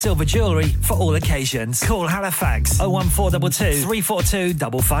Silver jewellery for all occasions. Call Halifax 01422 342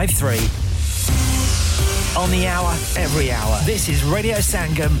 553. On the hour, every hour. This is Radio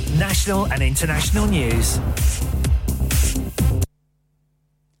Sangam, national and international news.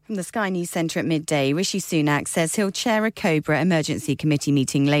 From the Sky News Centre at midday, Rishi Sunak says he'll chair a Cobra emergency committee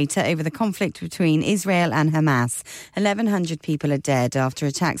meeting later over the conflict between Israel and Hamas. 1,100 people are dead after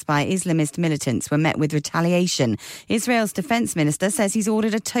attacks by Islamist militants were met with retaliation. Israel's defence minister says he's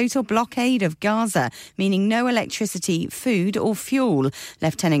ordered a total blockade of Gaza, meaning no electricity, food or fuel.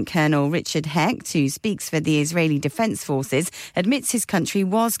 Lieutenant Colonel Richard Hecht, who speaks for the Israeli Defence Forces, admits his country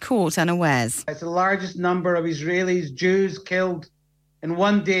was caught unawares. It's the largest number of Israelis, Jews killed in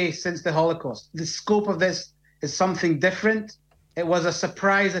one day since the Holocaust. The scope of this is something different. It was a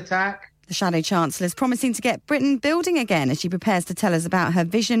surprise attack. The Shadow Chancellor is promising to get Britain building again as she prepares to tell us about her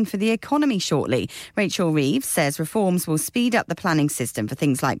vision for the economy shortly. Rachel Reeves says reforms will speed up the planning system for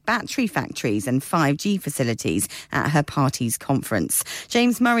things like battery factories and 5G facilities at her party's conference.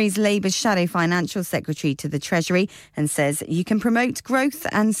 James Murray's Labour's Shadow Financial Secretary to the Treasury and says you can promote growth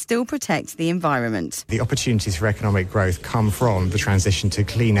and still protect the environment. The opportunities for economic growth come from the transition to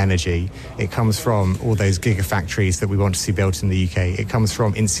clean energy. It comes from all those gigafactories that we want to see built in the UK. It comes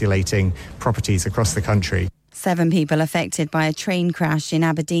from insulating properties across the country. 7 people affected by a train crash in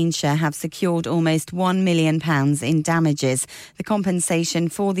Aberdeenshire have secured almost £1 million in damages. The compensation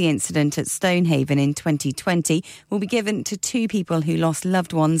for the incident at Stonehaven in 2020 will be given to 2 people who lost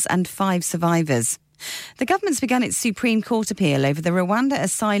loved ones and 5 survivors. The government's begun its Supreme Court appeal over the Rwanda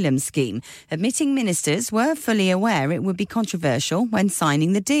asylum scheme, admitting ministers were fully aware it would be controversial when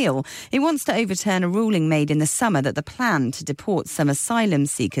signing the deal. It wants to overturn a ruling made in the summer that the plan to deport some asylum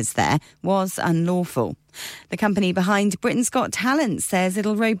seekers there was unlawful. The company behind Britain's Got Talent says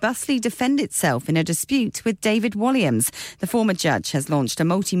it'll robustly defend itself in a dispute with David Walliams. The former judge has launched a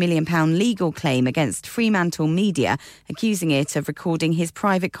multi-million-pound legal claim against Fremantle Media, accusing it of recording his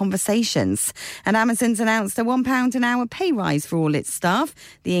private conversations. And Amazon's announced a £1 an hour pay rise for all its staff.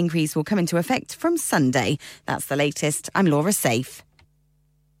 The increase will come into effect from Sunday. That's the latest. I'm Laura Safe.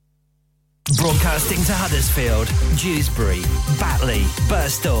 Broadcasting to Huddersfield, Dewsbury, Batley,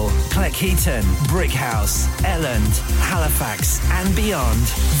 Birstall, Cleckheaton, Brickhouse, Elland, Halifax and beyond.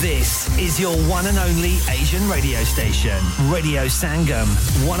 This is your one and only Asian radio station. Radio Sangam,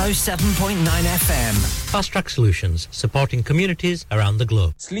 107.9 FM. Fast Track Solutions, supporting communities around the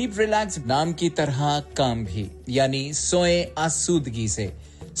globe. Sleep Relax नाम की तरह काम भी, यानी सोए आसूदगी से.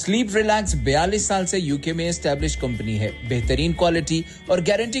 Sleep relax 42 साल से यूके में एस्टैब्लिश कंपनी है बेहतरीन क्वालिटी और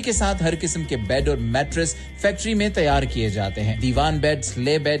गारंटी के साथ हर किस्म के बेड और मैट्रेस फैक्ट्री में तैयार किए जाते हैं दीवान bed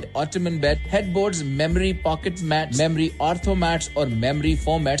slay bed ottoman bed headboards memory pocket mat memory ortho mats और मेमोरी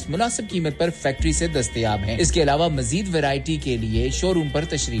फोम मैट्स मुनासिब कीमत पर फैक्ट्री से दस्तयाब हैं इसके अलावा मजीद वैरायटी के लिए शोरूम पर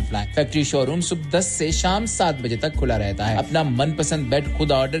तशरीफ लाएं फैक्ट्री शोरूम सुबह 10 से शाम 7 बजे तक खुला रहता है अपना मनपसंद बेड खुद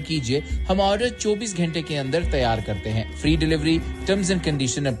ऑर्डर कीजिए हम ऑर्डर 24 घंटे के अंदर तैयार करते हैं free delivery terms and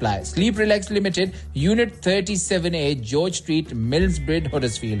condition apply. Sleep Relax Limited, Unit 37A, George Street, Millsbridge,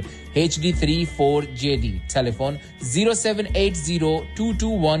 Huddersfield, HD34JD. Telephone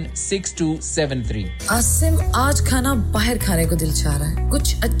 07802216273. Asim आज खाना बाहर खाने को दिल चाह रहा है कुछ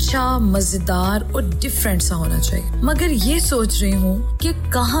अच्छा मजेदार और डिफरेंट सा होना चाहिए मगर ये सोच रही हूँ कि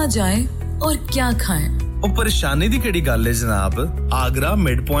कहाँ जाएं और क्या खाएं ओ परेशानी दी केड़ी गल है जनाब आगरा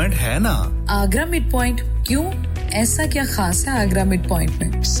मिड पॉइंट है ना आगरा मिड पॉइंट क्यों ऐसा क्या खास है आगरा मिड पॉइंट में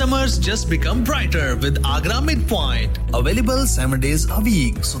Summers just become brighter with Agra Midpoint. Available 7 days a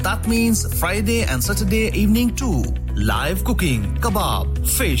week. So that means Friday and Saturday evening too. Live cooking, kebab,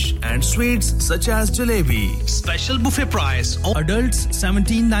 fish and sweets such as jalebi. Special buffet price on adults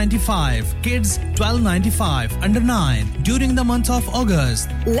 $17.95, kids $12.95 under 9 during the month of August.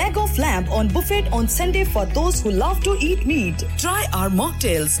 Leg of lamb on buffet on Sunday for those who love to eat meat. Try our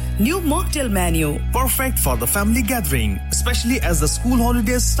mocktails. New mocktail menu. Perfect for the family gathering, especially as the school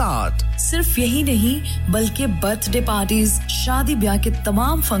holidays start. सिर्फ यही नहीं बल्कि birthday parties शादी ब्याह के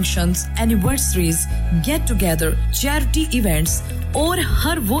तमाम functions anniversaries get together charity events और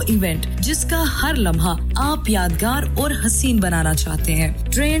हर वो इवेंट जिसका हर लम्हा आप यादगार और हसीन बनाना चाहते हैं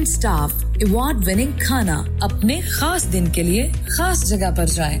ट्रेन्ड स्टाफ अवार्ड विनिंग खाना अपने खास दिन के लिए खास जगह पर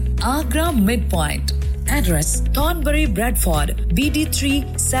जाएं Agra mid point Address Thornbury Bradford BD3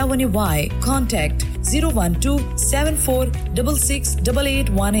 7Y Contact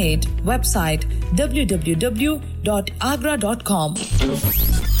 01274668818 Website www.agra.com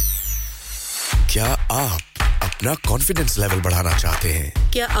क्या आप अपना कॉन्फिडेंस लेवल बढ़ाना चाहते हैं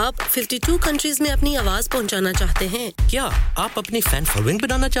क्या आप 52 कंट्रीज में अपनी आवाज पहुंचाना चाहते हैं क्या आप अपनी फैन फॉलोइंग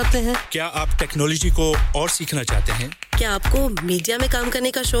बनाना चाहते हैं क्या आप टेक्नोलॉजी को और सीखना चाहते हैं क्या आपको मीडिया में काम करने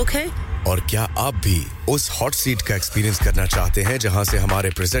का शौक है? और क्या आप भी उस हॉट सीट का एक्सपीरियंस करना चाहते हैं जहां से हमारे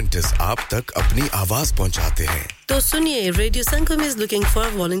प्रेजेंटर्स आप तक अपनी आवाज पहुंचाते हैं? तो सुनिए, radio Sangam is looking for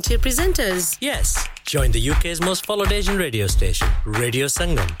volunteer presenters. Yes, join the UK's most followed Asian radio station, Radio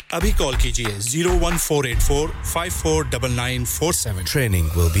Sangam. Abhi call kijiye 01484 549947. Training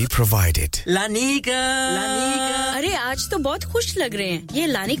will be provided. Lanika. अरे आज तो बहुत खुश लग रहे हैं। ये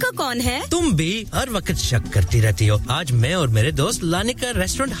लानिका कौन है? तुम भी हर वक्त शक करती रहती हो। आज मैं और मेरे दोस्त लानिका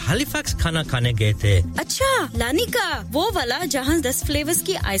रेस्टोरेंट हैलिफैक्स खाना खाने गए थे। अच्छा, लानिका, वो वाला जहाँ 10 फ्लेवर्स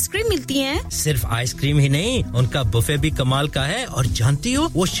की आइसक्रीम मिलती है? सिर्फ आइसक्रीम ही नहीं, उनका बुफे भी कमाल का है और जानती हो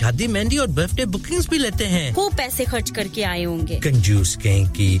वो शादी, मेहंदी और बर्थडे बुकिंग्स भी लेते हैं। वो पैसे खर्च करके आए होंगे। कंजूस कहीं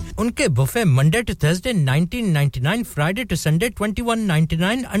की। उनके buffet Monday to Thursday 19.99, Friday to Sunday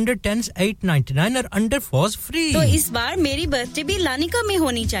 21.99, under 10s 8.99 और अंडर 4s फ्री। तो इस बार मेरी बर्थडे भी लानिका में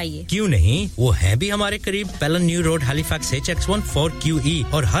होनी चाहिए। क्यों नहीं? वो है भी हमारे करीब। पेलन new road, Halifax HX1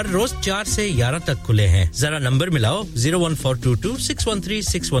 4QE और हर रोज 4 से 11 तक खुले हैं। जरा नंबर मिलाओ 01422 613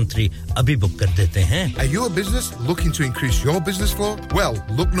 613। अभी बुक कर देते हैं। Are you a business looking to increase your business flow? Well,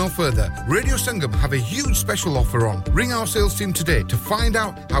 look no further. Radio Sangam have a huge special offer on. Ring our sales team today to find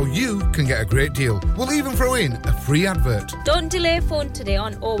out how you can get a great deal. We'll even throw in a free advert. Don't delay, phone today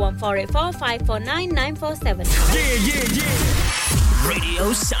on 01484 549 947. Yeah.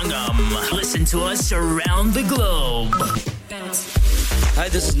 Radio Sangam. Listen to us around the globe. Hi,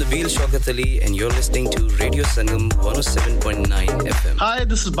 this is Nabil Shaukat Ali and you're listening to Radio Sangam 107.9 FM. Hi,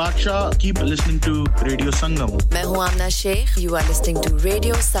 this is Baksha. Keep listening to Radio Sangam. मैं हूँ आमना Sheikh. You are listening to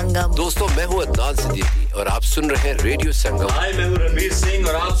Radio Sangam. दोस्तों, मैं हूँ अदनान सिद्दीकी और आप सुन रहे हैं Radio Sangam. Hi, मैं हूँ रणवीर सिंह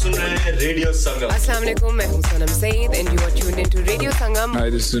और आप सुन रहे हैं Radio Sangam. अस्सलाम वालेकुम, मैं हूँ सनम Saeed and you are tuned into Radio Sangam. Hi,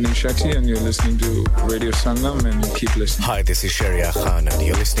 this is Zunin Shakti and you're listening to Radio Sangam and keep listening. Hi, this is Sharia Khan and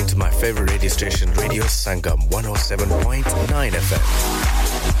you're listening to my favorite radio station, Radio Sangam 107.9 FM.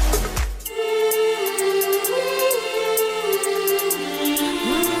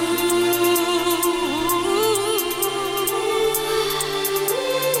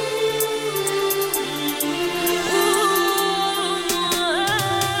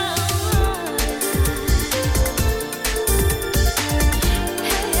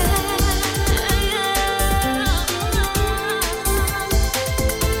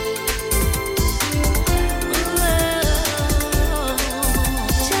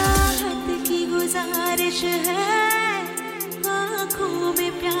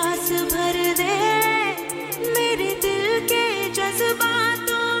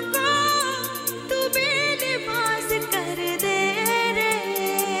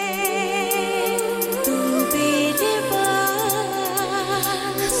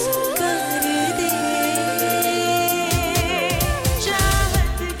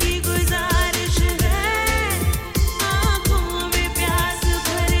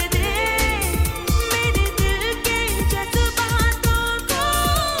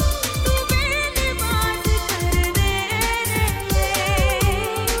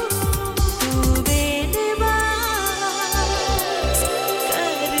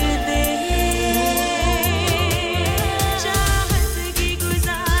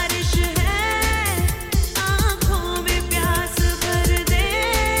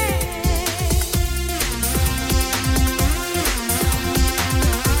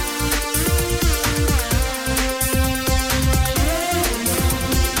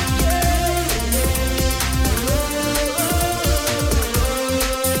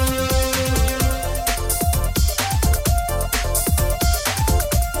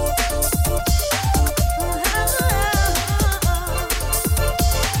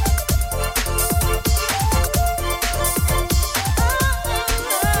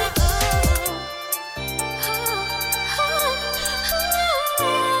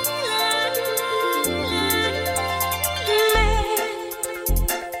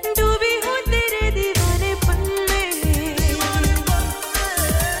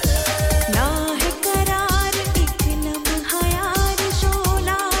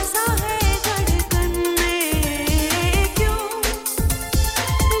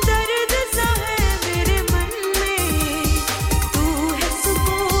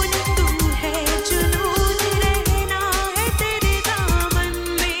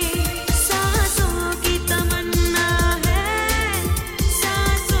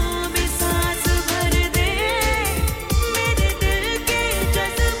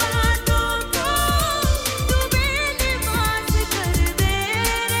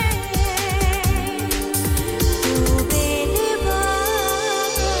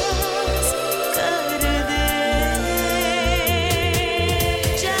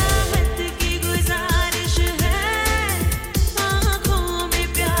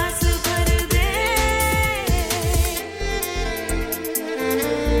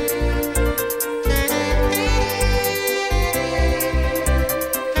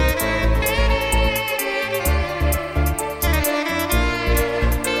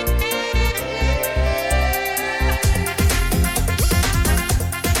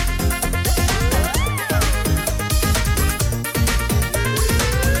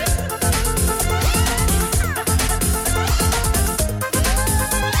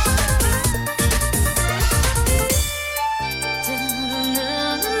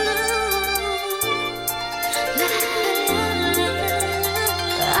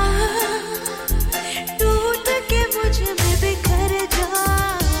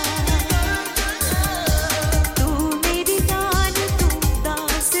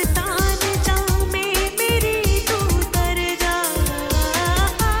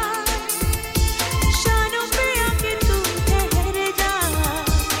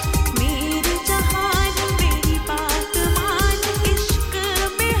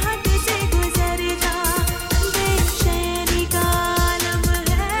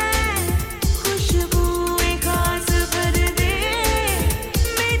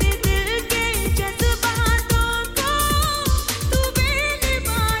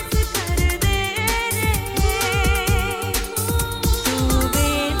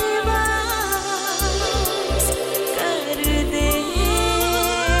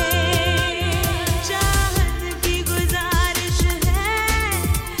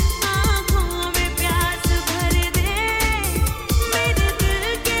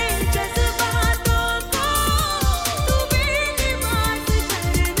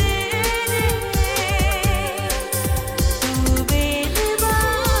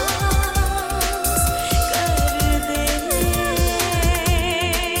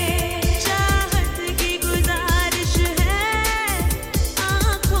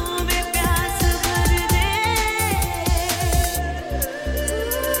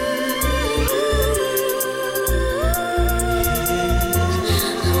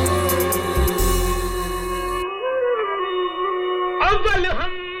 अव्वल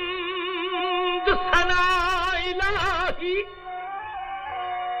हमद सना इलाही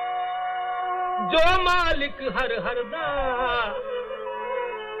जो मालिक हर हर दा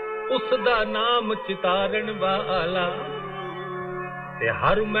उस दा नाम चितारण वाला ते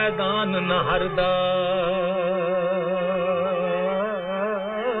हर मैदान न हरदा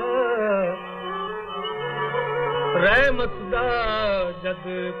रहमत दा जद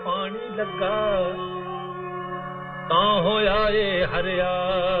पानी लगा तां होया ए हरिया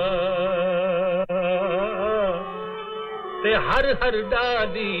ते हर हर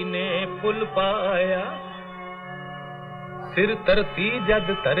डाली ने फुल पाया सिर तरती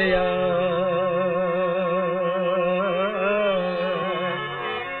जद तरया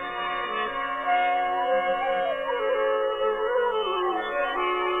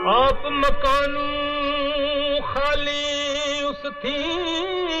आप मकानू खाली उस थी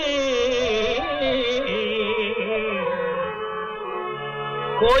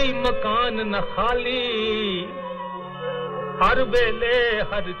कोई मकान न खाली हर वेले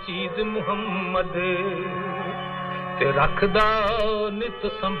हर चीज मुहम्मद ते रखदा नित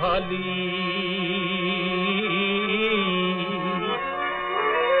संभाली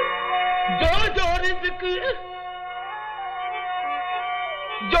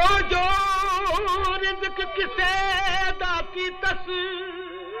जो जो रिज़्क किसे दा की तस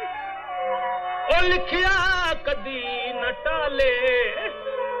ओ लिखिया कदी न टाले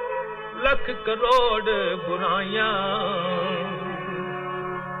लख करोड़ बुराइयां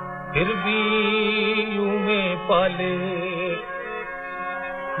फिर भी यूं में पाले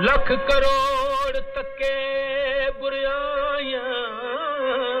लख करोड़ तके बुराइयां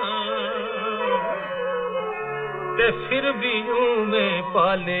ते फिर भी यूं में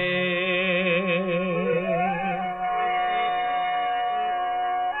पाले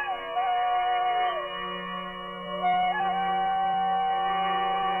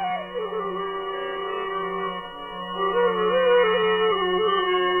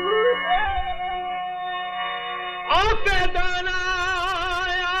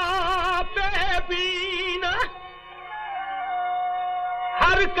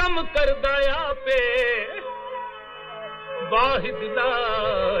कम कर दया पे वाहिद दा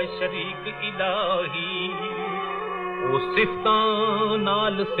शरीक इलाही ओ सिफतां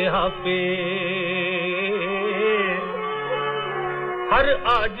नाल सिहाफे हर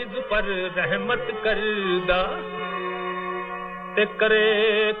आजिज पर रहमत करदा ते करे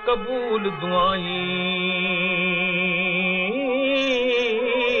कबूल दुआई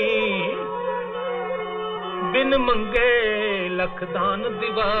बिन मंगे लख दान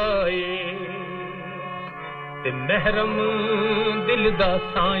दिवाए ते महरम दिल दा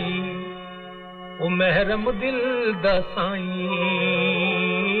साईं ओ महरम दिल दा साईं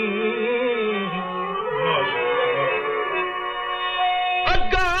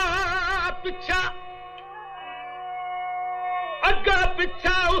अग्गा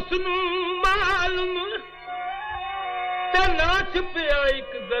पिछा उसनू मालूम ते ना छुपिया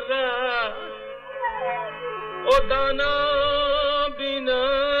एक जरा ओ दाना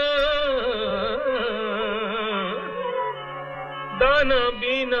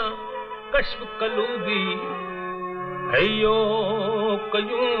बीना कश्फ कलूबी हैयो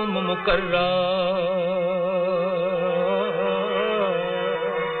कयूम मुकर्रा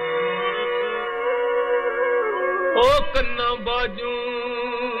ओ कन्ना बाजू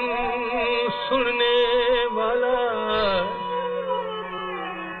सुनने वाला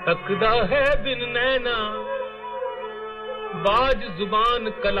तकदा है बिन नैना बाज जुबान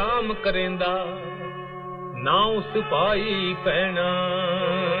कलाम करेंदा ना उस पाई पैना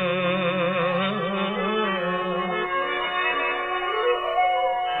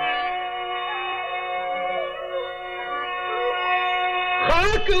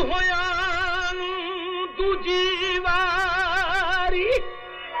खाक होया दूजी वारी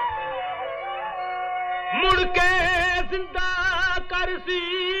मुड़ के जिंदा कर सी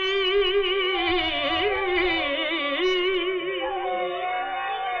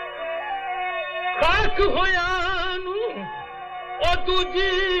खाक होया ओ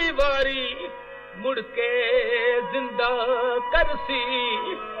दूजी वारी मुड़ के जिंदा करसी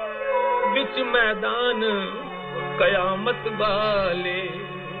बिच मैदान कयामत वाले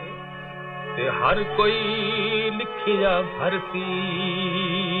ते हर कोई लिखिया भरसी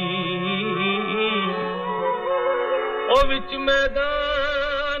ओ बिच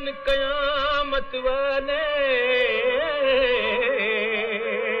मैदान कयामत वाले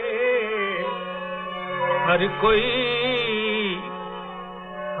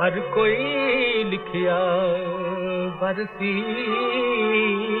हर कोई लिखिया बरसी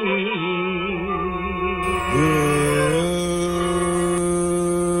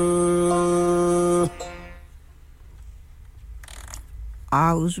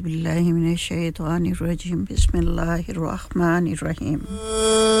आऊज़ु बिल्लाहि मिनश शैतानिर रजीम बिस्मिल्लाहिर रहमानिर रहीम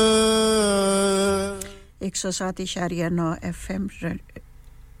 107.9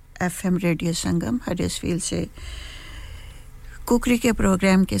 एफएम रेडियो संगम हडर्सफील्ड से कुकरी के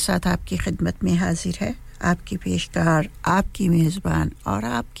प्रोग्राम के साथ आपकी खिदमत में हाजिर है आपकी पेशकार आपकी मेजबान और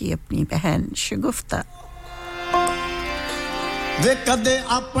आपकी अपनी बहन शगुफ्ता वे कदे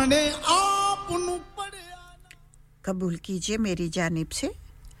अपने आप नु कबूल कीजिए मेरी जानिब से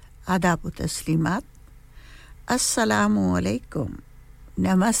आदाब व तस्लीमात अस्सलामु अलैकुम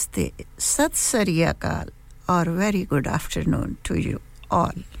नमस्ते सत श्री अकाल और very good afternoon to you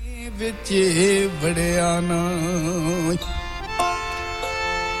all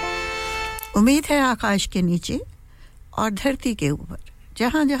उम्मीद है आकाश के नीचे और धरती के ऊपर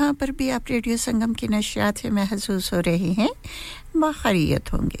जहां-जहां पर भी आप रेडियो संगम की नशियात से महसूस हो रहे हैं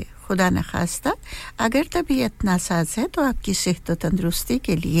बखैरियत होंगे खुदा न खास्ता अगर तबीयत नासाज है तो आपकी सेहत और तंदुरुस्ती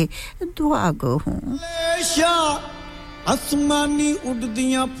के लिए दुआ गो हूं आसमानी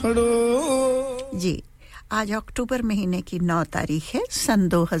उड़दियां फड़ो जी आज अक्टूबर महीने की 9 तारीख है सन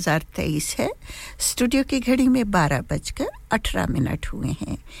 2023 है स्टूडियो की घड़ी में 12:18 हुए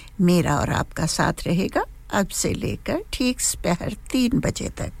हैं मेरा और आपका साथ रहेगा अब से लेकर ठीक दोपहर 3 बजे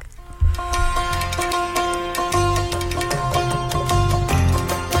तक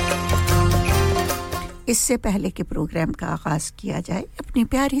इससे पहले के प्रोग्राम का आगाज किया जाए अपनी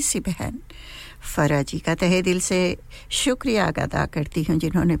प्यारी सी बहन फराजी का तहे दिल से शुक्रिया अदा करती हूं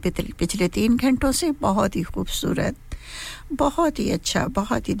जिन्होंने पिछले 3 घंटों से बहुत ही खूबसूरत बहुत ही अच्छा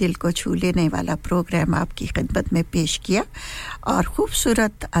बहुत ही दिल को छू लेने वाला प्रोग्राम आपकी खिदमत में पेश किया और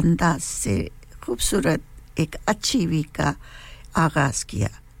खूबसूरत अंदाज से खूबसूरत एक अच्छी वीक का आगाज किया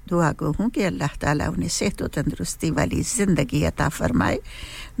दुआ गो हूं कि अल्लाह ताला उन्हें सेहत और तंदुरुस्ती वाली जिंदगी अता फरमाए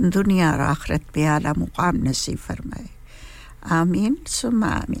दुनिया और आखिरत में आला मुकाम नसीब फरमाए आमीन सुम्मा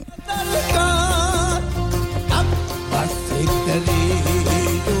आमीन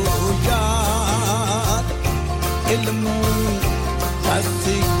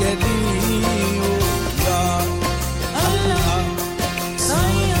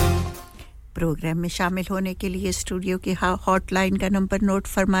प्रोग्राम में शामिल होने के लिए स्टूडियो की हॉटलाइन का नंबर नोट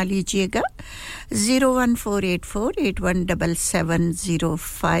फरमा लीजिएगा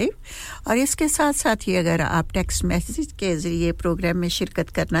 01484817705 और इसके साथ-साथ ही अगर आप टेक्स्ट मैसेज के जरिए प्रोग्राम में शिरकत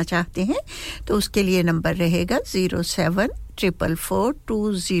करना चाहते हैं तो उसके लिए नंबर रहेगा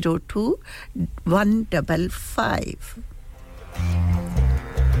 07444202155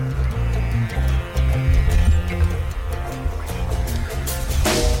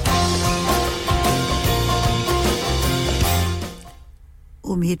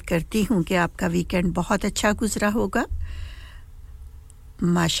 उम्मीद करती हूं कि आपका वीकेंड बहुत अच्छा गुजरा होगा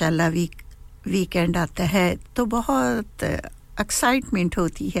माशाल्लाह वीकेंड आता है तो बहुत एक्साइटमेंट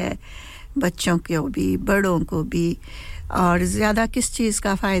होती है बच्चों को भी बड़ों को भी और ज़्यादा किस चीज़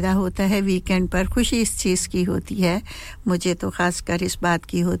का फ़ायदा होता है वीकेंड पर खुशी इस चीज़ की होती है मुझे तो ख़ासकर इस बात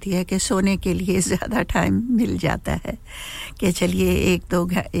की होती है कि सोने के लिए ज़्यादा टाइम मिल जाता है कि चलिए एक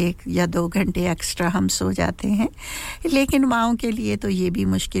या 2 घंटे एक्स्ट्रा हम सो जाते हैं लेकिन माँओं के लिए तो ये भी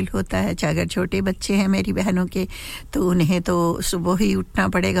मुश्किल होता है अगर छोटे बच्चे हैं मेरी बहनों के तो उन्हें तो सुबह ही उठना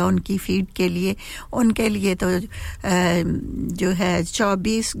पड़ेगा उनकी फीड के लिए उनके लिए तो जो है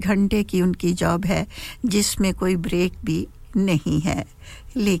 24 घंटे की उनकी जॉब है जिसमें कोई ब्रेक भी नहीं है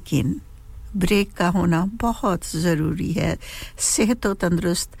लेकिन ब्रेक का होना बहुत ज़रूरी है सेहत और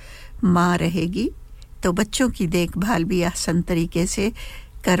तंदुरुस्त माँ रहेगी तो बच्चों की देखभाल भी आसान तरीके से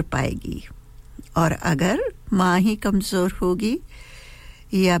कर पाएगी और अगर माँ ही कमज़ोर होगी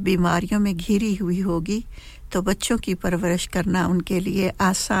या बीमारियों में घिरी हुई होगी तो बच्चों की परवरिश करना उनके लिए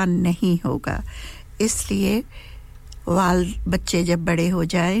आसान नहीं होगा इसलिए बच्चे जब बड़े हो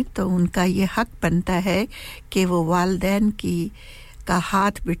जाएं तो उनका ये हक बनता है कि वो वालिदैन का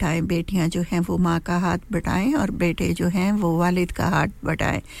हाथ बिठाएं बेटियां जो हैं वो माँ का हाथ बिठाएं और बेटे जो हैं वो वालिद का हाथ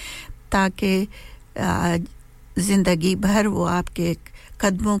बिठाएं ताकि जिंदगी भर वो आपके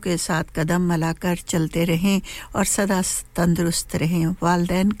कदमों के साथ कदम मिलाकर चलते रहें और सदा तंदुरुस्त रहें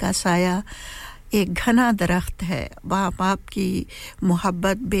वालिदैन का साया एक घना दरख्त है बाप आपकी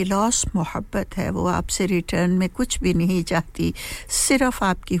मोहब्बत बेलौस मोहब्बत है वो आपसे रिटर्न में कुछ भी नहीं चाहती सिर्फ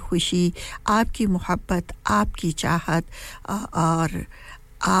आपकी खुशी आपकी मोहब्बत आपकी चाहत और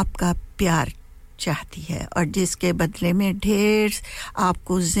आपका प्यार चाहती है और जिसके बदले में ढेर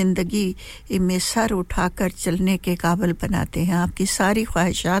आपको जिंदगी में सर उठाकर चलने के काबिल बनाते हैं आपकी सारी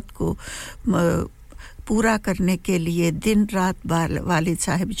ख्वाहिशात को पूरा करने के लिए दिन रात वालिद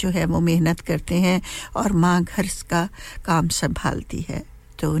साहब जो है वो मेहनत करते हैं और माँ घर का काम संभालती है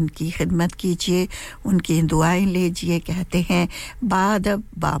तो उनकी खिदमत कीजिए उनकी दुआएं लीजिए कहते हैं बादब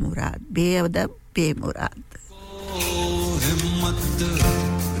बामुराद बेअदब बेमुराद हिम्मत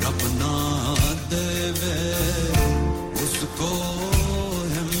रब ना देवे उसको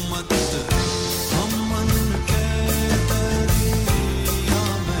हिम्मत हम मन के दरिया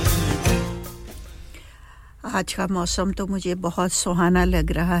में आज का मौसम तो मुझे बहुत सुहाना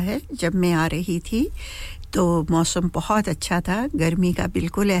लग रहा है जब मैं आ रही थी तो मौसम बहुत अच्छा था गर्मी का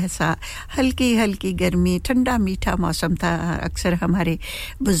बिल्कुल ऐसा हल्की हल्की गर्मी ठंडा मीठा मौसम था अक्सर हमारे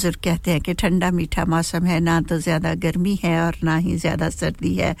बुजुर्ग कहते हैं कि ठंडा मीठा मौसम है ना तो ज़्यादा गर्मी है और ना ही ज़्यादा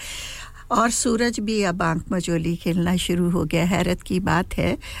सर्दी है और सूरज भी अब आंख मजोली खिलना शुरू हो गया हैरत की बात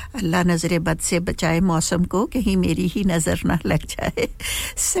है अल्लाह नज़रे बद से बचाए मौसम को कहीं मेरी ही नज़र ना लग जाए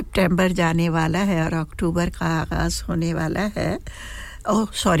सितंबर जाने वाला है और अक्टूबर का आगाज़ होने वाला है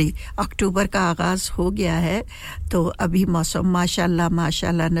अक्टूबर का आगाज़ हो गया है तो अभी मौसम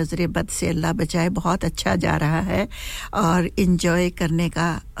माशाल्लाह नज़रे बद से अल्लाह बचाए बहुत अच्छा जा रहा है और एंजॉय करने का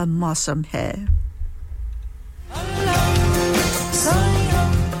मौसम है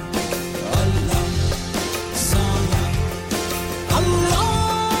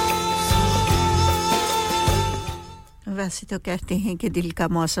वैसे तो कहते हैं कि दिल का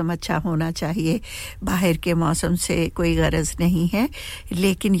मौसम अच्छा होना चाहिए बाहर के मौसम से कोई गरज नहीं है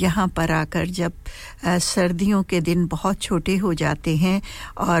लेकिन यहाँ पर आकर जब सर्दियों के दिन बहुत छोटे हो जाते हैं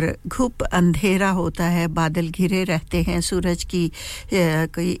और घुप अंधेरा होता है बादल घिरे रहते हैं सूरज की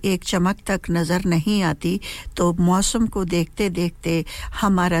कोई एक चमक तक नज़र नहीं आती तो मौसम को देखते-देखते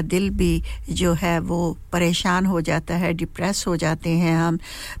हमारा दिल भी जो है वो परेशान हो जाता है डिप्रेस हो जाते हैं हम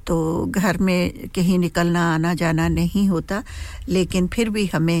तो घर में कहीं निकलना आना जाना नहीं होता लेकिन फिर भी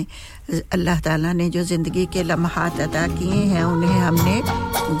हमें अल्लाह ताला ने जो ज़िंदगी के लम्हात अता किए हैं उन्हें हमने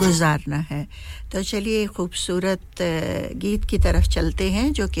गुजारना है तो चलिए खूबसूरत गीत की तरफ चलते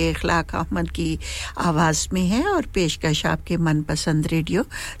हैं जो कि इखलाक अहमद की आवाज़ में है और पेशकश आपके मनपसंद रेडियो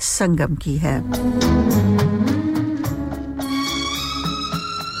संगम की है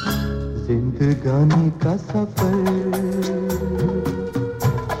जिंदगानी का सफर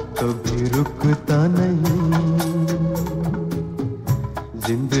कभी रुकता नहीं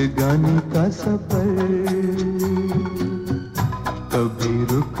जिंदगानी का सफर कभी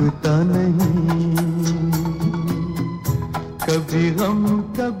रुकता नहीं कभी गम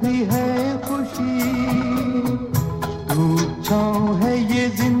कभी है खुशी धूप छाँव है ये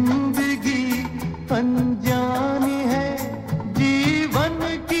जिंदगी अनजानी है जीवन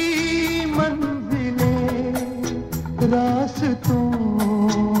की मंजिलें रास्तों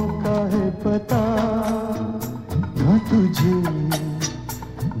का है पता ना तुझे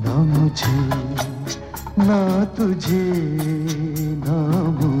ना मुझे ना तुझे ना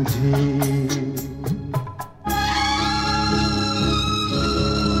मुझे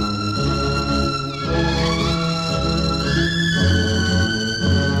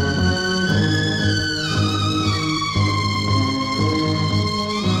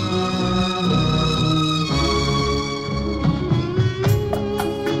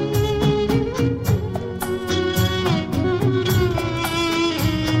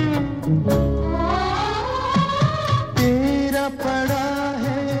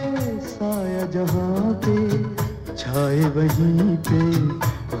वहीं पे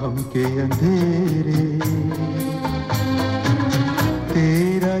गम के अंधेरे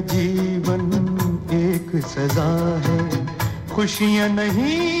तेरा जीवन एक सजा है खुशियां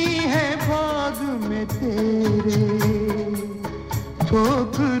नहीं है भाग में तेरे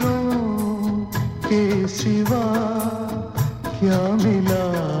ठोकरों के सिवा क्या मिला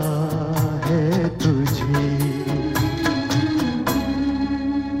है तुझे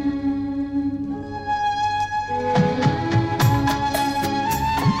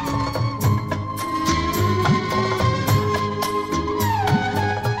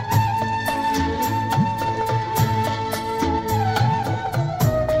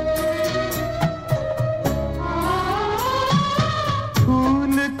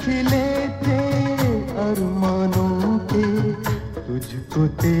तुझको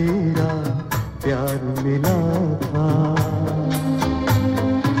तेरा प्यार मिला था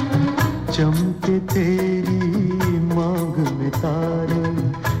चमके तेरी मांग में तारे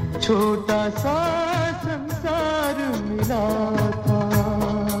छोटा सा संसार मिला था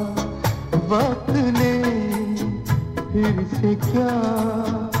वक्त ने फिर से क्या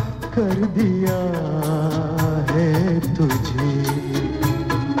कर दिया है तुझे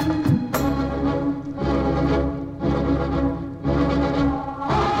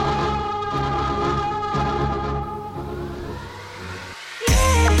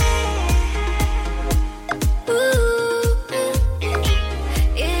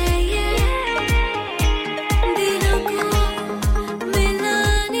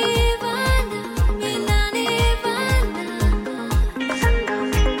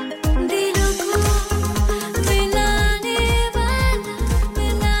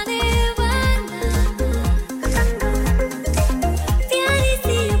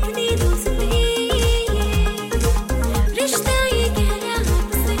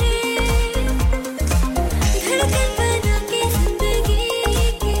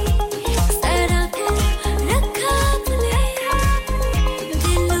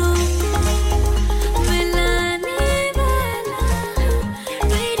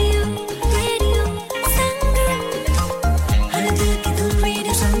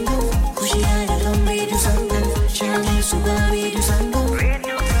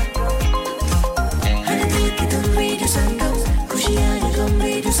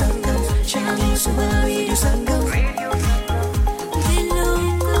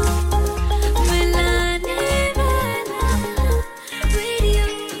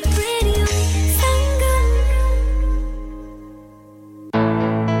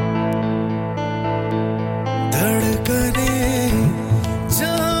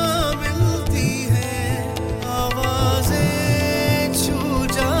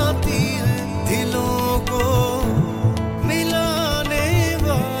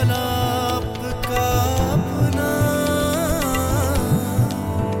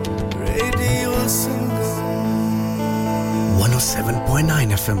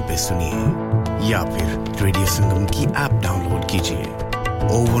 107.9 FM पे सुनिए या फिर रेडियो संगम की ऐप डाउनलोड कीजिए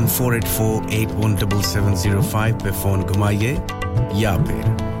 01484817705 पे फोन घुमाइए या फिर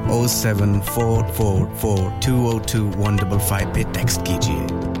 07444202155 पे टेक्स्ट कीजिए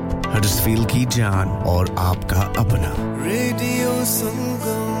हडर्सफील्ड की जान और आपका अपना रेडियो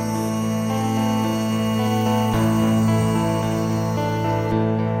संगम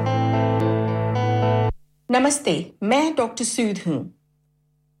नमस्ते मैं डॉक्टर सूद हूं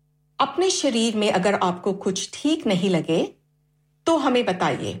अपने शरीर में अगर आपको कुछ ठीक नहीं लगे तो हमें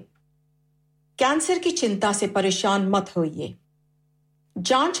बताइए कैंसर की चिंता से परेशान मत होइए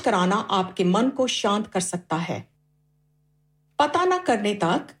जांच कराना आपके मन को शांत कर सकता है पता न करने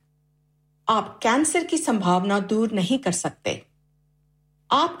तक आप कैंसर की संभावना दूर नहीं कर सकते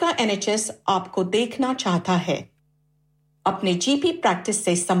आपका एनएचएस आपको देखना चाहता है अपने जीपी प्रैक्टिस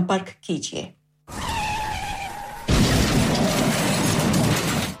से संपर्क कीजिए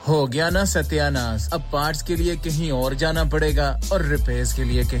हो गया ना सत्यानाश अब पार्ट्स के लिए कहीं और जाना पड़ेगा और रिपेयर्स के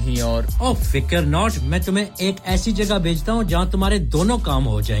लिए कहीं और ओ फिकर नॉट मैं तुम्हें एक ऐसी जगह भेजता हूं जहां तुम्हारे दोनों काम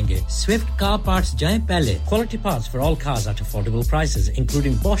हो जाएंगे स्विफ्ट कार पार्ट्स जाएं पहले quality parts for all cars at affordable prices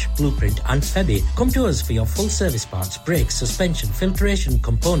including Bosch Blueprint and Febby come to us for your full service parts brakes suspension filtration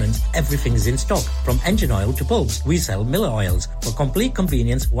components everything is in stock from engine oil to bulbs we sell Miller oils for complete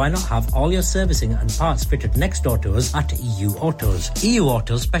convenience why not have all your servicing and parts fitted next door to us at EU Autos EU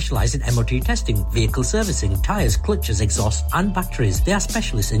Autos specialize in MOT testing, vehicle servicing, tyres, clutches, exhaust and batteries. They are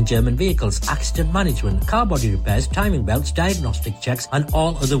specialists in German vehicles, accident management, car body repairs, timing belts, diagnostic checks and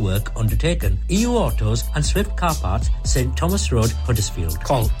all other work undertaken. EU Autos and Swift Car Parts, St Thomas Road, Huddersfield.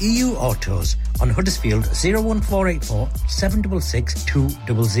 Call EU Autos on Huddersfield 01484 766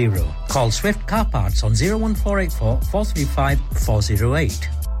 200. Call Swift Car Parts on 01484 435 408.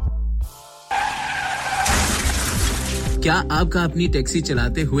 क्या आपका अपनी taxi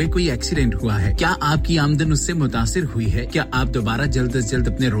चलाते हुए कोई accident हुआ है क्या आपकी आमदन उससे मुतासिर हुई है क्या आप दोबारा जल्द से जल्द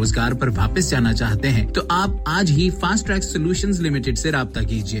अपने रोजगार पर वापस जाना चाहते हैं तो आप आज ही फास्ट ट्रैक सॉल्यूशंस लिमिटेड से राब्ता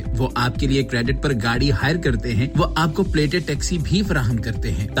कीजिए वो आपके लिए क्रेडिट पर गाड़ी हायर करते हैं वो आपको प्लेटेड टैक्सी भी फराहम करते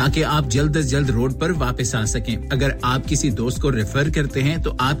हैं ताकि आप जल्द से जल्द रोड पर वापस आ सकें अगर आप किसी दोस्त को रेफर करते हैं तो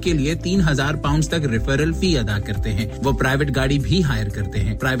आपके लिए 3000 पाउंड तक रेफरल फी अदा करते हैं वो प्राइवेट गाड़ी भी हायर करते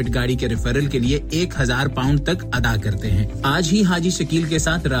हैं प्राइवेट गाड़ी के रेफरल के लिए 1000 पाउंड तक अदा करते हैं आज ही हाजी शकील के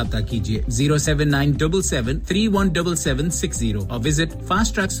साथ राब्ता कीजिए 07977317760 और visit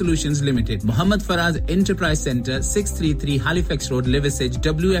fast track solutions limited Mohammed Faraz enterprise centre 633 Halifax road Liversedge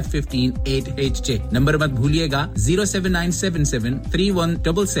WF15 8HJ number मत भूलिएगा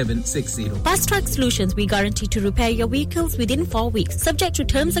 07977317760 Fast Track Solutions we guarantee to repair your vehicles within 4 weeks subject to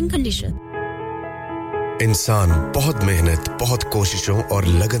terms and conditions इंसान बहुत मेहनत बहुत कोशिशों और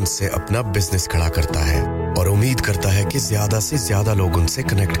लगन से अपना बिजनेस खड़ा करता है और उम्मीद करता है कि ज्यादा से ज्यादा लोग उनसे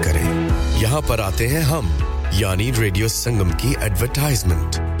कनेक्ट करें यहाँ पर आते हैं हम यानी रेडियो संगम की एडवर्टाइजमेंट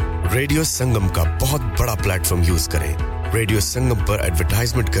रेडियो संगम का बहुत बड़ा प्लेटफॉर्म यूज करें रेडियो संगम पर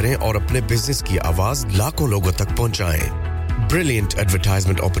एडवर्टाइजमेंट करें और अपने बिजनेस की आवाज लाखों लोगों तक पहुंचाएं Brilliant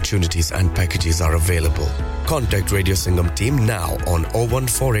advertisement opportunities and packages are available. Contact Radio Sangam team now on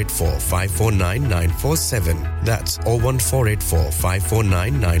 01484 549 947. That's 01484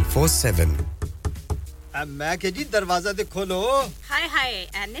 549 947. मैं के जी दरवाजा दे खोलो हाय हाय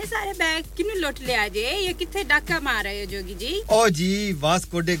एने सारे बैग किनु लुट ले आजे ये किथे डाका मार रहे हो जोगी जी ओ जी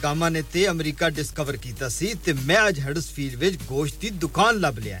वास्को डे गामा ने ते अमेरिका डिस्कवर कीता सी ते मैं आज हडर्सफील्ड विच गोश्त दी दुकान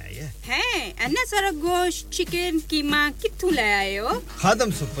लब ले आया है एने सारा गोश्त चिकन कीमा किथु ले आए हो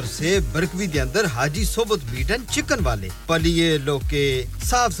खादम सुपर से बरकवी दे अंदर हाजी सोबत मीट एंड चिकन वाले पलिए लोके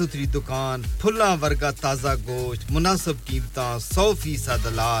साफ सुथरी दुकान फुल्ला वर्गा ताजा गोश्त मुनासिब कीमतां 100%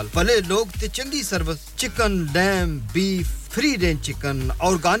 दलाल भले लोग ते चंगी service chicken lamb beef free range chicken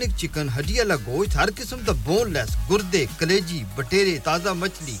organic chicken हड्डियाला गोश्त हर किस्म दा बोनलेस गुर्दे कलेजी बटेरे ताजा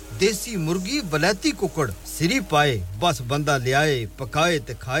मछली देसी मुर्गी बलाती कुकड़ सिरी पाए बस बंदा ले आए पकाए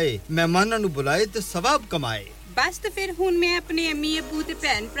ते खाए मेहमानां नु बुलाए ते सवाब कमाए बस तो फिर हुन मैं अपने अम्मी अब्बू ते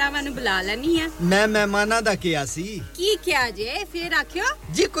भैन भरावां नु बुला लनी है मैं मेहमानां दा किया सी की क्या जे फिर आखियो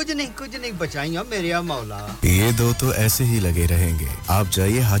जी कुछ नहीं बचाइयो मेरे आ मौला ये दो तो ऐसे ही लगे रहेंगे आप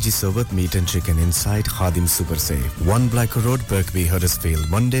जाइए हाजी सोबत meat and chicken inside Khadim super से 1 Black Road Birkby Huddersfield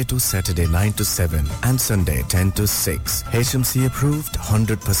Monday to Saturday 9 to 7 and Sunday 10 to 6 HMC approved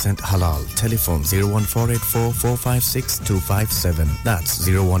 100% halal telephone 01484 456 257 that's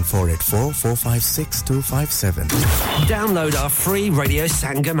 01484 456 257 Download our free Radio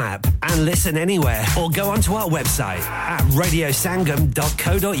Sangam app and listen anywhere or go onto our website at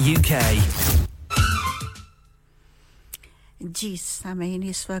radiosangam.co.uk. जी सामीन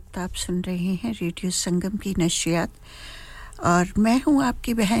इस वक्त आप सुन रहे हैं radio संगम की नशियात और मैं हूं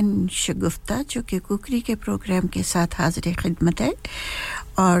आपकी बहन शगुफ्ता जो कि कुकरी के प्रोग्राम के साथ हाजिर खिदमत है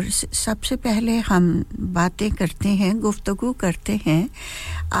और सबसे पहले हम बातें करते हैं गुफ्तगू करते हैं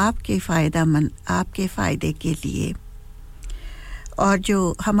आपके फ़ायदे के लिए और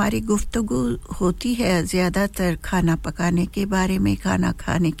जो हमारी गुफ्तगू होती है ज़्यादातर खाना पकाने के बारे में खाना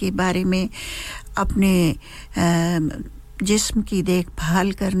खाने के बारे में अपने जिस्म की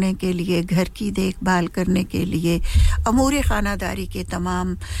देखभाल करने के लिए घर की देखभाल करने के लिए अमूर खानादारी के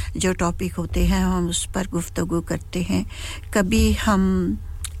तमाम जो टॉपिक होते हैं हम उस पर गुफ्तगू करते हैं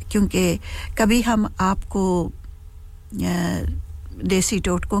कभी हम आपको देसी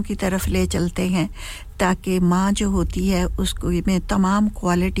टोटकों की तरफ ले चलते हैं ताकि माँ जो होती है उसको में तमाम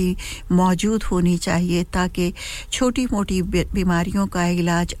क्वालिटी मौजूद होनी चाहिए ताकि छोटी-मोटी बीमारियों का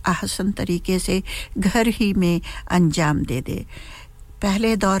इलाज आसान तरीके से घर ही में अंजाम दे दे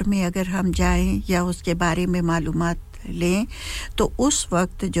पहले दौर में अगर हम जाएं या उसके बारे में मालूमात लें तो उस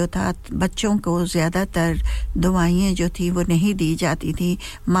वक्त जो था बच्चों को ज़्यादातर दवाइयाँ जो थी वो नहीं दी जाती थी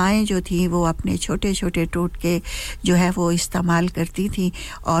माएँ जो थी वो अपने छोटे-छोटे टोटके जो है वो इस्तेमाल करती थी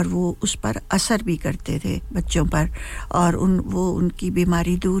और वो उस पर असर भी करते थे बच्चों पर और उनकी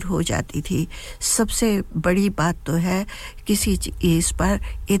बीमारी दूर हो जाती थी सबसे बड़ी बात तो है किसी चीज़ पर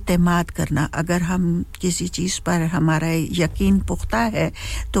इत्मीनान करना अगर हम किसी चीज़ पर हमारा यकीन पुख्ता है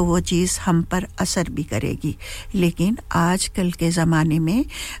तो वो चीज़ हम पर असर भी करेगी लेकिन आजकल के ज़माने में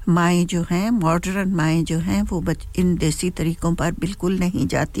माएँ जो हैं मॉडर्न माएँ जो हैं वो इन देसी तरीकों पर बिल्कुल नहीं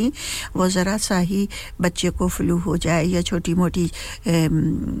जाती वो ज़रा सा ही बच्चे को फ्लू हो जाए या छोटी मोटी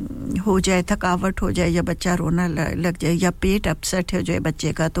हो जाए थकावट हो जाए या बच्चा रोना लग जाए या पेट अपसेट हो जाए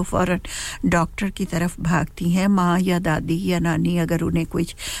बच्चे का तो फौरन डॉक्टर की तरफ भागती हैं माँ या दादी या नानी अगर उन्हें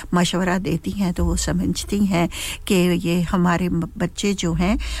कुछ मशवरा देती हैं तो वो समझती हैं कि ये हमारे बच्चे जो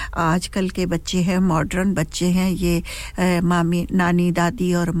हैं आजकल के बच्चे हैं मॉडर्न बच्चे हैं ये मामी नानी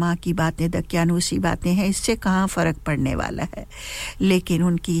दादी और माँ की बातें दकियानूसी बातें हैं इससे कहाँ फ़र्क पड़ने वाला है लेकिन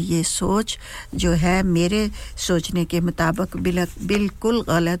उनकी ये सोच जो है मेरे सोचने के मुताबिक बिल्कुल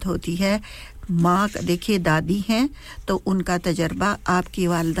गलत होती है माँ देखिए दादी हैं तो उनका तजर्बा आपकी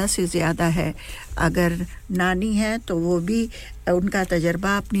वालिदा से ज़्यादा है अगर नानी है तो वो भी उनका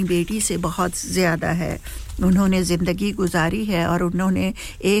तजर्बा अपनी बेटी से बहुत ज़्यादा है उन्होंने ज़िंदगी गुजारी है और उन्होंने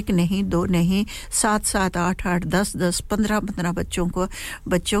एक नहीं दो नहीं 7-7 8-8 10-10 15-15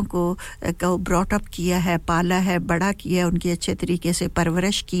 बच्चों को ब्रॉट अप किया है पाला है बड़ा किया उनकी अच्छे तरीके से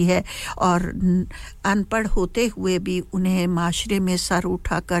परवरिश की है और अनपढ़ होते हुए भी उन्हें माशरे में सर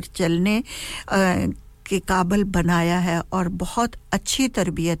उठाकर चलने के काबिल बनाया है और बहुत अच्छी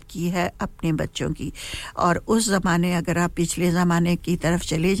तरबियत की है अपने बच्चों की और उस ज़माने अगर आप पिछले ज़माने की तरफ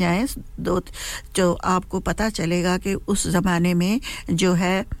चले जाएं तो आपको पता चलेगा कि उस ज़माने में जो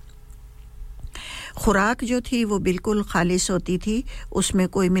है खुराक जो थी वो बिल्कुल खालिस होती थी उसमें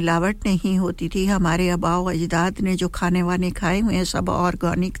कोई मिलावट नहीं होती थी हमारे आबाओ अजदाद ने जो खाने वाने खाए हुए सब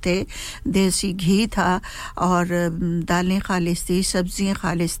ऑर्गेनिक थे देसी घी था और दालें खालिस थी सब्जियां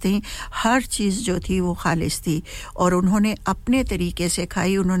खालिस थी हर चीज़ जो थी वो खालिस थी और उन्होंने अपने तरीके से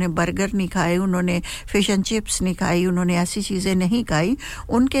खाई उन्होंने बर्गर नहीं खाए उन्होंने फिश एंड चिप्स नहीं खाई उन्होंने ऐसी चीज़ें नहीं खाई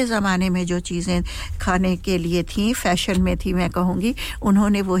उनके ज़माने में जो चीज़ें खाने के लिए थी फैशन में थी मैं कहूँगी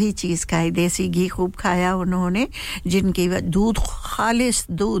उन्होंने वही चीज़ खाई देसी घी खूब खाया उन्होंने जिनकी दूध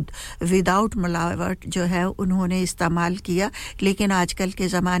खालिस दूध विदाउट मिलावट जो है उन्होंने इस्तेमाल किया लेकिन आजकल के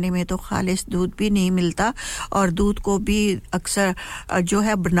ज़माने में तो खालिस दूध भी नहीं मिलता और दूध को भी अक्सर जो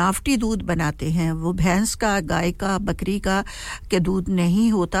है बनावटी दूध बनाते हैं वो भैंस का गाय का बकरी का के दूध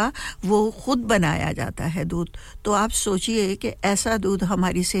नहीं होता वो खुद बनाया जाता है दूध तो आप सोचिए कि ऐसा दूध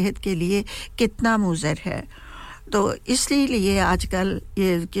हमारी सेहत के लिए कितना मुज़र है तो इसलिए आजकल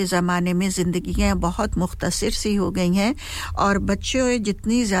ये के ज़माने में ज़िंदगियां बहुत मुख्तसर सी हो गई हैं और बच्चे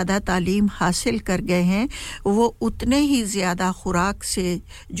जितनी ज़्यादा तालीम हासिल कर गए हैं वो उतने ही ज़्यादा खुराक से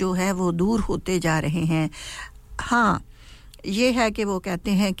जो है वो दूर होते जा रहे हैं हाँ ये है कि वो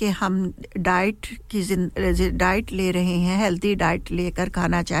कहते हैं कि हम डाइट ले रहे हैं हेल्दी डाइट लेकर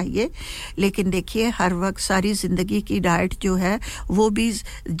खाना चाहिए लेकिन देखिए हर वक्त सारी ज़िंदगी की डाइट जो है वो भी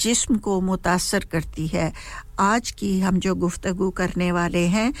जिस्म को मुतासर करती है आज की हम जो गुफ्तगू करने वाले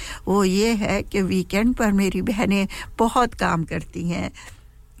हैं वो ये है कि वीकेंड पर मेरी बहनें बहुत काम करती हैं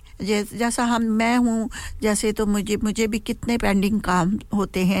जैसा मैं हूँ जैसे तो मुझे भी कितने पेंडिंग काम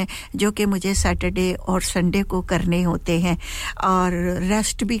होते हैं जो कि मुझे सैटरडे और संडे को करने होते हैं और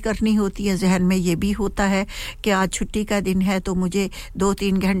रेस्ट भी करनी होती है ज़हन में ये भी होता है कि आज छुट्टी का दिन है तो मुझे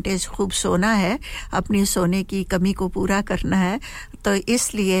 2-3 घंटे खूब सोना है अपनी सोने की कमी को पूरा करना है तो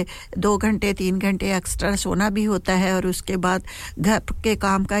इसलिए 2 घंटे 3 घंटे एक्स्ट्रा सोना भी होता है और उसके बाद घर के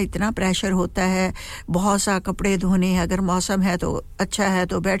काम का इतना प्रेशर होता है बहुत सा कपड़े धोने अगर मौसम है तो अच्छा है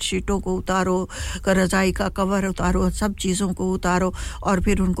तो बेड शीटों को उतारो रज़ाई का कवर उतारो सब चीज़ों को उतारो और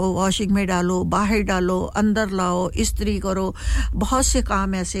फिर उनको वॉशिंग में डालो बाहर डालो अंदर लाओ इस्त्री करो बहुत से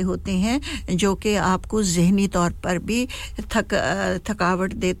काम ऐसे होते हैं जो कि आपको ज़हनी तौर पर भी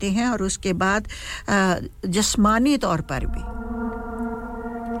थकावट देते हैं और उसके बाद जिस्मानी तौर पर भी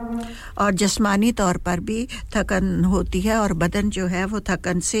और जिस्मानी तौर पर भी थकन होती है और बदन जो है वो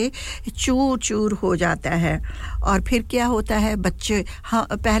थकन से चूर-चूर हो जाता है और फिर क्या होता है बच्चे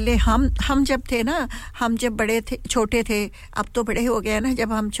पहले हम जब थे ना हम जब बड़े थे छोटे थे अब तो बड़े हो गए ना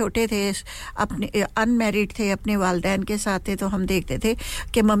जब हम छोटे थे अपने अनमैरिड थे अपने वालिदैन के साथ थे तो हम देखते थे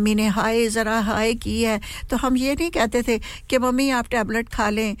कि मम्मी ने हाय ज़रा हाय की है तो हम ये नहीं कहते थे कि मम्मी आप टैबलेट खा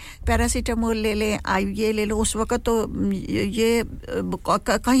लें पैरासीटामोल ले लें ये ले लो उस वक्त तो ये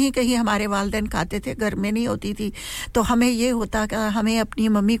कहीं हमारे वालिदैन खाते थे घर में नहीं होती थी तो हमें ये होता कि हमें अपनी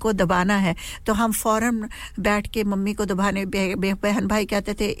मम्मी को दबाना है तो हम फौरन बैठ के मम्मी को दबाने बहन भाई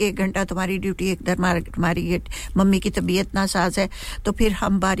कहते थे 1 घंटा तुम्हारी ड्यूटी एक तुम्हारी मम्मी की तबीयत नासाज है तो फिर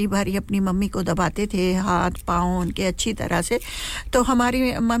हम बारी-बारी अपनी मम्मी को दबाते थे हाथ पांव उनके अच्छी तरह से तो हमारी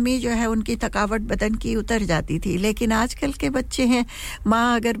मम्मी जो है उनकी थकावट बदन की उतर जाती थी लेकिन आजकल के बच्चे हैं माँ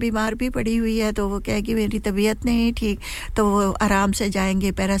अगर बीमार भी पड़ी हुई है तो वो कहेगी मेरी तबीयत नहीं ठीक तो वो आराम से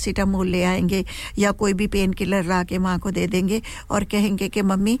जाएंगे पैरासीटामोल ले आएंगे या कोई भी पेन किलर ला के माँ को दे देंगे और कहेंगे कि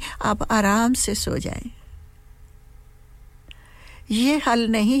मम्मी आप आराम से सो जाएं ये हल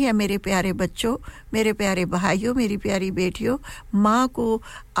नहीं है मेरे प्यारे बच्चों मेरे प्यारे भाइयों मेरी प्यारी बेटियों माँ को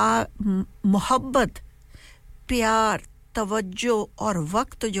मोहब्बत प्यार तवज्जो और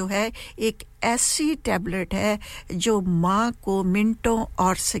वक्त जो है एक ऐसी टैबलेट है जो माँ को मिनटों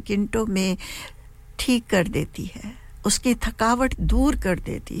और सेकंडों में ठीक कर देती है उसकी थकावट दूर कर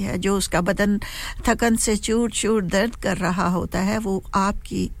देती है जो उसका बदन थकन से चूर-चूर दर्द कर रहा होता है वो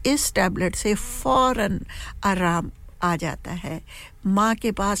आपकी इस टैबलेट से फौरन आराम आ जाता है माँ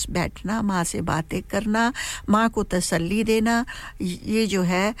के पास बैठना माँ से बातें करना माँ को तसल्ली देना ये जो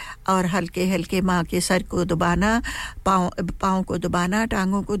है और हल्के-हल्के माँ के सर को दबाना पाँव को दबाना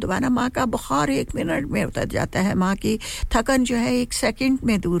टांगों को दबाना माँ का बुखार 1 मिनट में उतर जाता है माँ की थकन जो है 1 सेकंड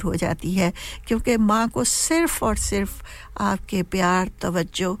में दूर हो जाती है क्योंकि माँ को सिर्फ और सिर्फ आपके प्यार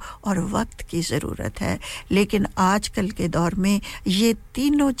तवज्जो और वक्त की ज़रूरत है लेकिन आजकल के दौर में ये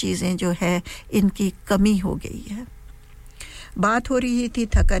तीनों चीज़ें जो है इनकी कमी हो गई है बात हो रही थी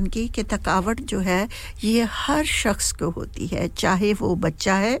थकन की कि थकावट जो है ये हर शख्स को होती है चाहे वो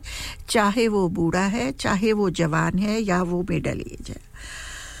बच्चा है चाहे वो बूढ़ा है चाहे वो जवान है या वो मिडिल एज है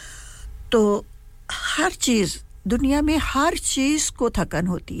तो हर चीज़ दुनिया में हर चीज़ को थकन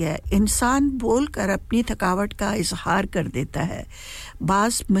होती है इंसान बोलकर अपनी थकावट का इजहार कर देता है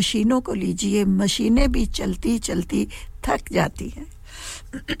बास मशीनों को लीजिए मशीनें भी चलती थक जाती हैं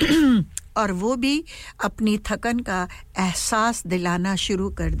और वो भी अपनी थकन का एहसास दिलाना शुरू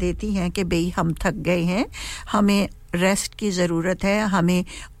कर देती हैं कि भाई हम थक गए हैं हमें रेस्ट की ज़रूरत है हमें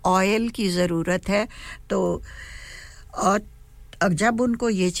ऑयल की ज़रूरत है तो और जब उनको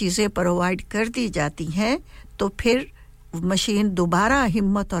ये चीज़ें प्रोवाइड कर दी जाती हैं तो फिर मशीन दोबारा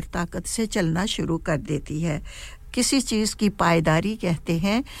हिम्मत और ताकत से चलना शुरू कर देती है किसी चीज़ की पायदारी कहते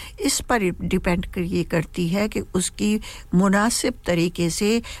हैं इस पर डिपेंड ये करती है कि उसकी मुनासिब तरीके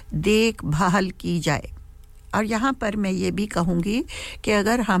से देखभाल की जाए और यहाँ पर मैं ये भी कहूँगी कि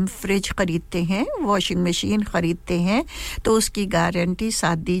अगर हम फ्रिज ख़रीदते हैं वॉशिंग मशीन ख़रीदते हैं तो उसकी गारंटी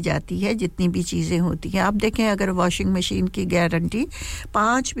साथ दी जाती है जितनी भी चीज़ें होती हैं आप देखें अगर वॉशिंग मशीन की गारंटी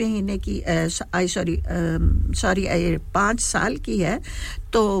 5 महीने की 5 साल की है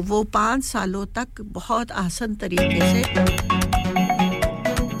तो वो 5 सालों तक बहुत आसान तरीके से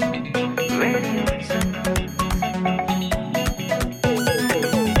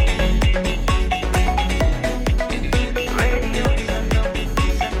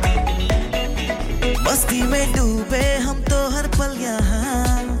मस्ती में डूबे हम तो हर पल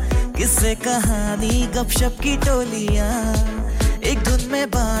यहाँ किस्से कहानी गपशप की टोलियाँ एक धुन में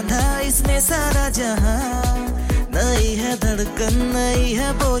बांधा इसने सारा जहां नई है धड़कन नई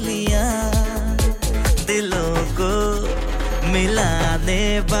है बोलियां दिलों को मिलाने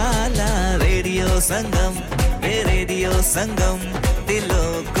वाला रेडियो संगम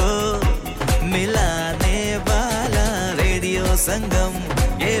दिलों को मिलाने वाला रेडियो संगम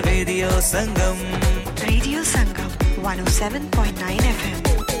ये रेडियो संगम 107.9 FM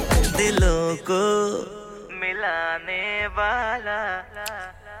दिलों को मिलाने वाला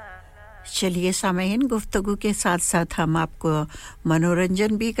चलिए सामीन गुफ्तगू के साथ-साथ हम आपको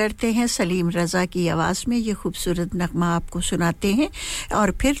मनोरंजन भी करते हैं सलीम रजा की आवाज में ये खूबसूरत नगमा आपको सुनाते हैं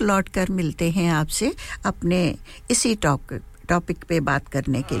और फिर लौटकर मिलते हैं आपसे अपने इसी टॉपिक पे बात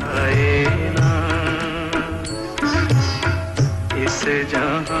करने के लिए इस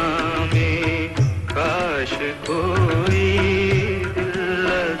जहां में काश कोई दिल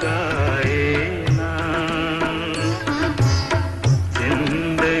लगाए ना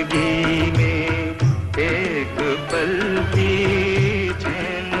जिंदगी में एक पल भी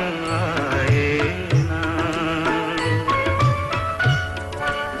चैन आए ना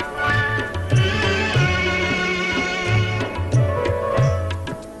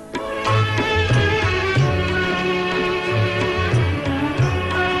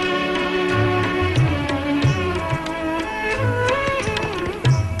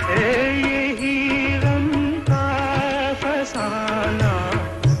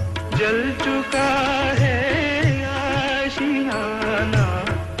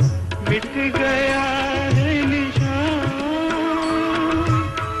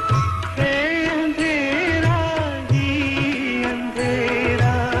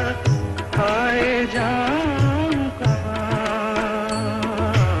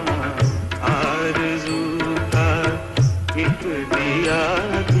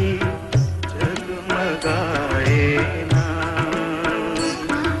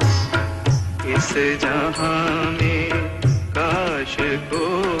जहां में काश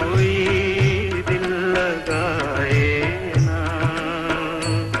कोई दिल लगाए ना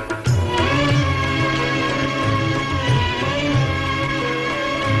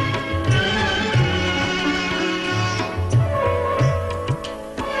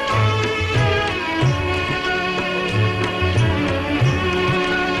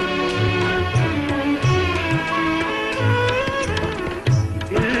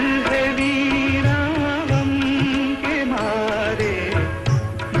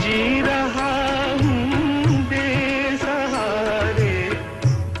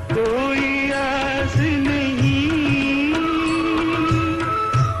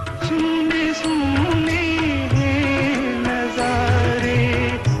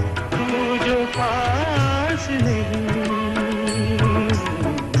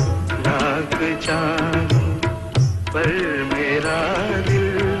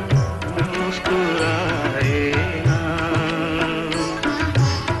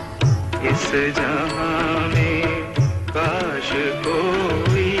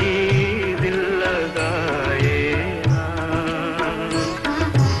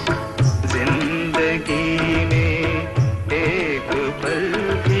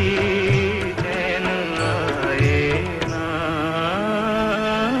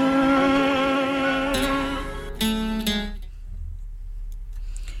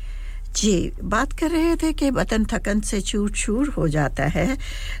बात कर रहे थे कि बदन थकन से चूर-चूर हो जाता है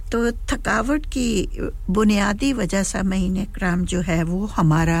तो थकावट की बुनियादी वजह सामीन इकराम जो है वो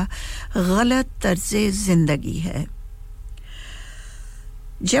हमारा गलत तर्ज़े ज़िंदगी है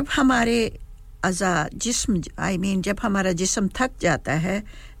जब हमारे अज़ा जिस्म जब हमारा जिस्म थक जाता है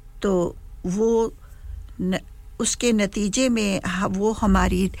तो वो उसके नतीजे में वो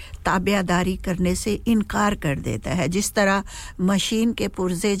हमारी ताबेदारी करने से इनकार कर देता है जिस तरह मशीन के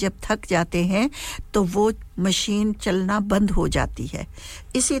पुर्जे जब थक जाते हैं तो वो मशीन चलना बंद हो जाती है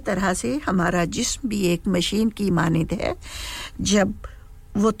इसी तरह से हमारा जिस्म भी एक मशीन की मानिंद है जब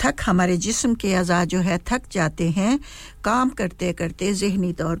वो हमारे जिस्म के अज़ा जो है थक जाते हैं काम करते-करते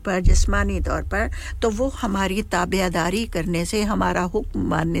ज़हनी तौर पर जिस्मानी तौर पर तो वो हमारी ताबेदारी करने से हमारा हुक्म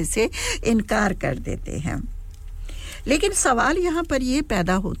मानने से इनकार कर देते हैं लेकिन सवाल यहाँ पर ये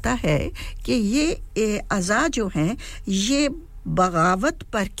पैदा होता है कि ये अज़ा जो हैं ये बगावत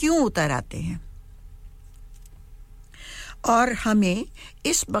पर क्यों उतर आते हैं और हमें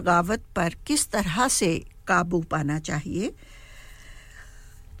इस बगावत पर किस तरह से काबू पाना चाहिए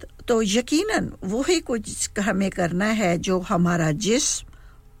तो यकीनन वही कुछ हमें करना है जो हमारा जिस्म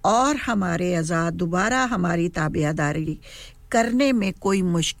और हमारे अज़ा दोबारा हमारी ताबेदारी करने में कोई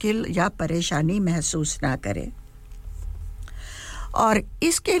मुश्किल या परेशानी महसूस ना करें और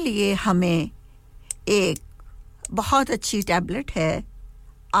इसके लिए हमें एक बहुत अच्छी टैबलेट है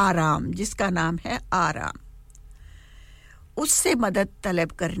आराम जिसका नाम है आराम उससे मदद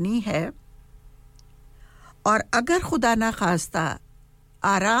तलब करनी है और अगर खुदा ना खास्ता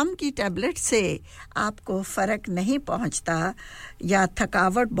आराम की टैबलेट से आपको फ़र्क नहीं पहुंचता या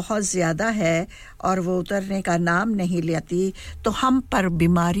थकावट बहुत ज़्यादा है और वो उतरने का नाम नहीं लेती तो हम पर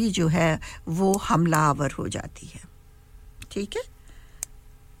बीमारी जो है वो हमलावर हो जाती है ठीक है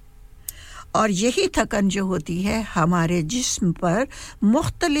और यही थकन जो होती है हमारे जिस्म पर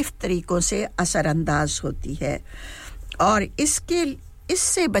मुख्तलिफ तरीकों से असरअंदाज होती है और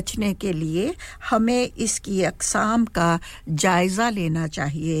इससे बचने के लिए हमें इसकी अक़साम का जायज़ा लेना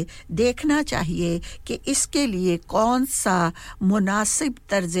चाहिए देखना चाहिए कि इसके लिए कौन सा मुनासिब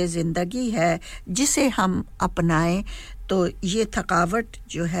तर्ज़ ज़िंदगी है जिसे हम अपनाएं तो ये थकावट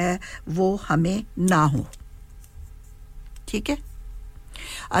जो है वो हमें ना हो ठीक है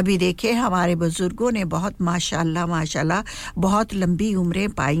अभी देखिए हमारे बुजुर्गों ने बहुत माशाल्लाह बहुत लंबी उम्रें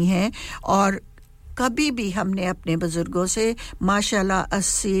पाई हैं और कभी भी हमने अपने बुजुर्गों से माशाल्लाह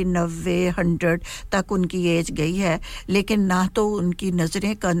 80 90 100 तक उनकी एज गई है लेकिन ना तो उनकी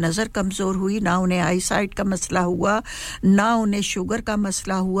नज़र कमज़ोर हुई ना उन्हें आई साइट का मसला हुआ ना उन्हें शुगर का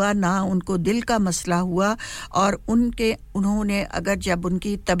मसला हुआ ना उनको दिल का मसला हुआ और उन्होंने अगर जब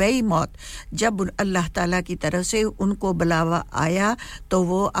उनकी तबई मौत जब अल्लाह ताला की तरफ से उनको बुलावा आया तो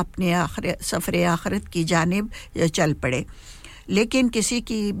वो अपने सफ़र आखिरत की जानिब चल पड़े लेकिन किसी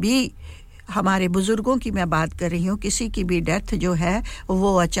की भी हमारे बुजुर्गों की मैं बात कर रही हूं किसी की भी डेथ जो है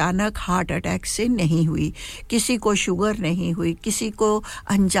वो अचानक हार्ट अटैक से नहीं हुई किसी को शुगर नहीं हुई किसी को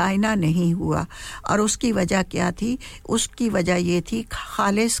अंजाइना नहीं हुआ और उसकी वजह क्या थी उसकी वजह ये थी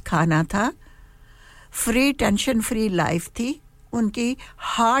खालिस खाना था फ्री टेंशन फ्री लाइफ थी उनकी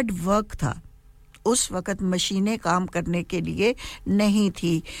हार्ड वर्क था उस वक्त मशीनें काम करने के लिए नहीं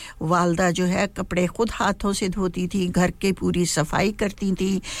थी वालदा जो है कपड़े खुद हाथों से धोती थी घर के पूरी सफाई करती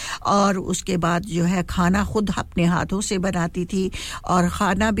थी और उसके बाद जो है खाना खुद अपने हाथों से बनाती थी और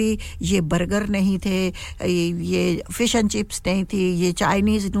खाना भी ये बर्गर नहीं थे ये फिश एंड चिप्स नहीं थी ये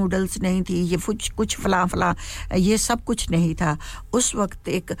चाइनीज नूडल्स नहीं थी ये कुछ फला ये सब कुछ नहीं था उस वक्त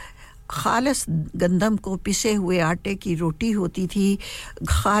एक खालिस गंदम को पिसे हुए आटे की रोटी होती थी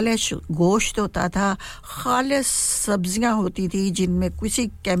खालिस गोश्त होता था खालिस सब्जियां होती थी जिनमें किसी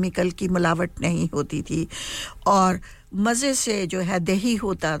केमिकल की मिलावट नहीं होती थी और मज़े से जो है दही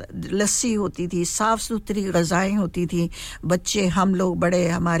होता लस्सी होती थी साफ सुथरी ग़िज़ाएं होती थी बच्चे हम लोग बड़े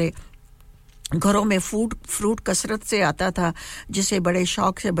हमारे घरों में फ्रूट कसरत से आता था जिसे बड़े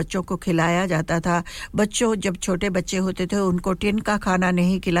शौक से बच्चों को खिलाया जाता था बच्चों जब छोटे बच्चे होते थे उनको टिन का खाना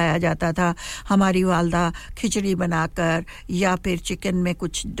नहीं खिलाया जाता था हमारी वालदा खिचड़ी बनाकर या फिर चिकन में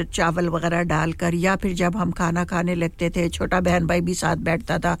कुछ चावल वगैरह डालकर या फिर जब हम खाना खाने लगते थे छोटा बहन भाई भी साथ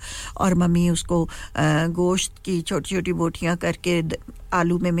बैठता था और मम्मी उसको गोश्त की छोटी-छोटी बोटियां करके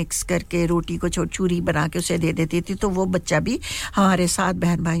आलू में मिक्स करके रोटी को चूरी बना के उसे दे देती थी तो वो बच्चा भी हमारे साथ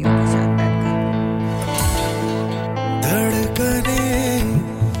बहन भाइयों के साथ बैठकर धड़कने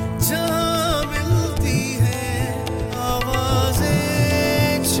जहाँ मिलती है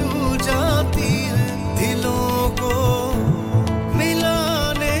आवाजें छू जाती है दिलों को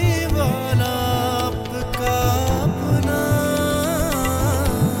मिलाने वाला आपका अपना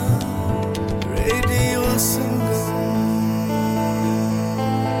रेडियो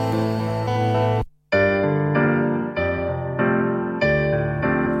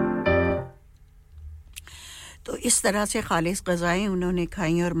इस तरह से खालिस ग़िज़ाएं उन्होंने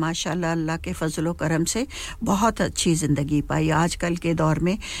खाई और माशाल्लाह अल्लाह के फजल व करम से बहुत अच्छी ज़िंदगी पाई आजकल के दौर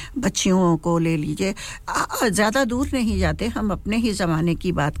में बच्चियों को ले लीजिए ज़्यादा दूर नहीं जाते हम अपने ही ज़माने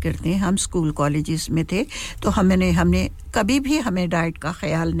की बात करते हैं हम स्कूल कॉलेजेस में थे तो हमने कभी भी हमें डाइट का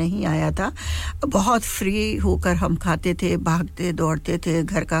ख्याल नहीं आया था बहुत फ्री होकर हम खाते थे भागते दौड़ते थे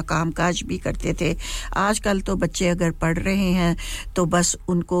घर का कामकाज भी करते थे आजकल तो बच्चे अगर पढ़ रहे हैं तो बस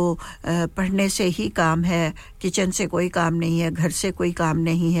उनको पढ़ने से ही काम है किचन से कोई काम नहीं है घर से कोई काम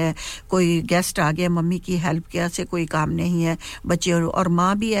नहीं है कोई गेस्ट आ गया मम्मी की हेल्प किया से कोई काम नहीं है बच्चे और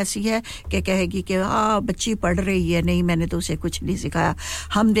माँ भी ऐसी है कि कहेगी कि बच्ची पढ़ रही है नहीं मैंने तो उसे कुछ नहीं सिखाया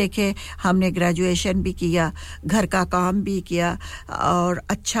हम देखें हमने ग्रेजुएशन भी किया घर का काम भी किया और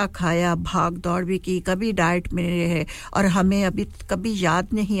अच्छा खाया भाग दौड़ भी की कभी डाइट में रहे और हमें अभी कभी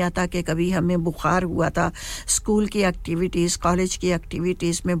याद नहीं आता कि कभी हमें बुखार हुआ था स्कूल की एक्टिविटीज कॉलेज की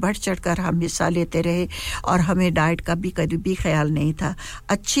एक्टिविटीज में बढ़ चढ़कर हम हिस्सा लेते रहे और हमें डाइट का भी कभी भी ख्याल नहीं था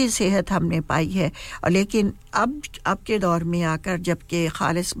अच्छी सेहत हमने पाई है और लेकिन अब के दौर में आकर जबकि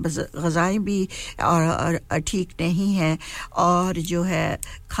खालिस ग़िज़ाएं भी और ठीक नहीं हैं और जो है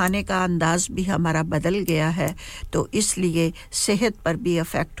खाने का अंदाज़ भी हमारा बदल गया है तो इस इसलिए सेहत पर भी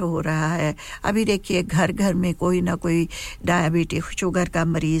इफेक्ट हो रहा है अभी देखिए घर-घर में कोई ना कोई डायबिटीज शुगर का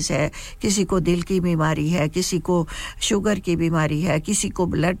मरीज है किसी को दिल की बीमारी है किसी को शुगर की बीमारी है किसी को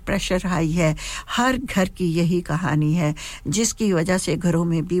ब्लड प्रेशर हाई है हर घर की यही कहानी है जिसकी वजह से घरों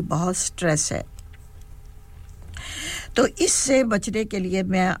में भी बहुत स्ट्रेस है तो इससे बचने के लिए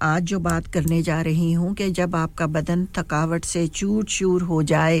मैं आज जो बात करने जा रही हूं कि जब आपका बदन थकावट से चूर-चूर हो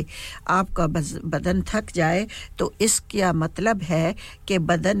जाए आपका बदन थक जाए तो इसका मतलब है कि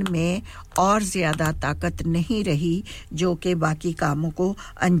बदन में और ज़्यादा ताकत नहीं रही जो कि बाकी कामों को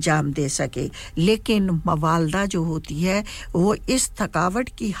अंजाम दे सके लेकिन मवालदा जो होती है वो इस थकावट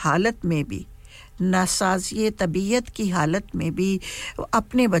की हालत में भी नासाज़िए तबीयत की हालत में भी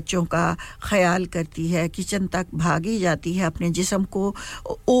अपने बच्चों का ख्याल करती है किचन तक भागी जाती है अपने जिस्म को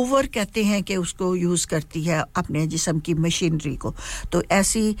ओवर कहते हैं कि उसको यूज़ करती है अपने जिस्म की मशीनरी को तो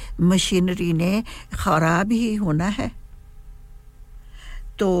ऐसी मशीनरी ने ख़राब ही होना है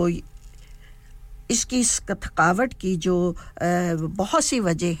तो इसकी थकावट की जो बहुत सी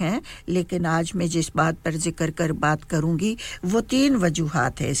वजह हैं लेकिन आज मैं जिस बात पर जिक्र कर बात करूंगी वो तीन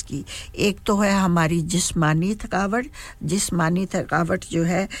वजूहात है इसकी एक तो है हमारी जिस्मानी थकावट जो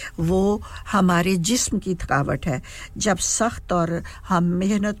है वो हमारे जिस्म की थकावट है जब सख्त और हम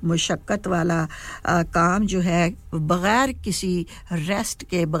मेहनत मुशक्कत वाला काम जो है बगैर किसी रेस्ट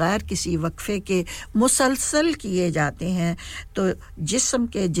के बगैर किसी वक्फे के मुसलसल किए जाते हैं तो जिस्म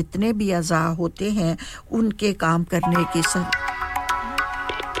के जितने भी अज़ा होते हैं उनके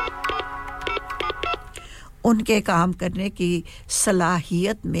काम करने की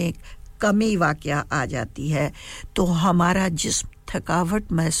सलाहियत में कमी वाक़या आ जाती है तो हमारा जिस्म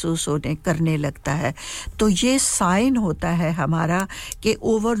थकावट महसूस करने लगता है तो ये साइन होता है हमारा कि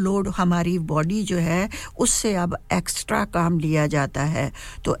ओवरलोड हमारी बॉडी जो है उससे अब एक्स्ट्रा काम लिया जाता है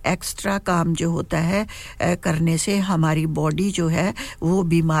तो एक्स्ट्रा काम जो होता है करने से हमारी बॉडी जो है वो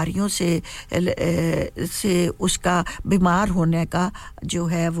बीमारियों से उसका बीमार होने का जो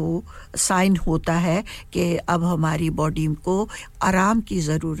है वो साइन होता है कि अब हमारी बॉडी को आराम की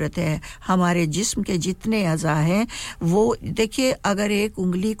ज़रूरत है हमारे जिस्म के जितने अज़ा हैं वो देखिए अगर एक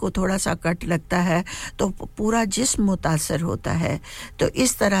उंगली को थोड़ा सा कट लगता है तो पूरा जिस्म मुतासर होता है तो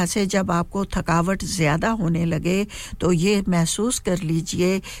इस तरह से जब आपको थकावट ज़्यादा होने लगे तो ये महसूस कर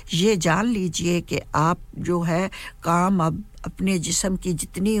लीजिए ये जान लीजिए कि आप जो है काम अब अपने जिस्म की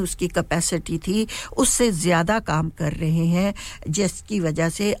जितनी उसकी कैपेसिटी थी उससे ज़्यादा काम कर रहे हैं जिसकी वजह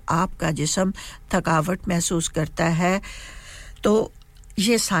से आपका जिस्म थकावट महसूस करता है तो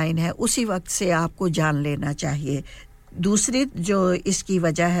ये साइन है उसी वक्त से आपको जान लेना चाहिए दूसरी जो इसकी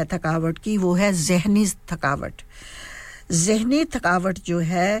वजह है थकावट की वो है ज़हनी थकावट जो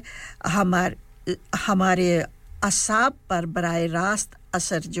है हमारे असाब पर बराह रास्त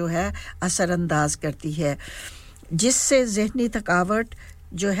असर जो है असरअंदाज करती है जिससे ज़हनी थकावट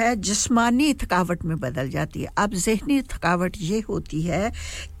जो है जिस्मानी थकावट में बदल जाती है अब ज़हनी थकावट ये होती है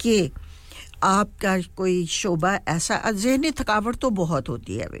कि आपका कोई शोबा ऐसा ज़हनी थकावट तो बहुत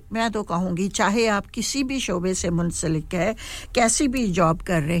होती है मैं तो कहूँगी चाहे आप किसी भी शोबे से मुंसलिक है कैसी भी जॉब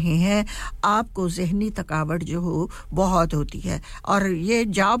कर रहे हैं आपको ज़हनी थकावट जो हो बहुत होती है और ये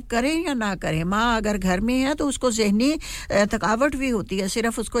जॉब करें या ना करें माँ अगर घर में है तो उसको ज़हनी थकावट भी होती है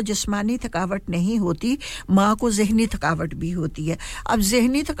सिर्फ उसको जिस्मानी थकावट नहीं होती माँ को ज़हनी थकावट भी होती है अब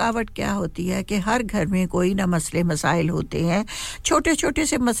ज़हनी थकावट क्या होती है कि हर घर में कोई ना मसले मसाइल होते हैं छोटे-छोटे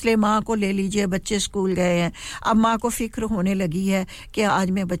से मसले माँ को ले लीजिए बच्चे स्कूल गए हैं अब माँ को फिक्र होने लगी है कि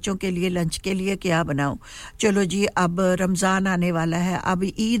आज मैं बच्चों के लिए लंच के लिए क्या बनाऊं चलो जी अब रमज़ान आने वाला है अब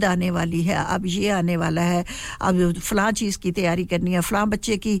ईद आने वाली है अब ये आने वाला है अब फलां चीज़ की तैयारी करनी है फलां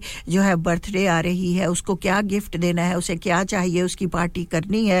बच्चे की जो है बर्थडे आ रही है उसको क्या गिफ्ट देना है उसे क्या चाहिए उसकी पार्टी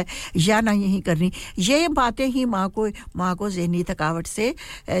करनी है या नहीं करनी ये बातें ही माँ को ज़हनी थकावट से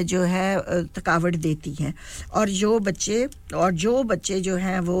जो है थकावट देती हैं और जो बच्चे जो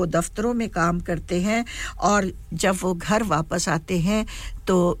हैं वो दफ्तरों में काम करते हैं और जब वो घर वापस आते हैं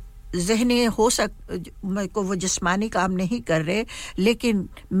तो ज़हनी को वो जिस्मानी काम नहीं कर रहे लेकिन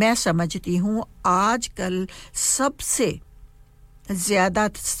मैं समझती हूँ आजकल सबसे ज़्यादा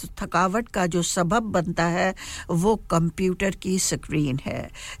थकावट का जो सबब बनता है वो कंप्यूटर की स्क्रीन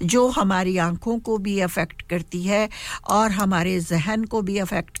है जो हमारी आंखों को भी अफेक्ट करती है और हमारे ज़हन को भी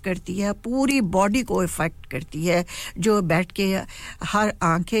अफेक्ट करती है पूरी बॉडी को अफेक्ट करती है जो बैठ के हर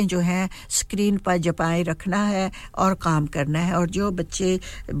आंखें जो हैं स्क्रीन पर जपाए रखना है और काम करना है और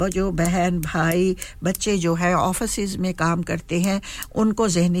जो बहन भाई बच्चे जो है ऑफिसेज में काम करते हैं उनको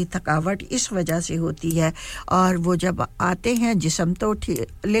ज़हनी थकावट इस वजह से होती है और वो जब आते हैं जिस्म तो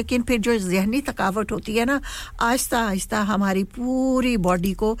लेकिन फिर जो ज़हनी थकावट होती है ना आहिस्ता-आहिस्ता हमारी पूरी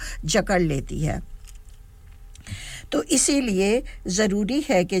बॉडी को जकड़ लेती है तो इसीलिए ज़रूरी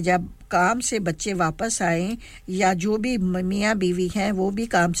है कि जब काम से बच्चे वापस आएं या जो भी मियां बीवी हैं वो भी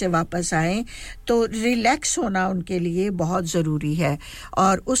काम से वापस आएं तो रिलैक्स होना उनके लिए बहुत ज़रूरी है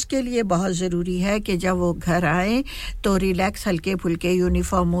और उसके लिए बहुत ज़रूरी है कि जब वो घर आएं तो रिलैक्स हल्के फुल्के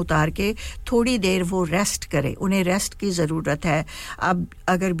यूनिफॉर्म उतार के थोड़ी देर वो रेस्ट करें उन्हें रेस्ट की ज़रूरत है अब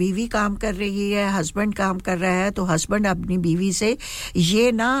अगर बीवी काम कर रही है हस्बैंड काम कर रहा है तो हस्बैंड अपनी बीवी से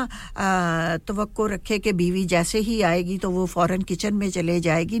ये ना तवक्को रखे कि बीवी जैसे ही आएगी तो वो फौरन किचन में चले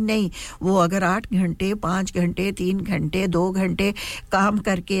जाएगी नहीं वो अगर 8 घंटे 5 घंटे 3 घंटे 2 घंटे काम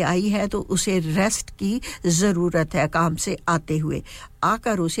करके आई है तो उसे रेस्ट की ज़रूरत है काम से आते हुए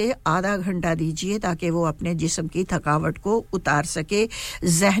आकर उसे आधा घंटा दीजिए ताकि वो अपने जिस्म की थकावट को उतार सके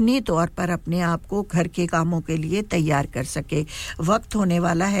ज़हनी तौर पर अपने आप को घर के कामों के लिए तैयार कर सके वक्त होने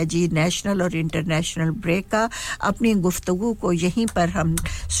वाला है जी नेशनल और इंटरनेशनल ब्रेक का अपनी गुफ्तगू को यहीं पर हम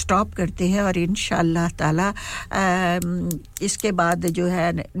स्टॉप करते हैं और इंशाअल्लाह ताला इसके बाद जो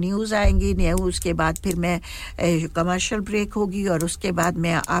है न्यूज़ आएंगी न्यूज़ के बाद फिर मैं कमर्शियल ब्रेक होगी और उसके बाद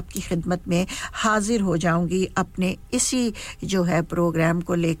मैं आपकी खिदमत में हाजिर हो जाऊंगी अपने इसी जो है प्रोग्राम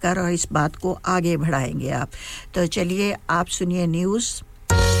को लेकर और इस बात को आगे बढ़ाएंगे आप तो चलिए आप सुनिए न्यूज़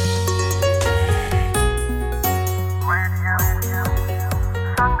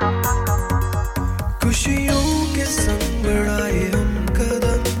खुशियों के संग बढ़ाए हम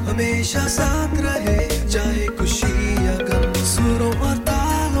कदम हमेशा साथ रहे चाहे खुशी या गम सुरों और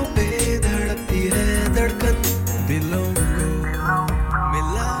तालों पे धड़कती है धड़कन दिलों को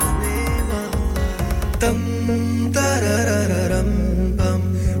मिलाने वाला तम तररररम बम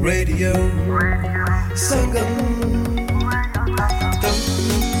रेडियो संगम तम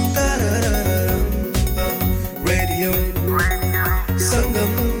तररररम बम radio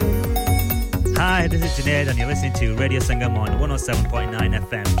Sangam Hi, this is Junaid and you're listening to Radio Sangam on 107.9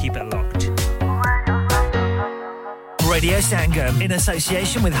 FM. Keep it locked. Radio Sangam in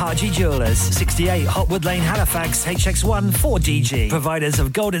association with Haji Jewellers, 68 Hotwood Lane, Halifax, HX1 4DG. Providers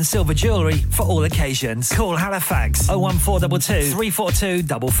of gold and silver jewellery for all occasions. Call Halifax 01422 342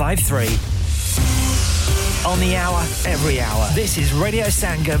 553. On the hour, every hour. This is Radio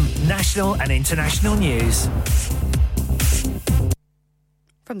Sangam, national and international news.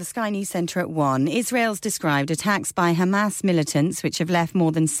 From the Sky News Centre at 1, Israel's described attacks by Hamas militants, which have left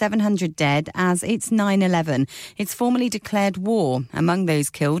more than 700 dead, as its 9/11. It's formally declared war. Among those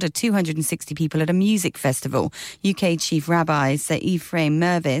killed are 260 people at a music festival. UK Chief Rabbi Sir Ephraim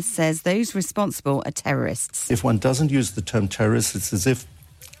Mervis says those responsible are terrorists. If one doesn't use the term terrorist, it's as if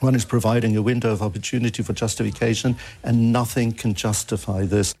one is providing a window of opportunity for justification, and nothing can justify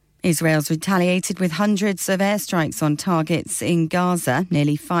this. Israel's retaliated with hundreds of airstrikes on targets in Gaza.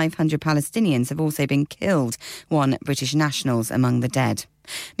 Nearly 500 Palestinians have also been killed, one British nationals among the dead.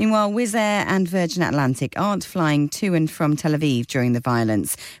 Meanwhile, Wizz Air and Virgin Atlantic aren't flying to and from Tel Aviv during the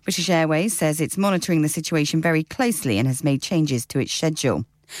violence. British Airways says it's monitoring the situation very closely and has made changes to its schedule.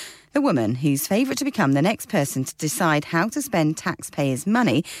 The woman, who's favoured to become the next person to decide how to spend taxpayers'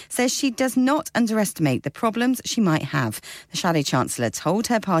 money, says she does not underestimate the problems she might have. The Shadow Chancellor told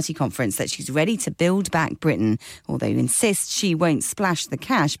her party conference that she's ready to build back Britain, although insists she won't splash the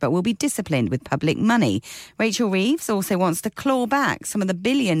cash but will be disciplined with public money. Rachel Reeves also wants to claw back some of the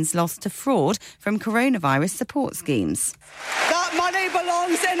billions lost to fraud from coronavirus support schemes. That money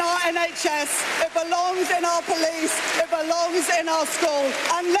belongs in our NHS, it belongs in our police, it belongs in our school.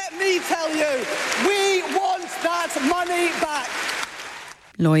 And let me tell you, we want that money back.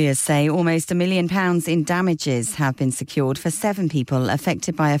 Lawyers say almost £1 million in damages have been secured for 7 people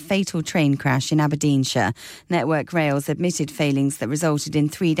affected by a fatal train crash in Aberdeenshire. Network Rail's admitted failings that resulted in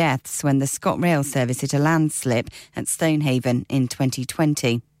 3 deaths when the ScotRail service hit a landslip at Stonehaven in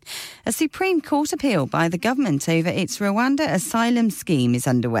 2020. A Supreme Court appeal by the government over its Rwanda asylum scheme is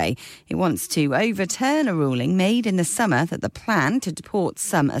underway. It wants to overturn a ruling made in the summer that the plan to deport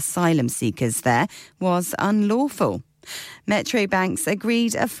some asylum seekers there was unlawful. Metro Banks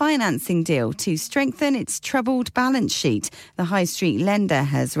agreed a financing deal to strengthen its troubled balance sheet. The high street lender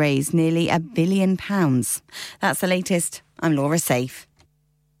has raised nearly £1 billion. That's the latest. I'm Laura Safe.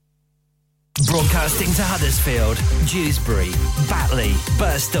 Broadcasting to Huddersfield, Dewsbury, Batley,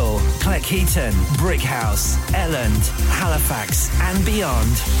 Birstall, Cleckheaton, Brickhouse, Elland, Halifax and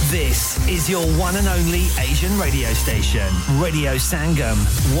beyond. This is your one and only Asian radio station. Radio Sangam,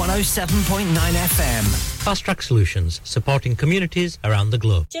 107.9 FM. Fast Track Solutions, supporting communities around the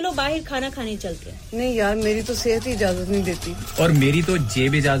globe. चलो बाहर खाना खाने चलते हैं नहीं यार मेरी तो सेहत ही इजाजत नहीं देती और मेरी तो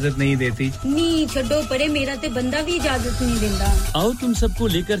जेब इजाजत नहीं देती नहीं छोड़ो परे मेरा ते बंदा भी इजाजत नहीं देता आओ तुम सबको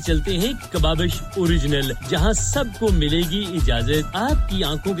लेकर चलते हैं कबाबिश ओरिजिनल जहां सबको मिलेगी इजाजत आपकी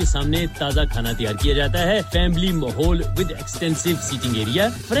आंखों के सामने ताजा खाना तैयार किया जाता है फैमिली माहौल with extensive seating area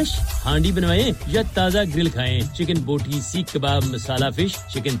fresh हांडी बनवाएं या ताजा ग्रिल खाएं चिकन बोटी सीख कबाब मसाला fish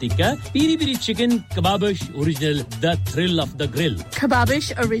chicken tikka peri peri chicken Kababish Original, the thrill of the grill. Kebabish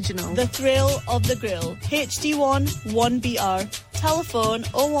Original, the thrill of the grill. HD1 1BR. Telephone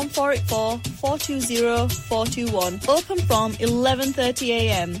 01484 420 421. Open from 11:30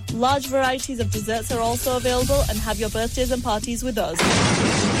 a.m. Large varieties of desserts are also available and have your birthdays and parties with us.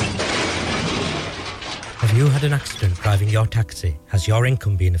 Have you had an accident driving your taxi? Has your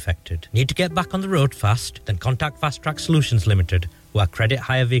income been affected? Need to get back on the road fast? Then contact Fast Track Solutions Limited, who are credit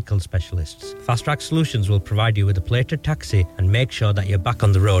hire vehicle specialists. Fast Track Solutions will provide you with a plated taxi and make sure that you're back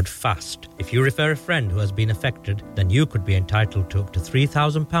on the road fast. If you refer a friend who has been affected, then you could be entitled to up to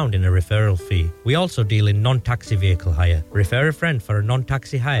 £3,000 in a referral fee. We also deal in non-taxi vehicle hire. Refer a friend for a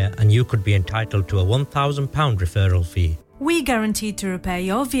non-taxi hire and you could be entitled to a £1,000 referral fee. We guarantee to repair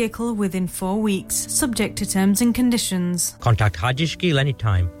your vehicle within 4 weeks, subject to terms and conditions. Contact Haji Shkil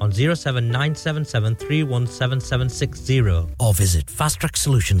anytime on 07977317760 or visit Fast Track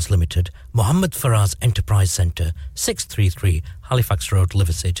Solutions Limited, Mohammed Faraz Enterprise Centre, 633 Halifax Road,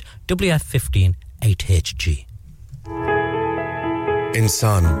 Liversedge, WF15 8HG.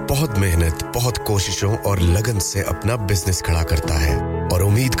 इंसान बहुत मेहनत, बहुत कोशिशों और लगन से अपना business खड़ा करता है और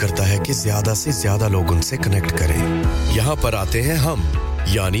उम्मीद करता है कि ज्यादा से ज्यादा लोग उनसे कनेक्ट करें। यहाँ पर आते हैं हम,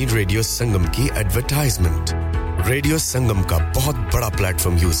 यानी रेडियो संगम की एडवर्टाइजमेंट। रेडियो संगम का बहुत बड़ा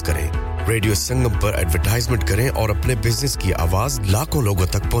प्लेटफॉर्म यूज करें। रेडियो संगम पर एडवर्टाइजमेंट करें और अपने बिजनेस की आवाज लाखों लोगों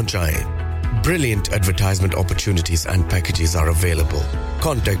तक पहुंचाएं। Brilliant advertisement opportunities and packages are available.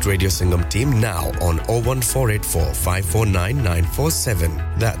 Contact Radio Sangam team now on 01484 549 947.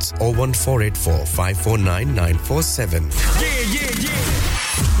 That's 01484 549 947.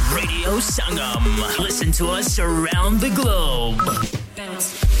 Yeah. Radio Sangam. Listen to us around the globe.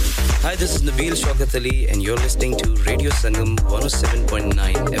 Hi, this is Nabil Shaukat Ali and you're listening to Radio Sangam 107.9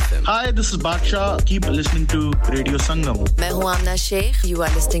 FM. Hi, this is Baksha. Keep listening to Radio Sangam. मैं हूँ आमना Sheikh. You are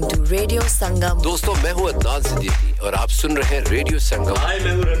listening to Radio Sangam. दोस्तों मैं हूँ अदनान सिद्दीकी और आप सुन रहे हैं radio संगम. Hi,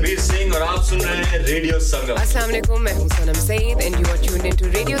 मैं हूँ रणवीर सिंह और आप सुन रहे हैं रेडियो संगम. अस्सलाम वालेकुम, मैं हूँ सनम Saeed and you are tuned into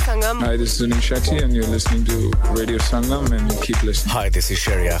Radio Sangam. Hi, this is Sunil Shetty and you're listening to Radio Sangam and keep listening. Hi, this is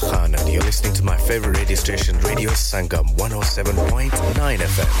Sharia Khan and you're listening to my favorite radio station Radio Sangam 107.9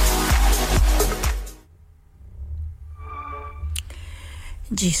 FM.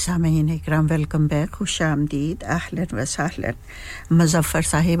 जी सामीन इकराम welcome back खुशामदीद अहलन व सहलन मुज़फ़्फ़र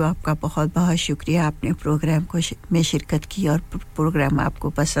साहिब आपका बहुत-बहुत शुक्रिया आपने programme को में शिरकत की और प्रोग्राम आपको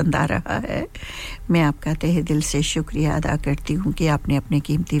पसंद आ रहा है मैं आपका तहे दिल से शुक्रिया अदा करती हूं कि आपने अपने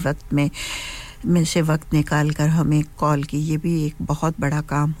कीमती वक्त में से वक्त निकाल कर हमें कॉल की ये भी एक बहुत बड़ा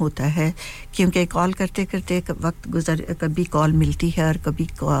काम होता है क्योंकि कॉल करते-करते वक्त गुजर कभी कॉल मिलती है और कभी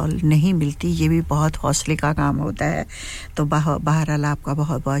कॉल नहीं मिलती ये भी बहुत हौसले का काम होता है तो बहरहाल आपका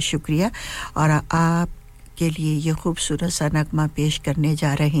बहुत-बहुत शुक्रिया और आप के लिए ये खूबसूरत सा नगमा पेश करने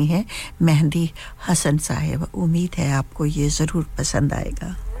जा रहे हैं मेहंदी हसन साहिब उम्मीद है आपको ये ज़रूर पसंद आएगा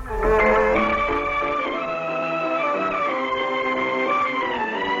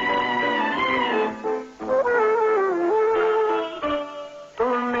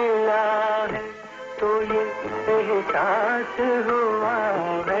हुआ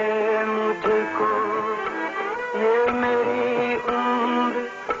है मुझको ये मेरी उम्र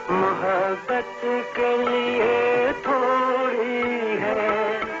मोहब्बत के लिए थोड़ी है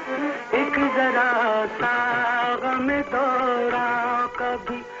एक जरा सा गम दौरा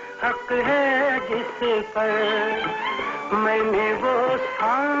कभी हक है जिस पर मैंने वो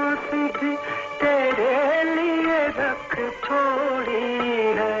सांस भी तेरे लिए रख छोड़ी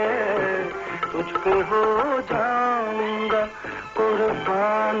है तुझको हो जाऊंगा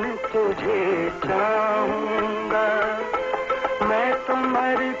कुर्बान तुझे चाहूंगा मैं तो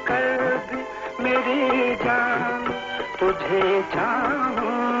मर कर भी मेरी जान तुझे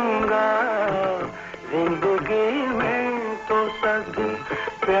चाहूंगा जिंदगी में तो सभी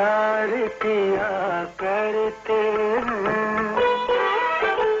प्यार किया करते हैं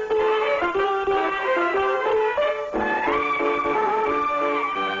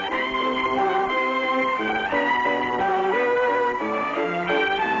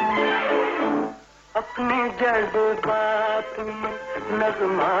अपने जज्बात में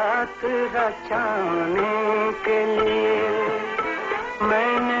नगमात रचाने के लिए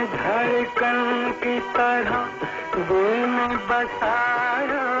मैंने धड़कन की तरह दिल में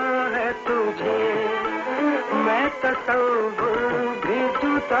बसाया है तुझे मैं तसव्वुर भी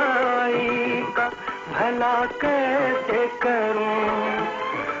जुदाई का भला कैसे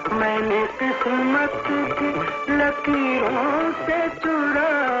करूं मैंने किस्मत की लकीरों से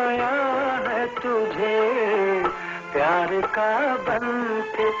चुराया है तुझे प्यार का बन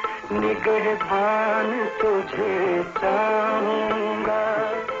के निगहबान तुझे चाहूंगा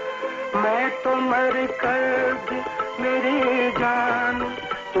मैं तो मर कर भी मेरी जान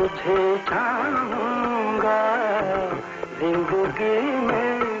तुझे चाहूंगा जिंदगी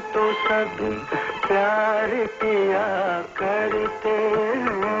में तो सभी प्यार किया करते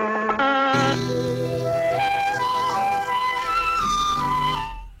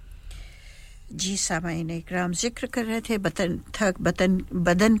जी सामाईन इकराम जिक्र कर रहे थे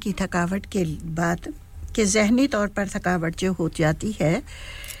बदन की थकावट के बाद कि ज़हनी तौर पर थकावट जो हो जाती है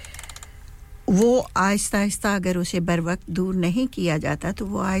वो आहिस्ता-आहिस्ता अगर उसे बरवक्त दूर नहीं किया जाता तो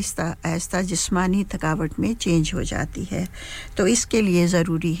वो आहिस्ता-आहिस्ता जिस्मानी थकावट में चेंज हो जाती है तो इसके लिए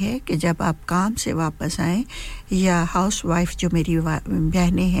ज़रूरी है कि जब आप काम से वापस आएं या हाउसवाइफ जो मेरी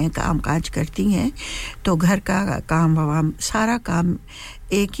बहनें हैं कामकाज करती हैं तो घर का काम सारा काम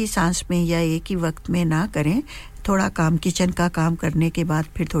एक ही सांस में या एक ही वक्त में ना करें थोड़ा काम किचन का काम करने के बाद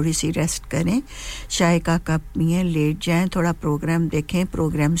फिर थोड़ी सी रेस्ट करें चाय का कप पिएं लेट जाएं थोड़ा प्रोग्राम देखें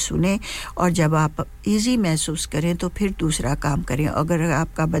प्रोग्राम सुनें और जब आप इजी महसूस करें तो फिर दूसरा काम करें अगर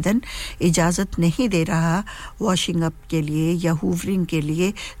आपका बदन इजाज़त नहीं दे रहा वॉशिंग अप के लिए या हूवरिंग के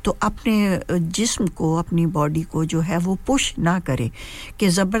लिए तो अपने जिस्म को अपनी बॉडी को जो है वो पुश ना करें कि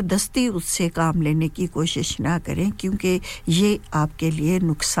ज़बरदस्ती उससे काम लेने की कोशिश ना करें क्योंकि ये आपके लिए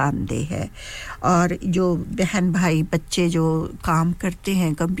नुकसानदेह है और जो बहन भाई बच्चे जो काम करते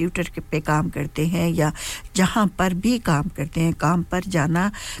हैं कंप्यूटर पे काम करते हैं या जहां पर भी काम करते हैं काम पर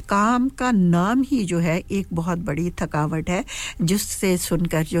जाना काम का नाम ही जो है एक बहुत बड़ी थकावट है जिससे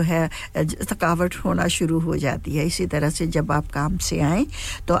सुनकर जो है थकावट होना शुरू हो जाती है इसी तरह से जब आप काम से आएं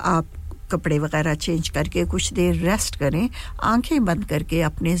तो आप कपड़े वगैरह चेंज करके कुछ देर रेस्ट करें आंखें बंद करके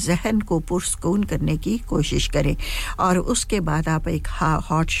अपने ज़हन को पुरस्कून करने की कोशिश करें और उसके बाद आप एक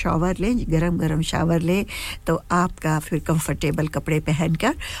हॉट शावर लें गरम शावर लें तो आपका फिर कंफर्टेबल कपड़े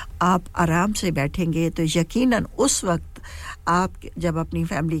पहनकर आप आराम से बैठेंगे तो यकीनन उस वक्त आप जब अपनी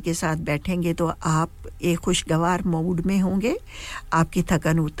फैमिली के साथ बैठेंगे तो आप एक खुशगवार मूड में होंगे आपकी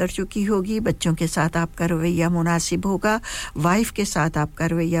थकान उतर चुकी होगी बच्चों के साथ आपका रवैया मुनासिब होगा वाइफ के साथ आपका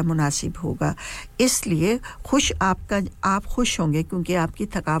रवैया मुनासिब होगा इसलिए आप खुश होंगे क्योंकि आपकी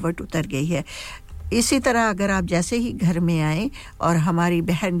थकावट उतर गई है इसी तरह अगर आप जैसे ही घर में आए और हमारी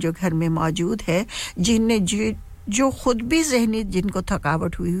बहन जो घर में मौजूद है जिनने जो खुद भी ज़हनी जिनको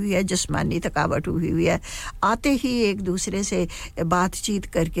थकावट हुई है जिस्मानी थकावट हुई है आते ही एक दूसरे से बातचीत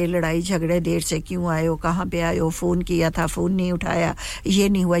करके लड़ाई झगड़े देर से क्यों आए हो कहाँ पे आए हो फ़ोन किया था फ़ोन नहीं उठाया ये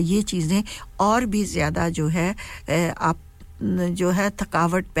नहीं हुआ ये चीज़ें और भी ज़्यादा जो है आप जो है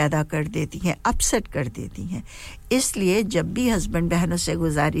थकावट पैदा कर देती हैं अपसेट कर देती हैं इसलिए जब भी हस्बैंड बहनों से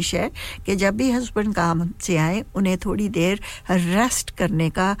गुजारिश है कि जब भी हस्बैंड काम से आए उन्हें थोड़ी देर रेस्ट करने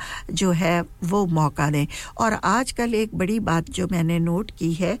का जो है वो मौका दें और आजकल एक बड़ी बात जो मैंने नोट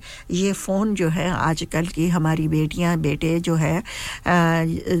की है ये फ़ोन जो है आजकल की हमारी बेटियां बेटे जो है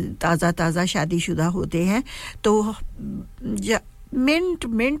ताज़ा शादीशुदा होते हैं तो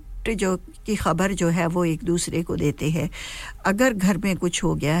मिनट जो की खबर जो है वो एक दूसरे को देते हैं अगर घर में कुछ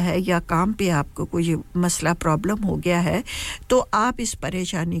हो गया है या काम पे आपको कोई मसला प्रॉब्लम हो गया है तो आप इस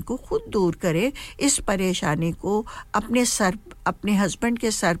परेशानी को खुद दूर करें इस परेशानी को अपने हस्बैंड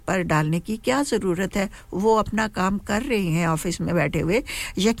के सर पर डालने की क्या ज़रूरत है वो अपना काम कर रहे हैं ऑफिस में बैठे हुए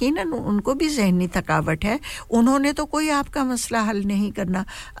यकीनन उनको भी ज़हनी थकावट है उन्होंने तो कोई आपका मसला हल नहीं करना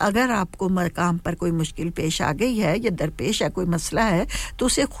अगर आपको काम पर कोई मुश्किल पेश आ गई है या दरपेश है कोई मसला है तो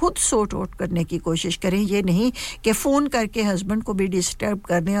उसे खुद सॉर्ट आउट करने की कोशिश करें ये नहीं कि फ़ोन करके हस्बैंड को भी डिस्टर्ब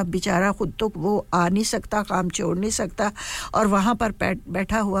कर दें अब बेचारा खुद तो वो आ नहीं सकता काम छोड़ नहीं सकता और वहाँ पर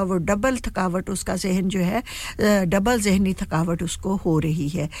बैठा हुआ वो डबल थकावट उसका ज़हन जो है डबल ज़हनी थकावट उसको हो रही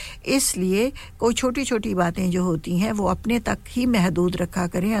है इसलिए कोई छोटी-छोटी बातें जो होती हैं वो अपने तक ही महदूद रखा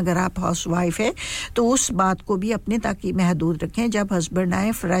करें अगर आप हाउसवाइफ है तो उस बात को भी अपने तक ही महदूद रखें जब हस्बैंड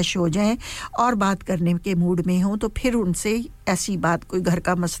आए फ्रेश हो जाएं और बात करने के मूड में हो तो फिर उनसे ऐसी बात कोई घर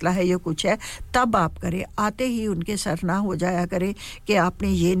का मसला है या कुछ है तब आप करें आते ही उनके सर ना हो जाया करें कि आपने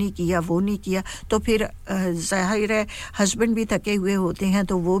ये नहीं किया वो नहीं किया तो फिर ज़ाहिर है हस्बैंड भी थके हुए होते हैं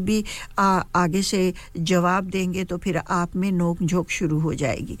तो वो भी आगे से जवाब देंगे तो फिर आप में नोक झोंक शुरू हो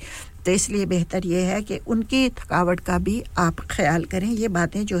जाएगी तो इसलिए बेहतर ये है कि उनकी थकावट का भी आप ख्याल करें ये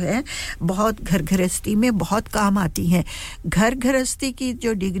बातें जो है बहुत घर गृहस्थी में बहुत काम आती हैं घर गृहस्थी की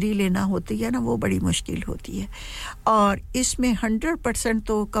जो डिग्री लेना होती है ना वो बड़ी मुश्किल होती है और इसमें 100%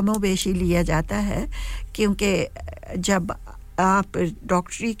 तो कमोबेशी लिया जाता है क्योंकि जब आप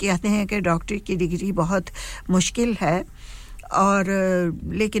डॉक्टरी कहते हैं कि डॉक्टरी की डिग्री बहुत मुश्किल है और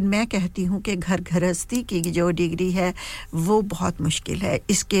लेकिन मैं कहती हूँ कि घर गृहस्थी की जो डिग्री है वो बहुत मुश्किल है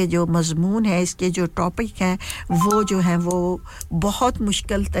इसके जो मज़मून है इसके जो टॉपिक हैं वो जो हैं वो बहुत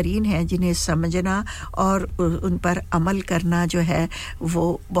मुश्किल तरीन है जिन्हें समझना और उन पर अमल करना जो है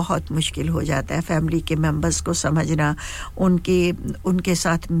वो बहुत मुश्किल हो जाता है फैमिली के मेंबर्स को समझना उनके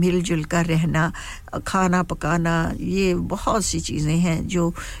साथ मिलजुल कर रहना खाना पकाना ये बहुत सी चीज़ें हैं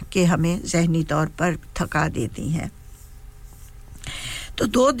जो कि हमें ज़हनी तौर पर थका देती हैं तो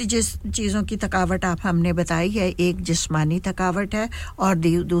दो चीज़ों की थकावट आप हमने बताई है एक जिस्मानी थकावट है और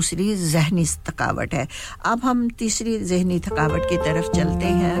दूसरी ज़हनी थकावट है अब हम तीसरी ज़हनी थकावट की तरफ चलते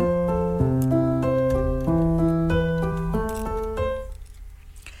हैं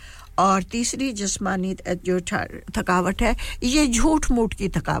और तीसरी जिस्मानी जो थकावट है ये झूठ मूठ की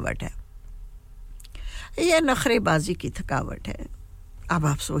थकावट है ये नखरेबाजी की थकावट है अब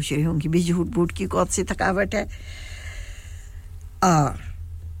आप सोच रहे होंगे भी झूठ मूठ की कौन सी थकावट है और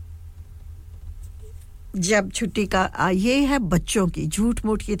जब छुट्टी का ये है बच्चों की झूठ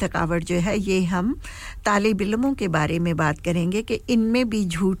मूठ की थकावट जो है ये हम तालिब इल्मों के बारे में बात करेंगे कि इनमें भी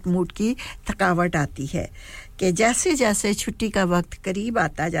झूठ मूठ की थकावट आती है कि जैसे जैसे छुट्टी का वक्त करीब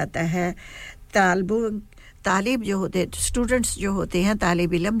आता जाता है तालिब जो होते स्टूडेंट्स जो होते हैं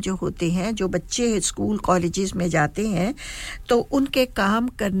तालिब इल्म जो होते हैं जो बच्चे स्कूल कॉलेजेस में जाते हैं तो उनके काम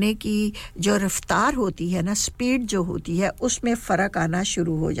करने की जो रफ्तार होती है ना स्पीड जो होती है उसमें फ़र्क आना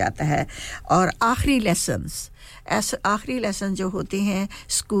शुरू हो जाता है और आखिरी लेसन जो होते हैं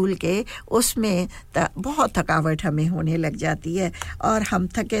स्कूल के उसमें बहुत थकावट हमें होने लग जाती है और हम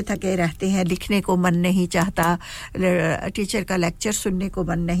थके रहते हैं लिखने को मन नहीं चाहता टीचर का लेक्चर सुनने को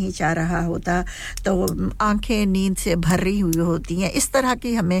मन नहीं चाह रहा होता तो आंखें नींद से भर रही हुई होती हैं इस तरह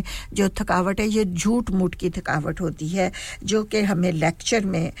की हमें जो थकावट है ये झूठ मूठ की थकावट होती है जो कि हमें लेक्चर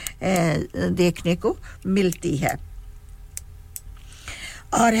में देखने को मिलती है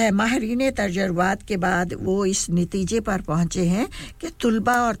और है माहिरीन तजुर्बात के बाद वो इस नतीजे पर पहुंचे हैं कि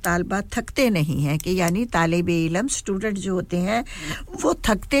तुलबा और तालबा थकते नहीं हैं कि यानी तालिबे इल्म स्टूडेंट जो होते हैं वो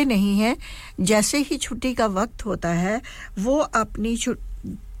थकते नहीं हैं जैसे ही छुट्टी का वक्त होता है वो अपनी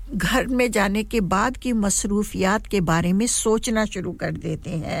घर में जाने के बाद की मसरूफियात के बारे में सोचना शुरू कर देते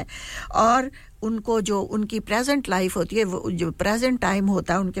हैं और उनको जो उनकी प्रेजेंट लाइफ होती है वो जो प्रेजेंट टाइम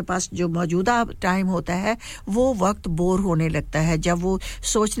होता है उनके पास जो मौजूदा टाइम होता है वो वक्त बोर होने लगता है जब वो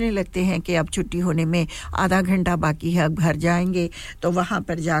सोचने लगते हैं कि अब छुट्टी होने में आधा घंटा बाकी है अब घर जाएंगे तो वहां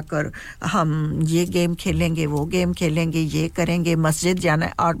पर जाकर हम ये गेम खेलेंगे वो गेम खेलेंगे ये करेंगे मस्जिद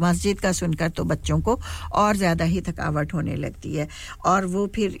जाना और मस्जिद का सुनकर तो बच्चों को और ज़्यादा ही थकावट होने लगती है और वो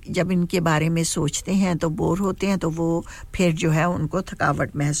फिर जब इनके बारे में सोचते हैं तो बोर होते हैं तो वो फिर जो है उनको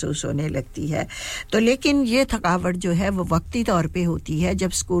थकावट महसूस होने लगती है तो लेकिन ये थकावट जो है वो वक्ती तौर पे होती है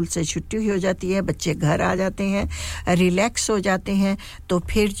जब स्कूल से छुट्टी हो जाती है बच्चे घर आ जाते हैं रिलैक्स हो जाते हैं तो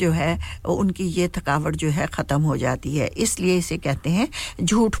फिर जो है उनकी ये थकावट जो है ख़त्म हो जाती है इसलिए इसे कहते हैं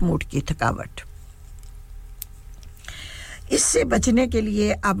झूठ मूठ की थकावट इससे बचने के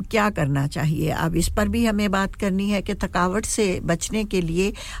लिए अब क्या करना चाहिए अब इस पर भी हमें बात करनी है कि थकावट से बचने के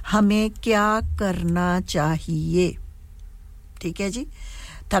लिए हमें क्या करना चाहिए ठीक है जी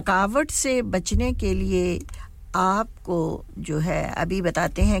थकावट से बचने के लिए आपको जो है अभी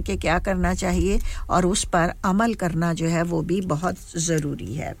बताते हैं कि क्या करना चाहिए और उस पर अमल करना जो है वो भी बहुत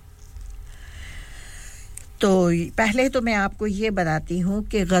ज़रूरी है तो पहले तो मैं आपको ये बताती हूँ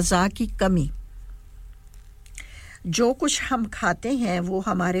कि ग़िज़ा की कमी जो कुछ हम खाते हैं वो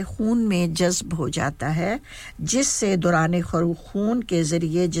हमारे खून में जज्ब हो जाता है जिससे दौरान खून के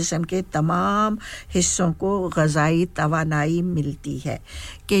ज़रिए जिस्म के तमाम हिस्सों को ग़िज़ाई तवानाई मिलती है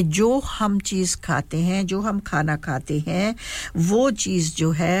कि जो हम चीज़ खाते हैं जो हम खाना खाते हैं वो चीज़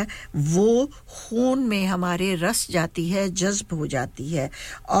जो है वो खून में हमारे रस जाती है जज्ब हो जाती है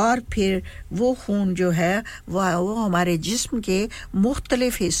और फिर वो खून जो है वो हमारे जिस्म के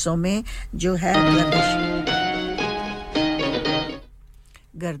मुख्तलिफ हिस्सों में जो है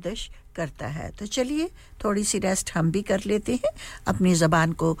गर्दिश करता है तो चलिए थोड़ी सी रेस्ट हम भी कर लेते हैं अपनी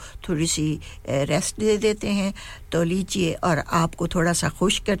ज़बान को थोड़ी सी रेस्ट दे देते हैं तो लीजिए और आपको थोड़ा सा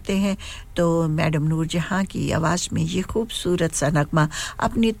खुश करते हैं तो मैडम नूर जहां की आवाज़ में ये खूबसूरत सा नगमा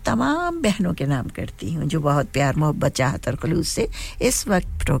अपनी तमाम बहनों के नाम करती हूँ जो बहुत प्यार मोहब्बत चाहत और खुलूस से इस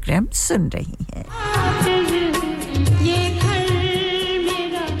वक्त प्रोग्राम सुन रही हैं ये घर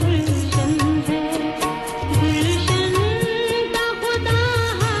मेरा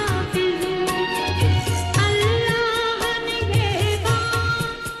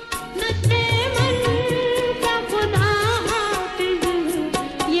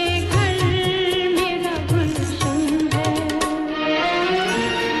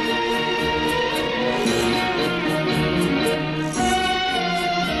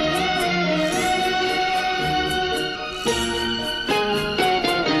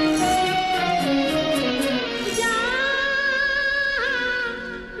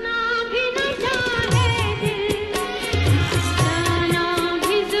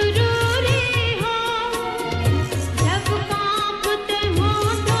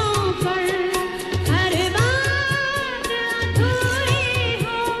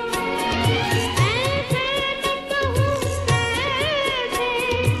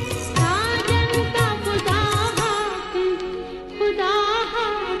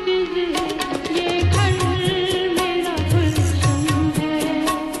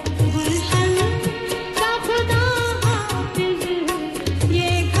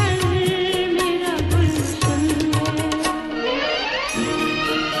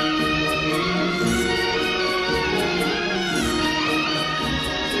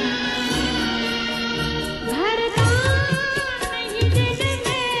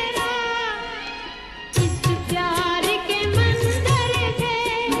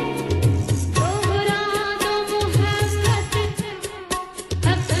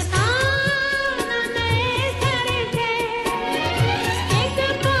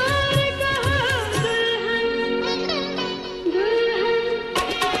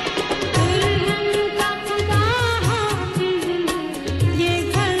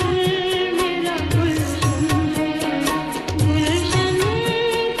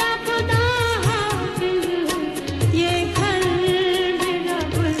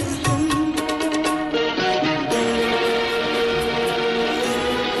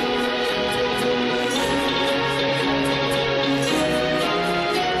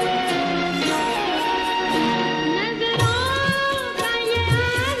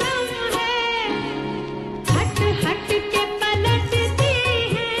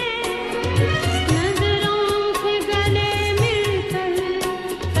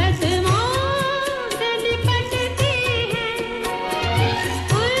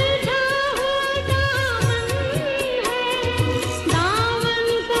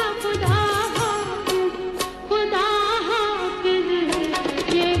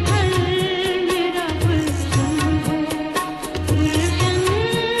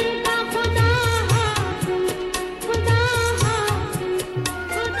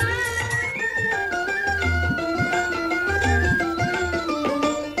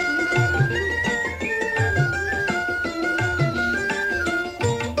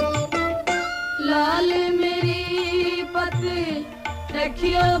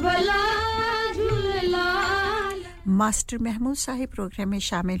मास्टर महमूद साहिब प्रोग्राम में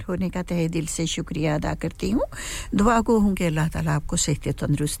शामिल होने का तहे दिल से शुक्रिया अदा करती हूं दुआ गो हूं कि अल्लाह ताला आपको सेहत और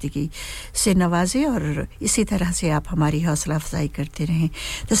तंदुरुस्ती की से नवाजे और इसी तरह से आप हमारी हौसला अफजाई करते रहें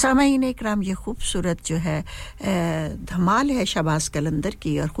तो सामाईन इकराम ये खूबसूरत जो है धमाल है शबाज कलंदर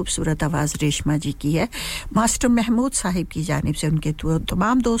की और खूबसूरत आवाज़ रेशमा जी की है मास्टर महमूद साहिब की जानिब से उनके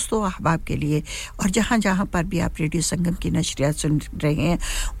तमाम दोस्तों अहबाब के लिए और जहां-जहां पर भी आप रेडियो संगम की नशरियात सुन रहे हैं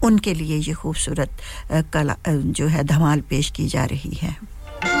उनके लिए ये खूबसूरत कला जो है धमाल पेश की जा रही है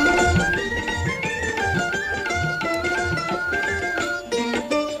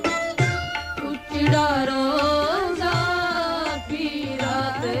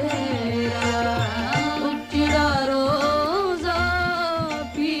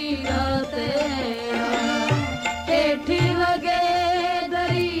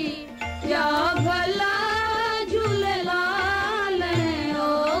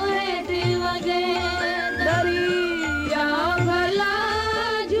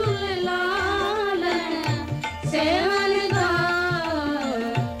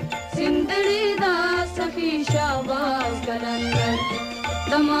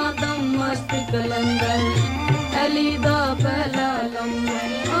कलंदर अली दा पहला लम्हा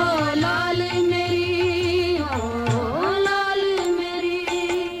ओ लाल मेरी ओ लाल मेरी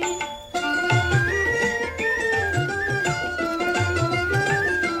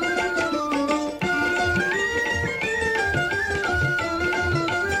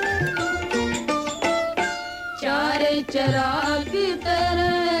चार चराग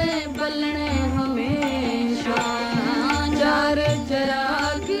तेरे बलने हमेशा चार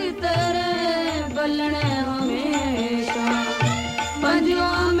चराग तेरे बलने हमेशा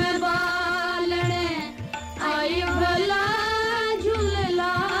पंजों में बालने आई भला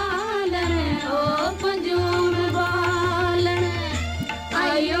झूललाल ओ पंजों में बालने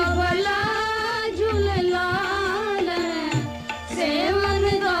आई भला झूललाल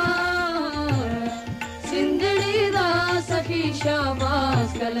सेवनदार सिंधड़ी दा सखी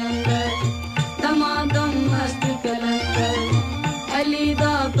शाबाश कलंदर दमादम मस्त कलंदर अली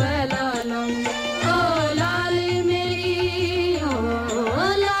दा पहला लम्हा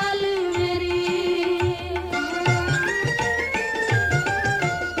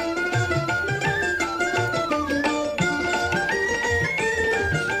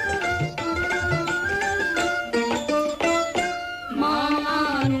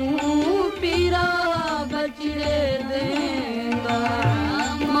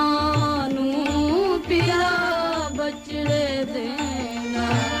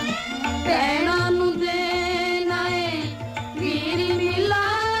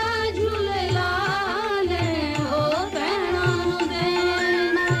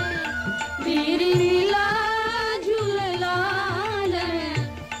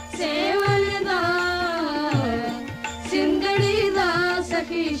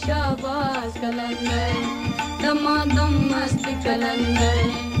शाबाश कलंदर दमादम मस्त कलंदर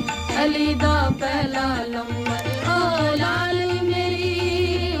अली दा पहला लम्हा ओ लाल मेरी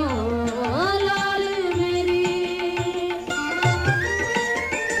ओ लाल मेरी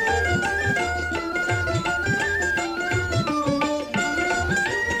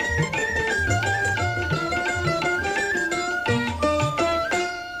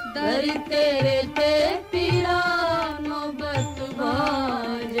दर तेरे ते पीरा नौबत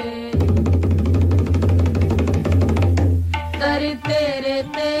दर तेरे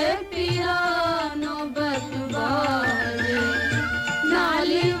ते पीरा नौबत बाजे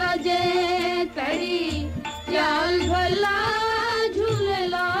नाली वजे कड़ी याल भला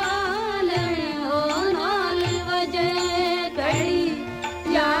झूललाल ओ नाली वजे कड़ी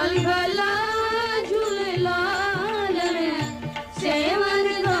याल भला झूललाल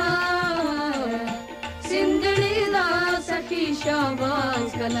सेवनदार सिंधड़ी दा सखी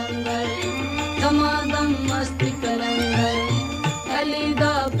शाबाश कलंदर दमादम मस्त कलंदर अली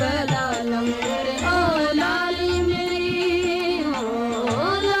दा पहला लम्हा ओ लाल मेरी ओ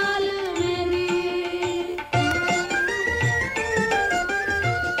लाल मेरी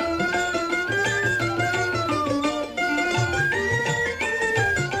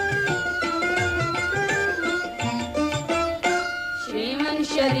श्रीमन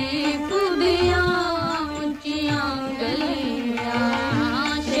शरीफ दिया ऊंचियां गलियां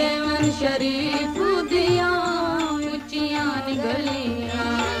श्रीमन शरीफ दिया गलियां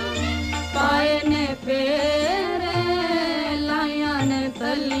पाए ने फेरे लाया ने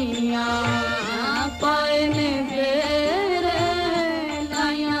तलियां पाए ने फेरे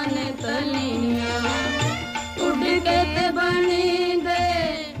लाया ने तलियां उड़ के ते बनी दे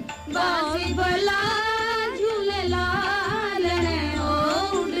बासी भला झूले लाल ने ओ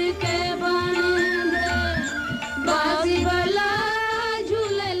उड़ के बनी दे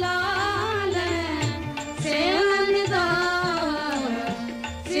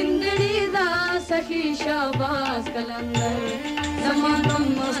की शाबाश कलंदर दमादम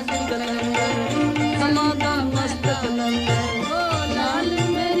मस्त कलंदर दमादम मस्त कलंदर ओ लाल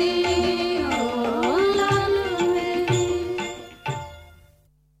मेरी ओ लाल मेरी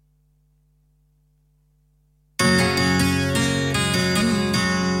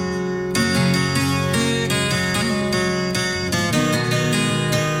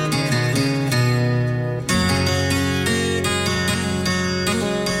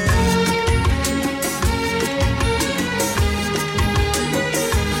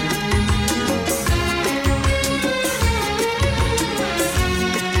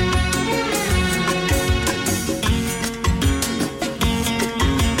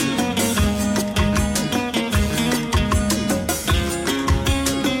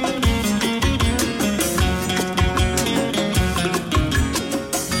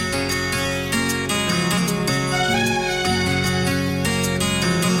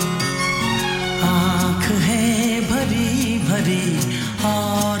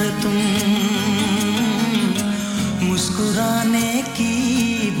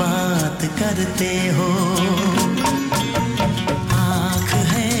करते हो आँख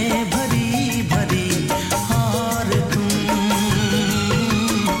है भरी भरी और तुम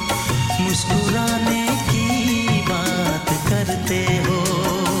मुस्कुराने की बात करते हो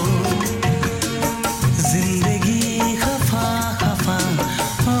जिंदगी खफा खफा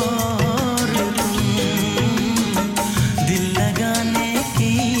और तुम दिल लगाने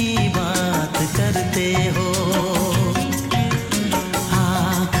की बात करते हो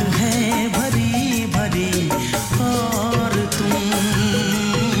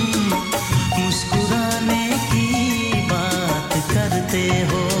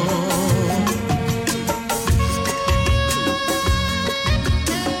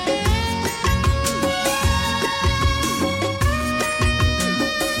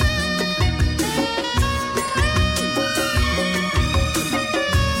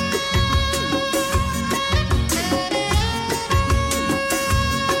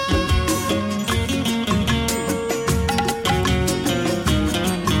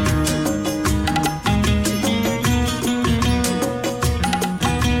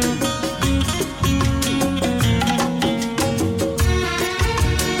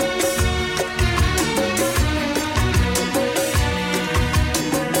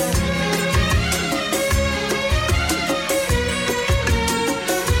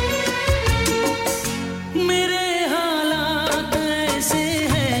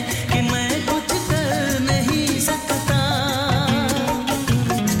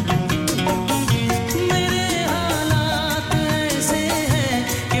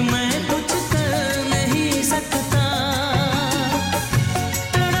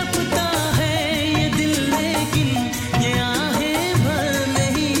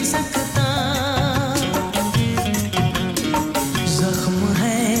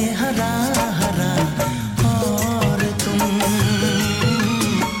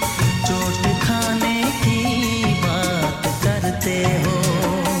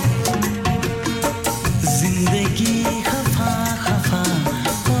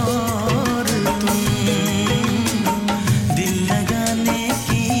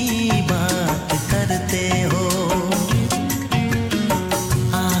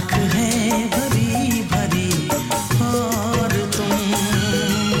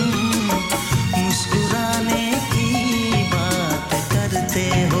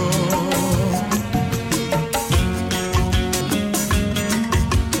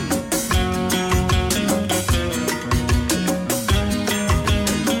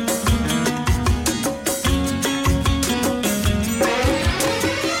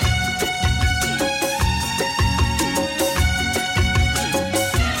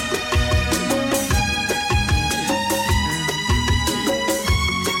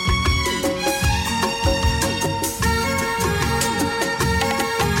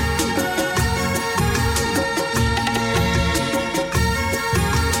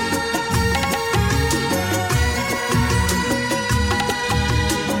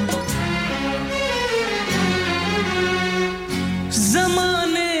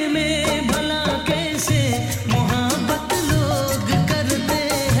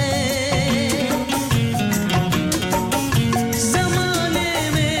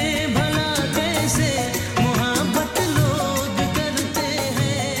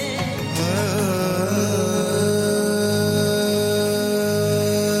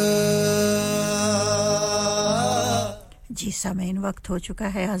सामीन वक्त हो चुका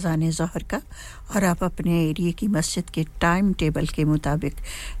है अज़ान ज़ोहर का और आप अपने एरिया की मस्जिद के टाइम टेबल के मुताबिक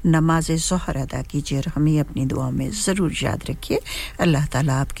नमाज ज़ोहर अदा कीजिए और हमें अपनी दुआओं में ज़रूर याद रखिए अल्लाह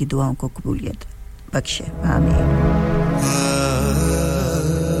ताला आपकी दुआओं को कबूलियत बख्शे आमीन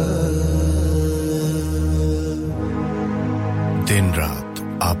दिन रात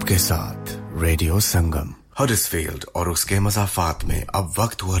आपके साथ रेडियो संगम हडर्सफील्ड और उसके मज़ाफ़ात में अब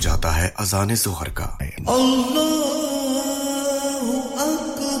वक्त हुआ जाता है अज़ान ज़ोहर का अल्लाहु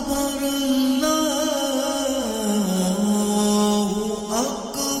अकबर अल्लाहु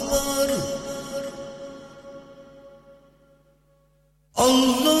अकबर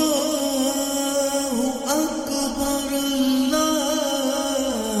अल्लाहु अकबर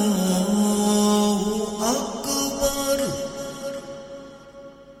अल्लाहु अकबर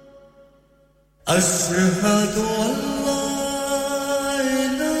अशहदु अल्ला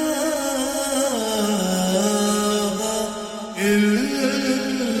इलाहा इल्लल्लाह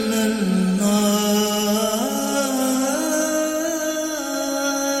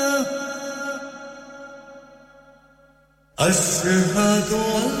अशहदु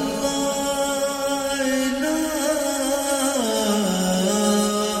अल्ला इलाहा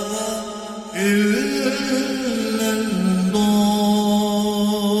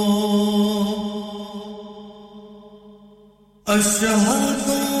इल्लल्लाह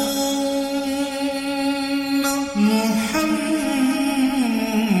अशहदु अन्ना मुहम्मदर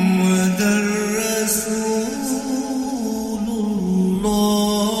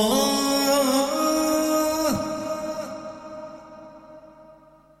रसूलुल्लाह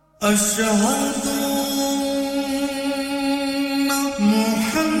अशहदु अन्ना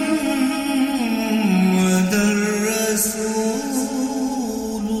मुहम्मदर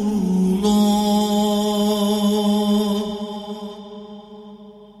रसूलुल्लाह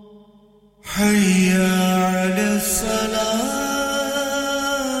حي على الصلاة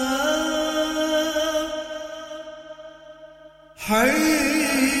حي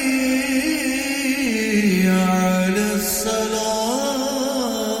على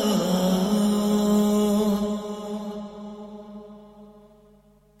الصلاة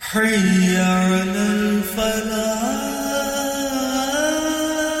حي على الفلاح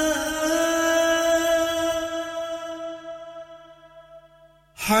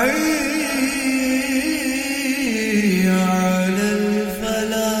حي على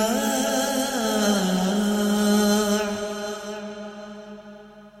الفلاح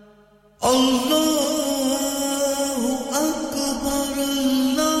الله أكبر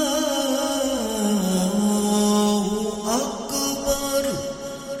الله أكبر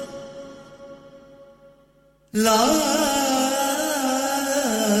لا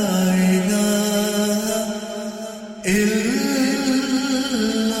إله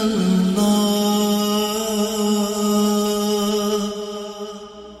إلا الله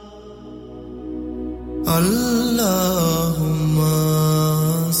اللهم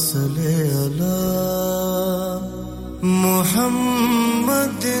صل على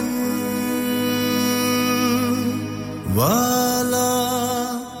محمد وعلى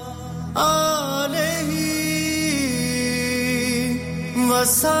آله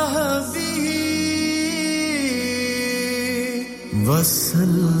وصحبه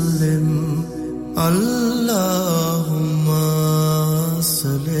وسلم اللهم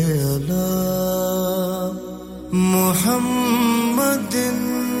صل على محمد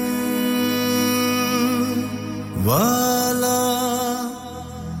وعلى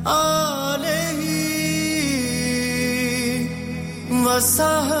آله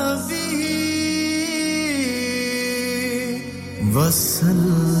وصحبه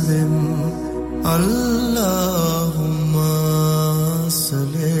وسلم اللهم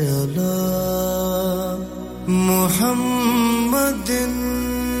صل على محمد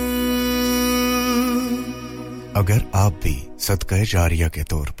अगर आप भी सदका जारिया के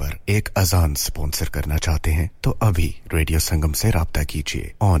तौर पर एक अजान स्पॉन्सर करना चाहते हैं तो अभी रेडियो संगम से राब्ता कीजिए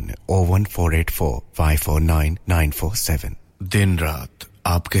ऑन 01484549947 दिन रात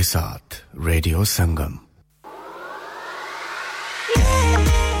आपके साथ रेडियो संगम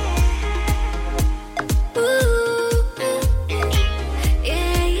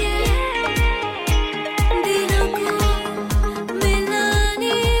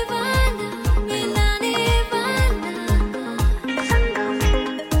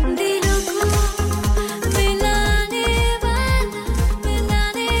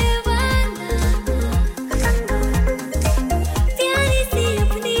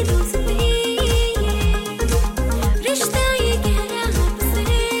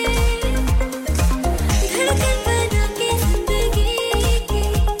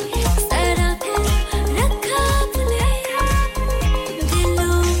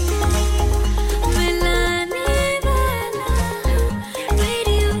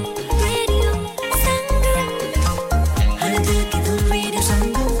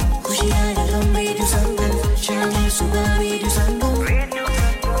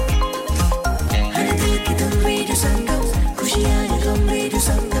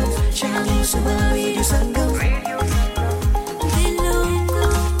सुबह रेडियो संगम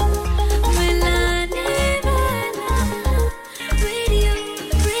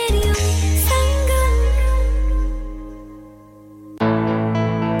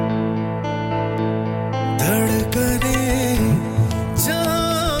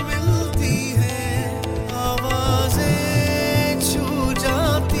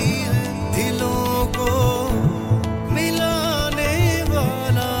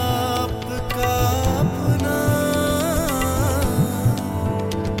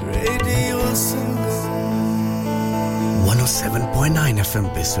FM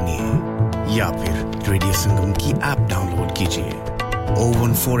पे सुनिए या फिर रेडियो संगम की ऐप डाउनलोड कीजिए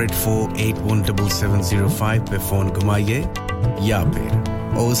 01484817705 पे फोन घुमाइए या फिर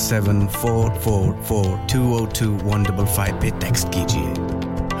 07444202155 पे टेक्स्ट कीजिए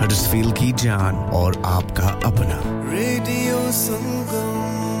हडर्सफील्ड की जान और आपका अपना रेडियो संगम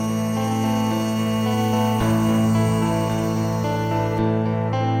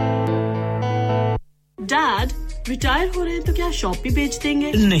Dad रिटायर हो रहे हैं तो क्या शॉप भी बेच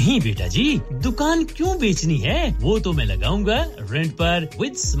देंगे? नहीं बेटा जी, दुकान क्यों बेचनी है? वो तो मैं लगाऊंगा रेंट पर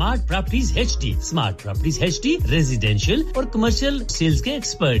with smart properties HD. Smart properties HD residential और कमर्शियल सेल्स के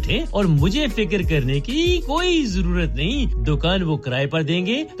एक्सपर्ट हैं और मुझे फिक्र करने की कोई जरूरत नहीं। दुकान वो किराए पर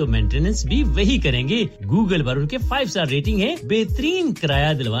देंगे तो मेंटेनेंस भी वही करेंगे। गूगल पर उनके 5 स्टार रेटिंग है, बेहतरीन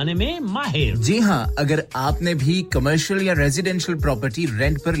किराया दिलवाने में माहिर। जी हां, अगर आपने भी कमर्शियल या रेजिडेंशियल प्रॉपर्टी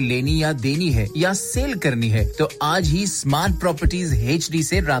रेंट पर लेनी या देनी है या सेल करनी है तो आज ही स्मार्ट प्रॉपर्टीज एचडी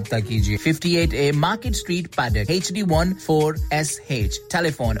से राब्ता कीजिए 58A market street paddock HD14SH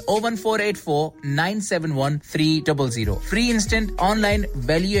telephone 01484971300 free instant online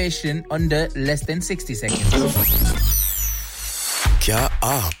valuation under less than 60 seconds क्या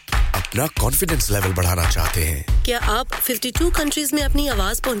आप अपना कॉन्फिडेंस लेवल बढ़ाना चाहते हैं क्या आप 52 कंट्रीज में अपनी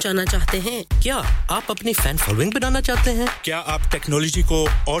आवाज पहुंचाना चाहते हैं क्या आप अपनी फैन फॉलोइंग बनाना चाहते हैं क्या आप टेक्नोलॉजी को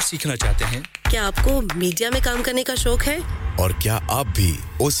और सीखना चाहते हैं क्या आपको मीडिया में काम करने का शौक है और क्या आप भी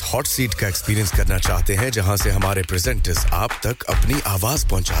उस हॉट सीट का एक्सपीरियंस करना चाहते हैं जहां से हमारे प्रेजेंटर्स आप तक अपनी आवाज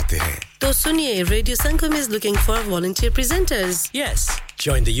पहुंचाते हैं तो सुनिए radio Sangam is looking for volunteer presenters yes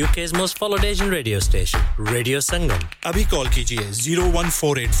join the UK's most followed Asian radio station Radio Sangam अभी कॉल कीजिए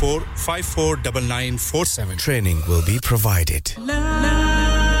 01484549947 training will be provided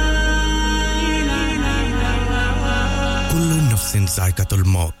Kullu नफ्सिन जायकातुल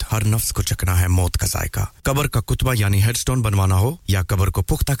मौत हर नफ्स को चखना है मौत का जायका कब्र का कुतबा यानी हेडस्टोन बनवाना हो या कब्र को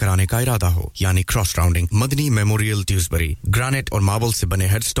पुख्ता कराने का इरादा हो यानी क्रॉस राउंडिंग मदनी मेमोरियल ड्यूसबरी ग्रेनाइट और मार्बल से बने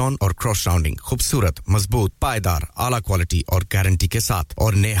हेडस्टोन और क्रॉस राउंडिंग खूबसूरत मजबूत पायदार आला क्वालिटी और गारंटी के साथ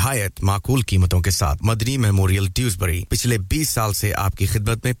और निहायत माकूल कीमतों के साथ मदनी मेमोरियल ड्यूसबरी पिछले 20 साल से आपकी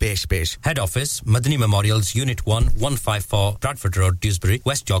खिदमत में पेश head office Madni memorials unit 1 154 Bradford road Dewsbury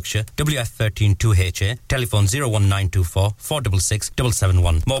West Yorkshire WF13 2HA telephone 01924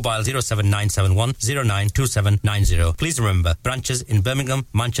 466 mobile 07971 092790 please remember branches in Birmingham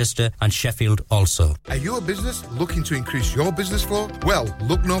Manchester and Sheffield also Are you a business looking to increase your business flow well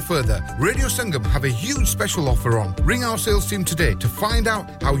look no further Radio Sangam have a huge special offer on ring our sales team today to find out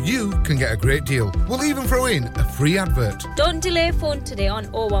how you can get a great deal we'll even throw in a free advert Don't delay phone today on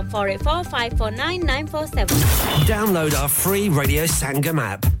 01484 549 947 Download our free Radio Sangam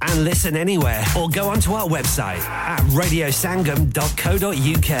app and listen anywhere or go onto our website at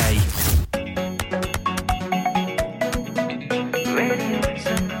radiosangam.co.uk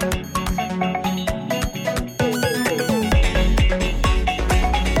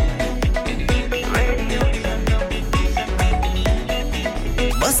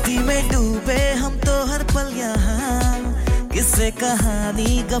मस्ती में डूबे हम तो हर पल यहाँ किस्से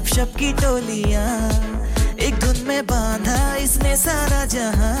कहानी गपशप की टोलियाँ एक धुन में बांधा इसने सारा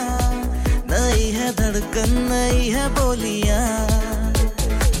जहां नई है धड़कन नई है बोलियां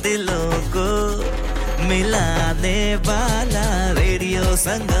दिलों को मिलाने वाला रेडियो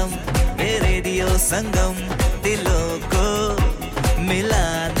संगम दिलों को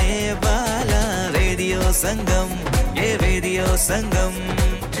मिलाने वाला रेडियो संगम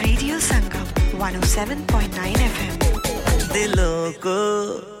 107.9 FM दिलों को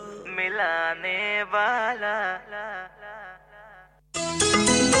मिलाने वाला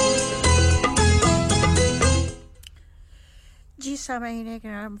जी सामईने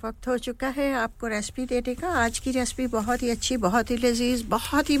का वक्त हो चुका है आपको रेसिपी देने का आज की रेसिपी बहुत ही अच्छी बहुत ही लजीज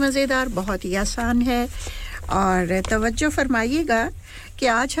बहुत ही मज़ेदार बहुत ही आसान है और तवज्जो फरमाइएगा कि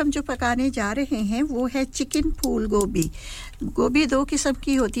आज हम जो पकाने जा रहे हैं वो है चिकन फूल गोभी गोभी दो किस्म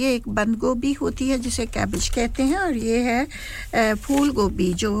की होती है एक बंद गोभी होती है जिसे कैबेज कहते हैं और ये है फूल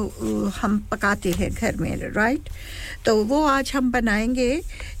गोभी जो हम पकाते हैं घर में राइट तो वो आज हम बनाएंगे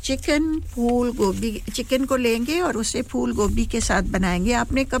चिकन फूल गोभी चिकन को लेंगे और उसे फूल गोभी के साथ बनाएंगे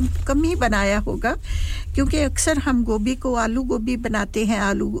आपने कम ही बनाया होगा क्योंकि अक्सर हम गोभी को आलू गोभी बनाते हैं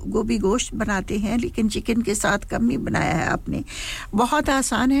आलू गोभी गोश्त बनाते हैं लेकिन चिकन के साथ कम ही बनाया है आपने बहुत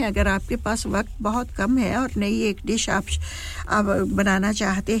आसान है अगर आपके पास वक्त बहुत कम है और नई एक डिश आप बनाना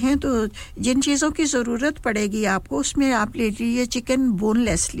चाहते हैं तो जिन चीज़ों की ज़रूरत पड़ेगी आपको उसमें आप ले लीजिए चिकन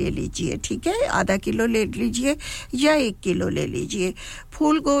बोनलेस ले लीजिए ठीक है आधा किलो ले लीजिए या 1 किलो ले लीजिए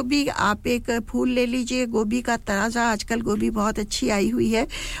फूल गोभी आप एक फूल ले लीजिए गोभी का ताज़ा आजकल गोभी बहुत अच्छी आई हुई है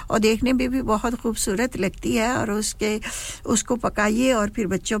और देखने में भी बहुत खूबसूरत लगती है और उसको पकाइए और फिर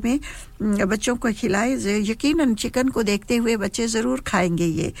बच्चों को खिलाएं यकीनन चिकन को देखते हुए बच्चे ज़रूर खाएंगे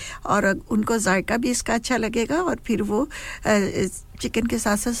ये और उनको जायका भी इसका अच्छा लगेगा और फिर वो चिकन के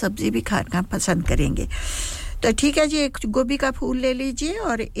साथ-साथ सब्जी भी खाना पसंद करेंगे तो ठीक है जी एक गोभी का फूल ले लीजिए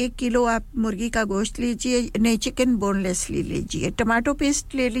और 1 किलो आप मुर्गी का गोश्त लीजिए नहीं चिकन बोनलेस ले लीजिए टमाटो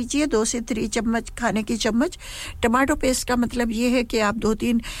पेस्ट ले लीजिए 2 से 3 चम्मच खाने की चम्मच टमाटो पेस्ट का मतलब ये है कि आप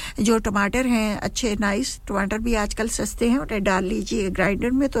 2-3 जो टमाटर हैं अच्छे नाइस टमाटर भी आजकल सस्ते हैं उन्हें डाल लीजिए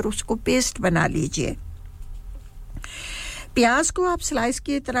ग्राइंडर में तो उसको पेस्ट बना लीजिए प्याज को आप स्लाइस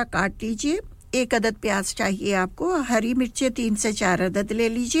की तरह काट लीजिए 1 अदद प्याज चाहिए आपको हरी मिर्चें 3 से 4 अदद ले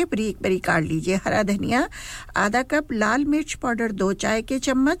लीजिए बारीक काट लीजिए हरा धनिया आधा कप लाल मिर्च पाउडर 2 चाय के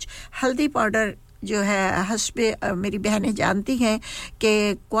चम्मच हल्दी पाउडर जो है हस्बे मेरी बहनें जानती हैं कि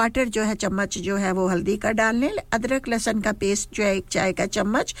क्वार्टर जो है चम्मच जो है वो हल्दी का डाल लें अदरक लहसुन का पेस्ट जो है 1 चाय का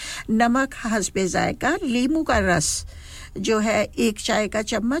चम्मच नमक हस्बे जायका नींबू का रस जो है 1 चाय का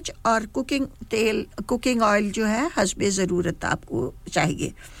चम्मच और कुकिंग ऑयल जो है हस्बे ज़रूरत आपको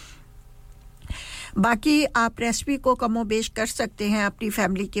चाहिए बाकी आप रेसिपी को कमोबेश कर सकते हैं अपनी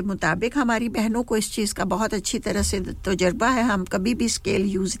फैमिली के मुताबिक हमारी बहनों को इस चीज़ का बहुत अच्छी तरह से तजुर्बा है हम कभी भी स्केल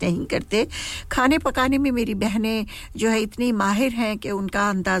यूज़ नहीं करते खाने पकाने में मेरी बहनें जो है इतनी माहिर हैं कि उनका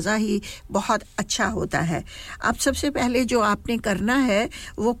अंदाज़ा ही बहुत अच्छा होता है अब सबसे पहले जो आपने करना है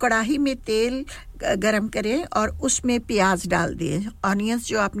वो कढ़ाई में तेल गरम करें और उसमें प्याज डाल दें ऑनियंस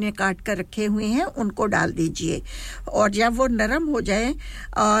जो आपने काट कर रखे हुए हैं उनको डाल दीजिए और जब वो नरम हो जाए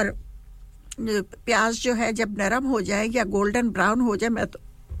और प्याज जो है जब नरम हो जाए या गोल्डन ब्राउन हो जाए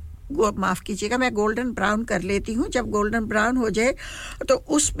माफ कीजिएगा मैं गोल्डन ब्राउन कर लेती हूं जब गोल्डन ब्राउन हो जाए तो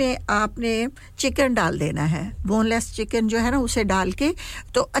उसमें आपने चिकन डाल देना है बोनलेस चिकन जो है ना उसे डाल के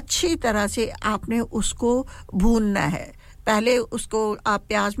तो अच्छी तरह से आपने उसको भूनना है पहले उसको आप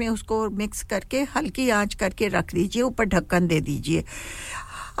प्याज में उसको मिक्स करके हल्की आंच करके रख दीजिए ऊपर ढक्कन दे दीजिए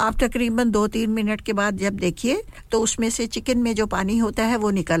आप तकरीबन 2-3 मिनट के बाद जब देखिए तो उसमें से चिकन में जो पानी होता है वो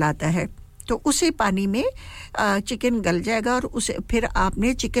निकल आता है तो उसी पानी में चिकन गल जाएगा और उसे फिर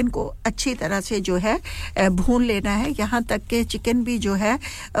आपने चिकन को अच्छी तरह से जो है भून लेना है यहां तक कि चिकन भी जो है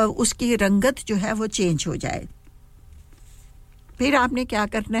उसकी रंगत जो है वो चेंज हो जाए फिर आपने क्या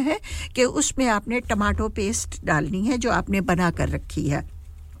करना है कि उसमें आपने टमाटो पेस्ट डालनी है जो आपने बना कर रखी है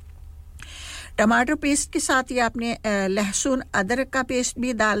टमाटर पेस्ट के साथ ही आपने लहसुन अदरक का पेस्ट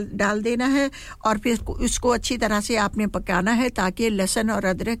भी डाल देना है और फिर उसको अच्छी तरह से आपने पकाना है ताकि लहसुन और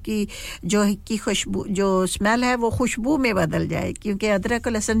अदरक की खुशबू जो स्मेल है वो खुशबू में बदल जाए क्योंकि अदरक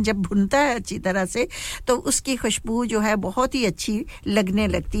और लहसुन जब भुनता है अच्छी तरह से तो उसकी खुशबू जो है बहुत ही अच्छी लगने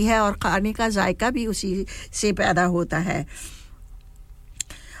लगती है और खाने का जायका भी उसी से पैदा होता है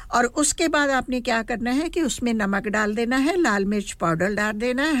और उसके बाद आपने क्या करना है कि उसमें नमक डाल देना है लाल मिर्च पाउडर डाल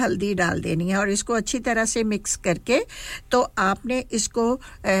देना है हल्दी डाल देनी है और इसको अच्छी तरह से मिक्स करके तो आपने इसको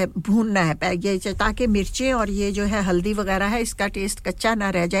भूनना है ये ताकि मिर्चें और ये जो है हल्दी वगैरह है इसका टेस्ट कच्चा ना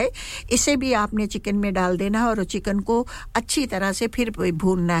रह जाए इसे भी आपने चिकन में डाल देना है और चिकन को अच्छी तरह से फिर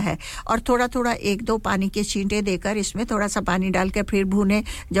भूनना है और थोड़ा-थोड़ा 1-2 पानी के छींटे देकर इसमें थोड़ा सा पानी डाल के फिर भूनें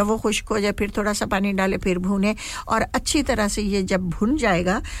जब वो खुश्क हो जाए फिर थोड़ा सा पानी डालें फिर भूनें और अच्छी तरह से ये जब भुन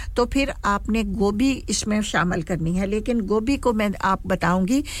जाएगा तो फिर आपने गोभी इसमें शामिल करनी है लेकिन गोभी को मैं आप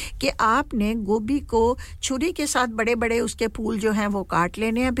बताऊंगी कि आपने गोभी को छुरी के साथ बड़े-बड़े उसके फूल जो हैं वो काट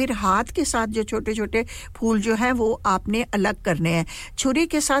लेने हैं फिर हाथ के साथ जो छोटे-छोटे फूल जो हैं वो आपने अलग करने हैं छुरी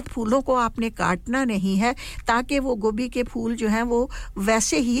के साथ फूलों को आपने काटना नहीं है ताकि वो गोभी के फूल जो हैं वो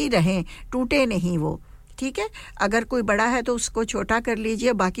वैसे ही रहें टूटे नहीं वो ठीक है अगर कोई बड़ा है तो उसको छोटा कर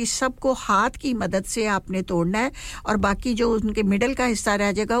लीजिए बाकी सबको हाथ की मदद से आपने तोड़ना है और बाकी जो उनके मिडल का हिस्सा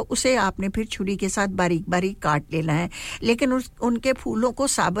रह जाएगा उसे आपने फिर छुरी के साथ बारीक-बारीक काट लेना है लेकिन उनके फूलों को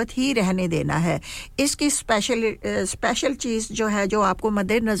साबुत ही रहने देना है इसकी स्पेशल चीज जो है जो आपको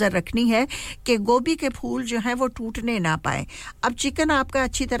मद्देनजर रखनी है कि गोभी के फूल जो हैं वो टूटने ना पाए अब चिकन आपका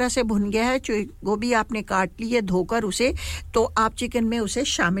अच्छी तरह से भुन गया है गोभी आपने काट ली है धोकर उसे तो आप चिकन में उसे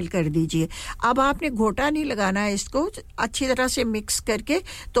शामिल कर दीजिए अब आपने घोटा नहीं लगाना है इसको अच्छी तरह से मिक्स करके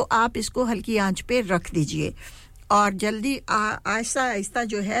तो आप इसको हल्की आंच पे रख दीजिए और जल्दी आहिस्ता-आहिस्ता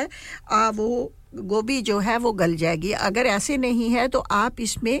जो है वो गोभी जो है वो गल जाएगी अगर ऐसे नहीं है तो आप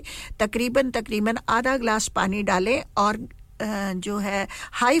इसमें तकरीबन आधा ग्लास पानी डालें और जो है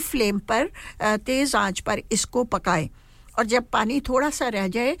हाई फ्लेम पर तेज आंच पर इसको पकाएं और जब पानी थोड़ा सा रह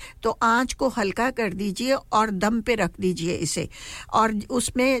जाए तो आंच को हल्का कर दीजिए और दम पे रख दीजिए इसे और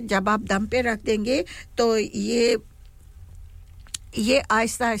उसमें जब आप दम पे रख देंगे तो ये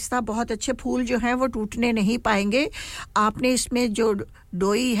आहिस्ता-आहिस्ता बहुत अच्छे फूल जो हैं वो टूटने नहीं पाएंगे आपने इसमें जो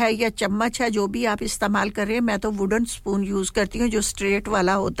डोई है या चम्मच है जो भी आप इस्तेमाल कर रहे हैं मैं तो वुडन स्पून यूज करती हूं जो स्ट्रेट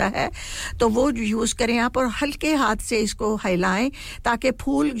वाला होता है तो वो यूज करें आप और हल्के हाथ से इसको हिलाएं ताकि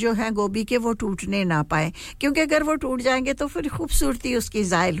फूल जो हैं गोभी के वो टूटने ना पाए क्योंकि अगर वो टूट जाएंगे तो फिर खूबसूरती उसकी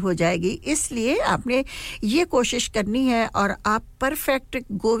ज़ाइल हो जाएगी इसलिए आपने ये कोशिश करनी है और आप परफेक्ट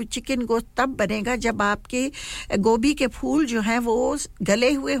चिकन गोश्त तब बनेगा जब आपके गोभी के फूल जो हैं वो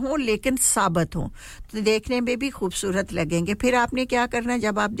गले हुए हों लेकिन साबुत हों तो देखने में भी खूबसूरत लगेंगे फिर आपने क्या करना है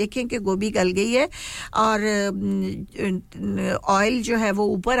जब आप देखें कि गोभी गल गई है और ऑयल जो है वो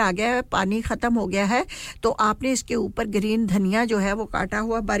ऊपर आ गया है पानी खत्म हो गया है तो आपने इसके ऊपर ग्रीन धनिया जो है वो काटा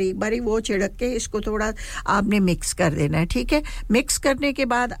हुआ बारीक-बारीक वो छिड़क के इसको थोड़ा आपने मिक्स कर देना है ठीक है मिक्स करने के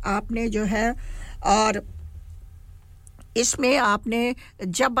बाद आपने जो है और इसमें आपने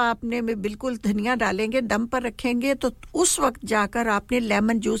जब आपने बिल्कुल धनिया डालेंगे दम पर रखेंगे तो उस वक्त जाकर आपने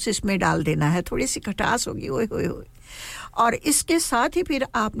लेमन जूस इसमें डाल देना है थोड़ी सी खटास होगी ओए होए होए और इसके साथ ही फिर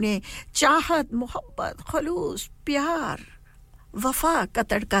आपने चाहत मोहब्बत खलूस प्यार वफा का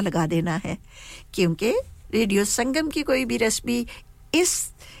तड़का लगा देना है क्योंकि रेडियो संगम की कोई भी रेसिपी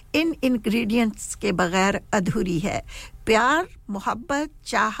इन इंग्रेडिएंट्स के बगैर अधूरी है प्यार मोहब्बत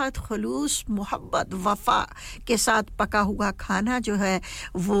चाहत खलूस मोहब्बत वफा के साथ पका हुआ खाना जो है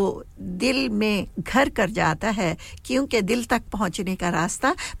वो दिल में घर कर जाता है क्योंकि दिल तक पहुंचने का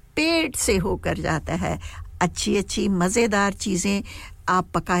रास्ता पेट से होकर जाता है अच्छी मजेदार चीजें आप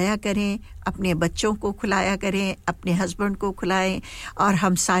पकाया करें अपने बच्चों को खिलाया करें अपने हस्बैंड को खिलाएं और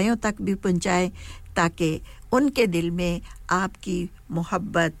हमसायों तक भी पहुंचाएं ताकि उनके दिल में आपकी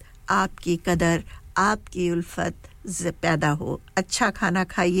मोहब्बत आपकी कदर आपकी उल्फत पैदा हो अच्छा खाना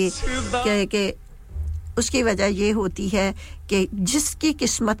खाइए कि उसकी वजह ये होती है कि जिसकी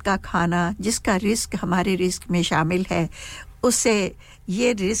किस्मत का खाना जिसका रिस्क हमारे रिस्क में शामिल है उसे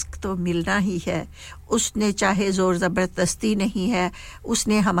ये रिस्क तो मिलना ही है उसने चाहे जोर जबरदस्ती नहीं है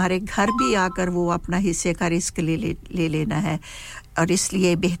उसने हमारे घर भी आकर वो अपना हिस्से का रिस्क ले लेना है और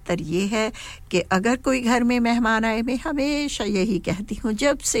इसलिए बेहतर ये है कि अगर कोई घर में मेहमान आए मैं हमेशा यही कहती हूँ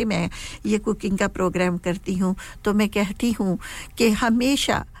जब से मैं ये कुकिंग का प्रोग्राम करती हूँ तो मैं कहती हूँ कि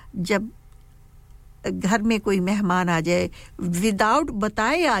हमेशा जब घर में कोई मेहमान आ जाए विदाउट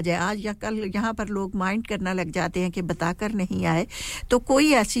बताए आ जाए आज या कल यहाँ पर लोग माइंड करना लग जाते हैं कि बताकर नहीं आए तो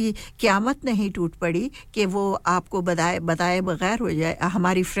कोई ऐसी क़यामत नहीं टूट पड़ी कि वो आपको बताए बगैर हो जाए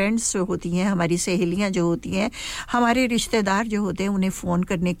हमारी फ्रेंड्स जो होती हैं हमारी सहेलियां जो होती हैं हमारे रिश्तेदार जो होते हैं उन्हें फ़ोन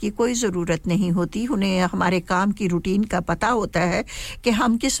करने की कोई ज़रूरत नहीं होती उन्हें हमारे काम की रूटीन का पता होता है कि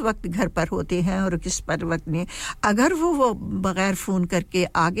हम किस वक्त घर पर होते हैं और किस पर वक्त में अगर वो बगैर फ़ोन करके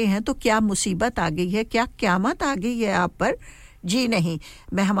आ गए हैं तो क्या मुसीबत आ गई है क्या क़यामत आ गई है आप पर जी नहीं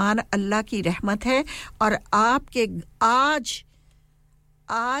मेहमान अल्लाह की रहमत है और आपके आज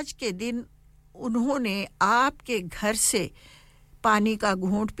के दिन उन्होंने आपके घर से पानी का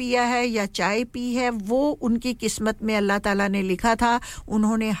घूंट पिया है या चाय पी है वो उनकी किस्मत में अल्लाह ताला ने लिखा था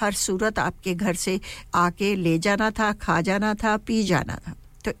उन्होंने हर सूरत आपके घर से आके ले जाना था खा जाना था पी जाना था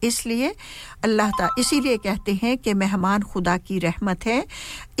तो इसलिए अल्लाह ताला इसीलिए कहते हैं कि मेहमान खुदा की रहमत है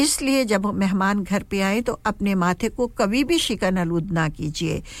इसलिए जब मेहमान घर पे आए तो अपने माथे को कभी भी शिकन आलूद ना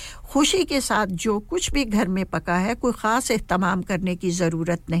कीजिए खुशी के साथ जो कुछ भी घर में पका है कोई खास एहतमाम करने की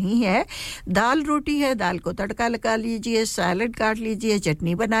ज़रूरत नहीं है दाल रोटी है दाल को तड़का लगा लीजिए सैलेड काट लीजिए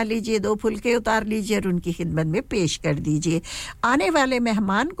चटनी बना लीजिए दो फुलके उतार लीजिए और उनकी खिदमत में पेश कर दीजिए आने वाले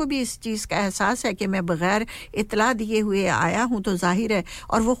मेहमान को भी इस चीज़ का एहसास है कि मैं बगैर इत्तला दिए हुए आया हूं तो जाहिर है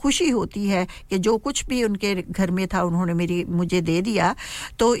और वो खुशी होती है कि जो कुछ भी उनके घर में था उन्होंने मुझे दे दिया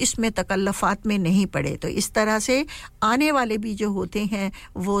तो इसमें तकल्लुफात में नहीं पड़े तो इस तरह से आने वाले भी जो होते हैं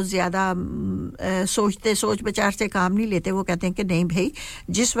वो ज़्यादा सोच विचार से काम नहीं लेते वो कहते हैं कि नहीं भाई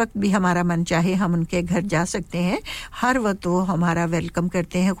जिस वक्त भी हमारा मन चाहे हम उनके घर जा सकते हैं हर वक्त वो हमारा वेलकम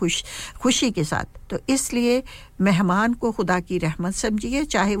करते हैं खुशी के साथ तो इसलिए मेहमान को खुदा की रहमत समझिए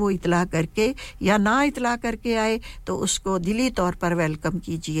चाहे वो इत्तला करके या ना इत्तला करके आए तो उसको दिली तौर पर वेलकम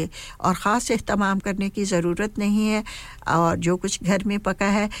कीजिए और ख़ास एहतमाम करने की ज़रूरत नहीं है और जो कुछ घर में पका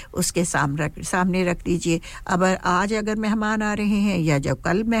है उसके सामने रख दीजिए अब आज अगर मेहमान आ रहे हैं या जब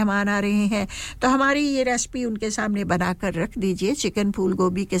कल मेहमान आ रहे हैं तो हमारी ये रेसिपी उनके सामने बनाकर रख दीजिए चिकन फूल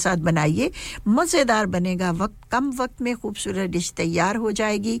गोभी के साथ बनाइए मज़ेदार बनेगा कम वक्त में खूबसूरत डिश तैयार हो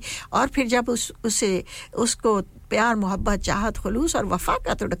जाएगी और फिर जब उसको प्यार मोहब्बत चाहत खुलूस और वफा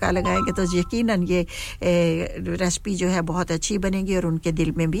का तड़का लगाएंगे तो यकीनन ये रेसिपी जो है बहुत अच्छी बनेगी और उनके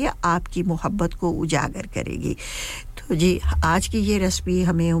दिल में भी आपकी मोहब्बत को उजागर करेगी तो जी आज की ये रेसिपी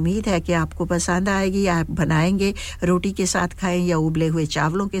हमें उम्मीद है कि आपको पसंद आएगी आप बनाएंगे रोटी के साथ खाएं या उबले हुए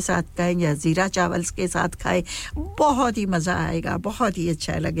चावलों के साथ खाएं या जीरा चावल के साथ खाएं बहुत ही मज़ा आएगा बहुत ही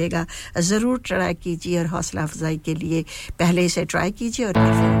अच्छा लगेगा ज़रूर ट्राई कीजिए और हौसला अफजाई के लिए पहले इसे ट्राई कीजिए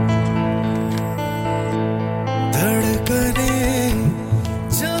और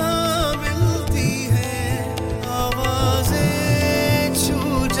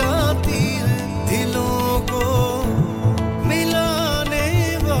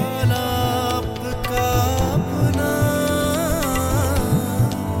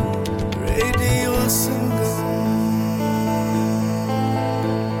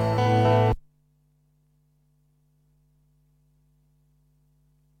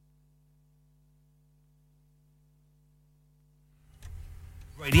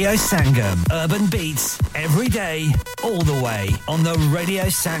Radio Sangam, urban beats every day, all the way on the Radio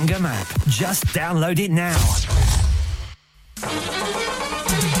Sangam app. Just download it now.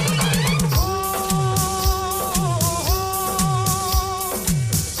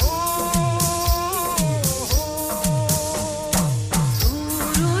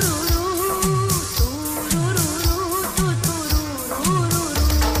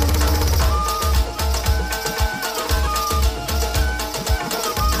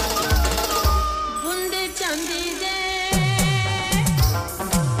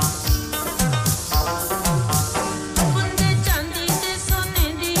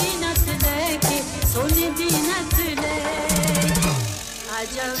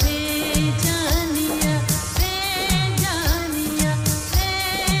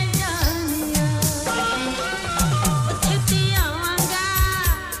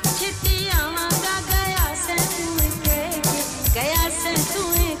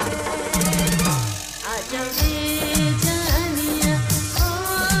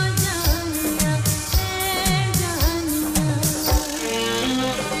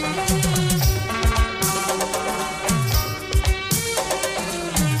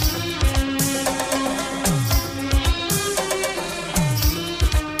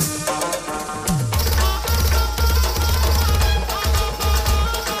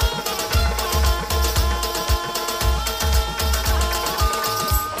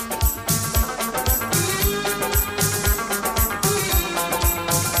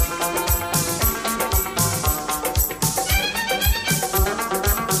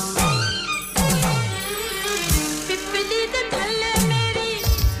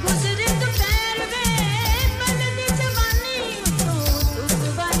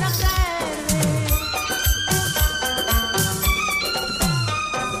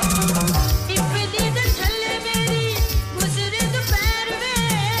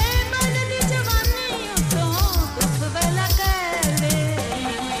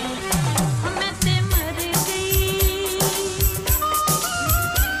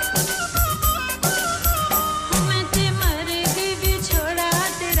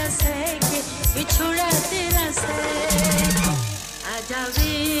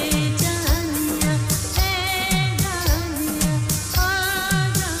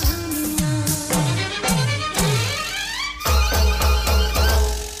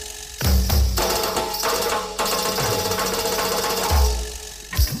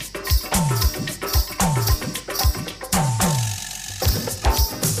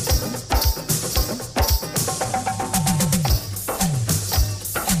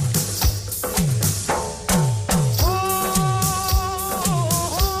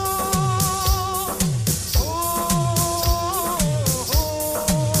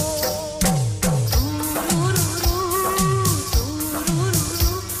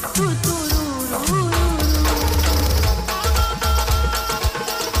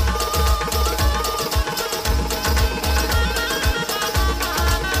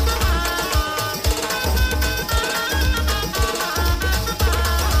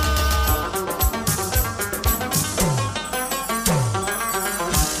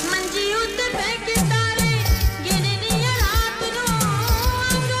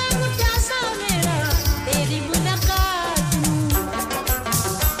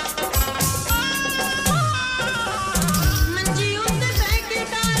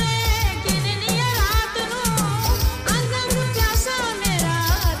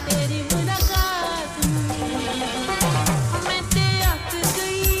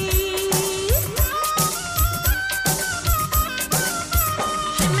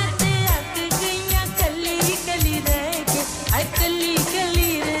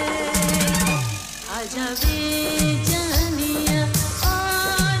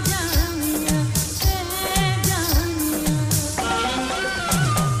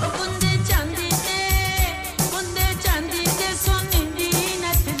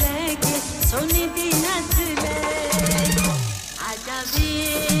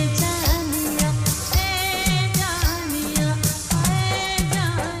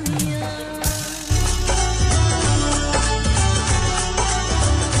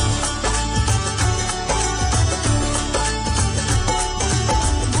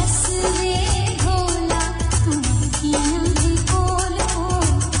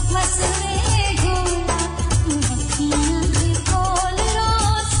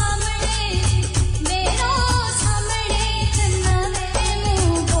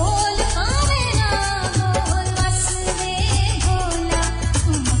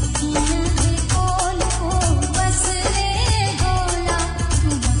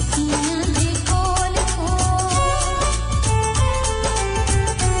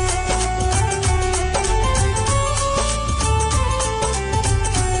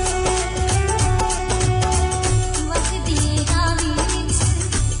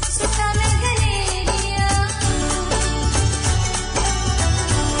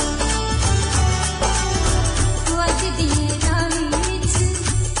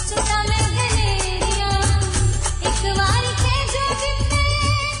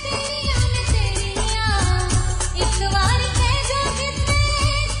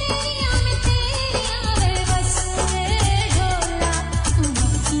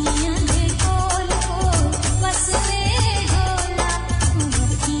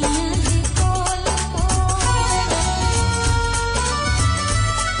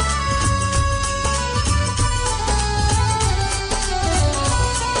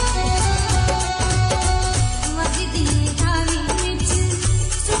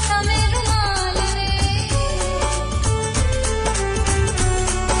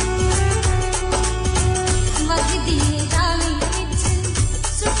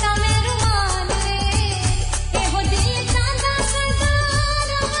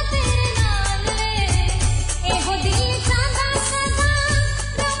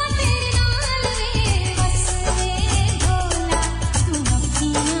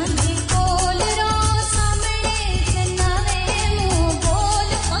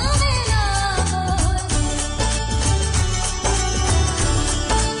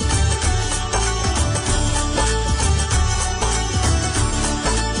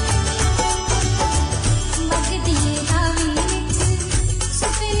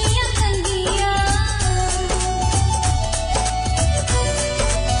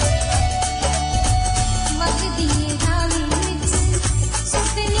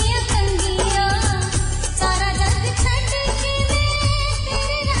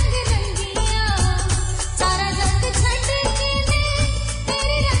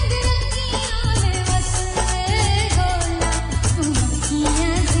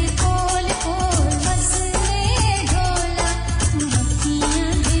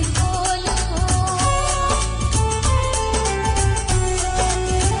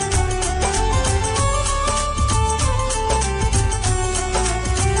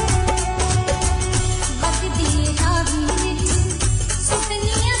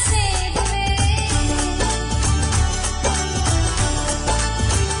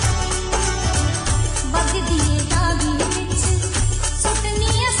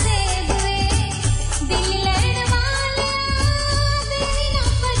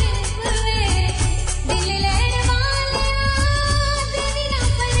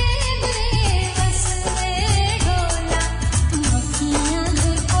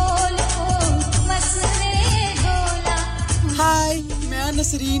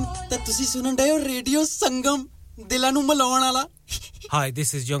 बेहतरीन ते तुसी सुनन डे हो रेडियो संगम दिलां नु मिलाउण वाला Hi,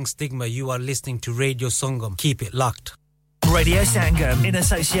 this is Young Stigma. You are listening to Radio Sangam. Keep it locked. Radio Sangam in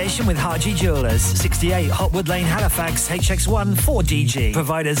association with Haji Jewellers, 68 Hotwood Lane, Halifax, HX1 4DG.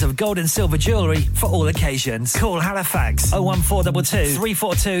 Providers of gold and silver jewellery for all occasions. Call Halifax 01422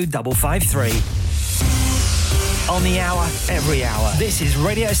 342 553. On the hour, every hour. This is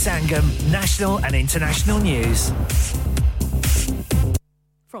Radio Sangam, national and international news.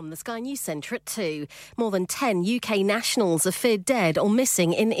 From the Sky News Centre at 2. More than 10 UK nationals are feared dead or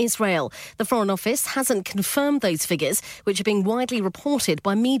missing in Israel. The Foreign Office hasn't confirmed those figures, which are being widely reported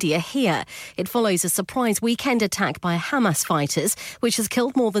by media here. It follows a surprise weekend attack by Hamas fighters, which has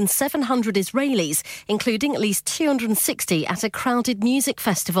killed more than 700 Israelis, including at least 260 at a crowded music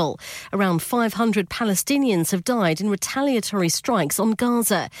festival. Around 500 Palestinians have died in retaliatory strikes on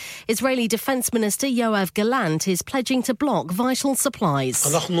Gaza. Israeli Defence Minister Yoav Gallant is pledging to block vital supplies.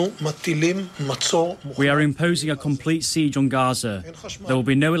 We are imposing a complete siege on Gaza. There will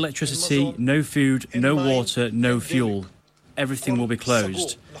be no electricity, no food, no water, no fuel. Everything will be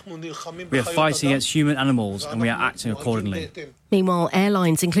closed. We are fighting against human animals and we are acting accordingly. Meanwhile,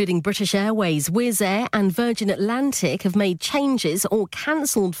 airlines including British Airways, Wizz Air and Virgin Atlantic have made changes or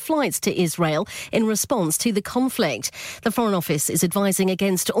cancelled flights to Israel in response to the conflict. The Foreign Office is advising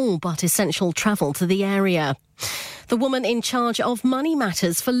against all but essential travel to the area. The woman in charge of money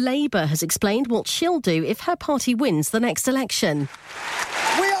matters for Labour has explained what she'll do if her party wins the next election.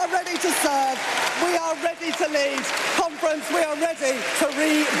 We are ready to serve. We are ready to lead. Conference, we are ready to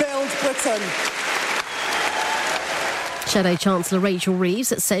rebuild Britain. Shadow Chancellor Rachel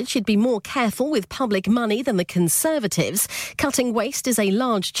Reeves said she'd be more careful with public money than the Conservatives. Cutting waste is a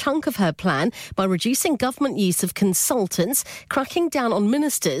large chunk of her plan by reducing government use of consultants, cracking down on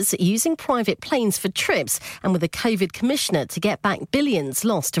ministers using private planes for trips, and with a COVID commissioner to get back billions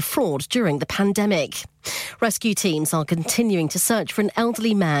lost to fraud during the pandemic. Rescue teams are continuing to search for an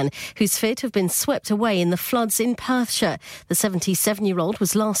elderly man who's feared to have been swept away in the floods in Perthshire. The 77-year-old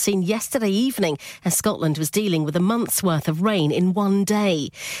was last seen yesterday evening as Scotland was dealing with a month's worth of rain in one day.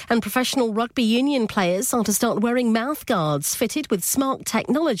 And professional rugby union players are to start wearing mouth guards fitted with smart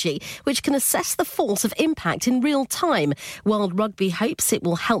technology which can assess the force of impact in real time. World Rugby hopes it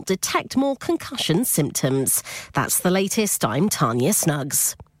will help detect more concussion symptoms. That's the latest. I'm Tanya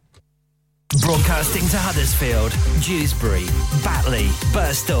Snuggs. Broadcasting to Huddersfield, Dewsbury, Batley,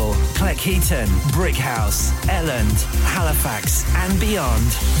 Birstall, Cleckheaton, Brickhouse, Elland, Halifax and beyond.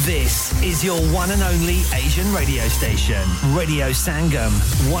 This is your one and only Asian radio station. Radio Sangam,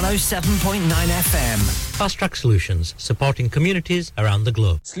 107.9 FM. Fast Track Solutions, supporting communities around the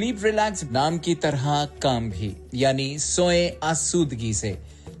globe. Sleep Relax नाम की तरह काम भी, यानी सोए आसूदगी से.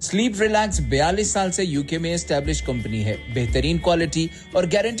 Sleep relax 42 साल से यूके में एस्टैब्लिश कंपनी है बेहतरीन क्वालिटी और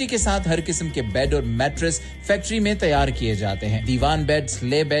गारंटी के साथ हर किस्म के बेड और मैट्रेस फैक्ट्री में तैयार किए जाते हैं दीवान bed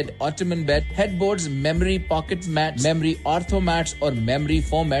slay bed Ottoman bed headboards memory pocket mat memory ortho mats और मेमोरी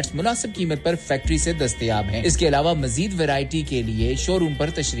फोम मैट्स मुनासिब कीमत पर फैक्ट्री से दस्तयाब हैं इसके अलावा मजीद वैरायटी के लिए शोरूम पर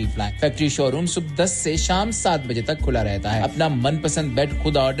तशरीफ लाएं फैक्ट्री शोरूम सुबह 10 से शाम 7 बजे तक खुला रहता है अपना मनपसंद बेड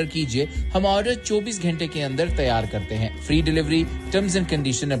खुद ऑर्डर कीजिए हम ऑर्डर 24 घंटे के अंदर तैयार करते हैं free delivery terms and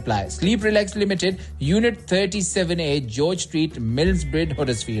condition apply. Sleep Relax Limited, Unit 37A, George Street, Millsbridge,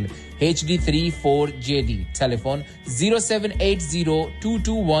 Huddersfield, HD34JD. Telephone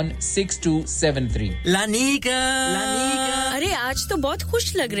 0780-221-6273. Lanika अरे आज तो बहुत खुश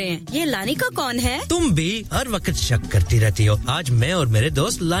लग रहे हैं ये लानिका कौन है तुम भी हर वक्त शक करती रहती हो आज मैं और मेरे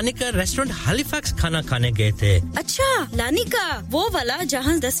दोस्त लानिका रेस्टोरेंट हैलिफैक्स खाना खाने गए थे अच्छा लानिका वो वाला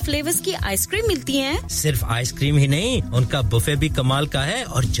जहां 10 फ्लेवर्स की आइसक्रीम मिलती हैं सिर्फ आइसक्रीम ही नहीं उनका बुफे भी कमाल का है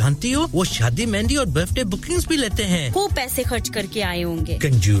और जानती हो वो शादी मेहंदी और बर्थडे बुकिंग्स भी लेते हैं खूब पैसे खर्च करके आए होंगे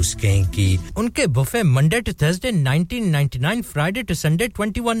कंजूस कहीं की उनके buffet Monday to Thursday 1999 Friday to Sunday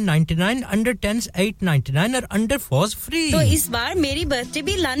 2199 under 10s 899 और अंडर 4s फ्री तो इस बार मेरी बर्थडे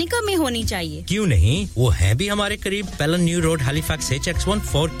भी लानिका में होनी चाहिए क्यों नहीं वो है भी हमारे करीब पेलन new road Halifax HX1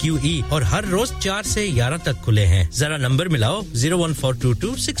 4QE और हर रोज 4 से 11 तक खुले हैं जरा नंबर मिलाओ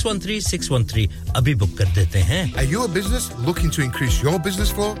 01422 613 613 अभी बुक कर देते हैं Are you a business looking to increase your business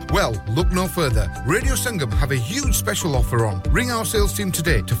flow? Well, look no further. Radio Sangam have a huge special offer on. Ring our sales team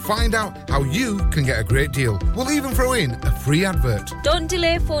today to find out how you can get a great deal. We'll even throw in a free advert. Don't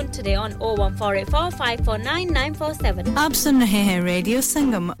delay phone today on 01484 549 947. आप सुन रहे हैं radio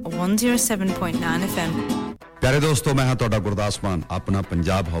संगम 107.9 FM प्यारे दोस्तों मैं हां ਤੁਹਾਡਾ ਗੁਰਦਾਸ ਮਾਨ ਆਪਣਾ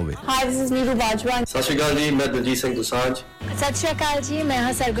ਪੰਜਾਬ ਹੋਵੇ hi this is Neeru Bajwa सत श्री अकाल जी मैं दलजीत सिंह दोसांझ सत श्री अकाल जी मैं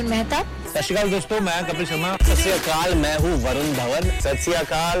हां सरगुन मेहता सत श्री अकाल दोस्तों मैं कपिल शर्मा सत श्री अकाल मैं हूं वरुण धवन सत श्री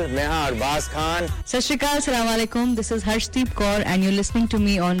अकाल मैं हां अरबाज खान सत श्री अकाल अस्सलाम वालेकुम this is Harshdeep Kaur and you listening to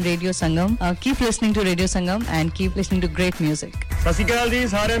me on radio Sangam keep listening to radio Sangam and keep listening to great music सत श्री अकाल जी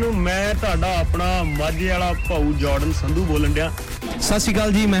साਰਿਆਂ ਨੂੰ ਮੈਂ ਤੁਹਾਡਾ ਆਪਣਾ ਮਾਝੇ ਵਾਲਾ ਭਾਊ ਜਾਰਡਨ ਸੰਧੂ ਬੋਲਣ ਡਿਆ सत श्री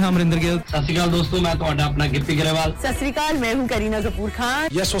अकाल जी मैं हां अमरिंदर गिल सत श्री अकाल दोस्तों मैं ਤੁਹਾਡਾ ਆਪਣਾ ਗਿੱਪੀ ਗਰੇਵਾਲ सत श्री अकाल मैं हूं Kareena Kapoor Khan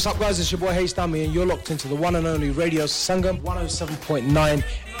Yes what's up guys it's your boy Hayes Tammy and you're locked into the one and only Radio Sangam 107.9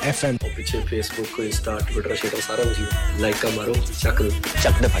 FM पीछे Facebook Insta Twitter शेयर सारा कुछ लाइक का मारो चक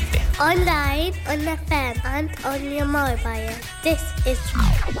दे फटते online on the fan and on your mobile this is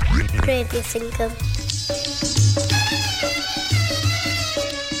Radio Sangam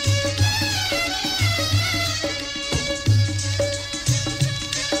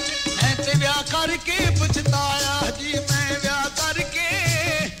करके पुछताया जी मैं ब्याह करके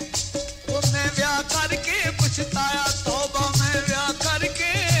वो मैं ब्याह करके पुछताया तौबा मैं ब्याह करके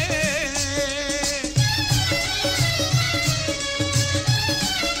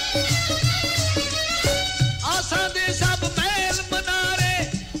आसा दे सब महल मनारे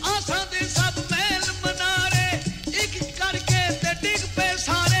आसा दे सब महल मनारे एक करके ते डिग पे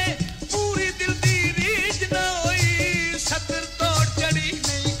सारे पूरी दिल दी रीझ ना होई सतर तोड़ चढ़ी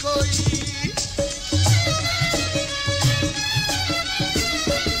नहीं कोई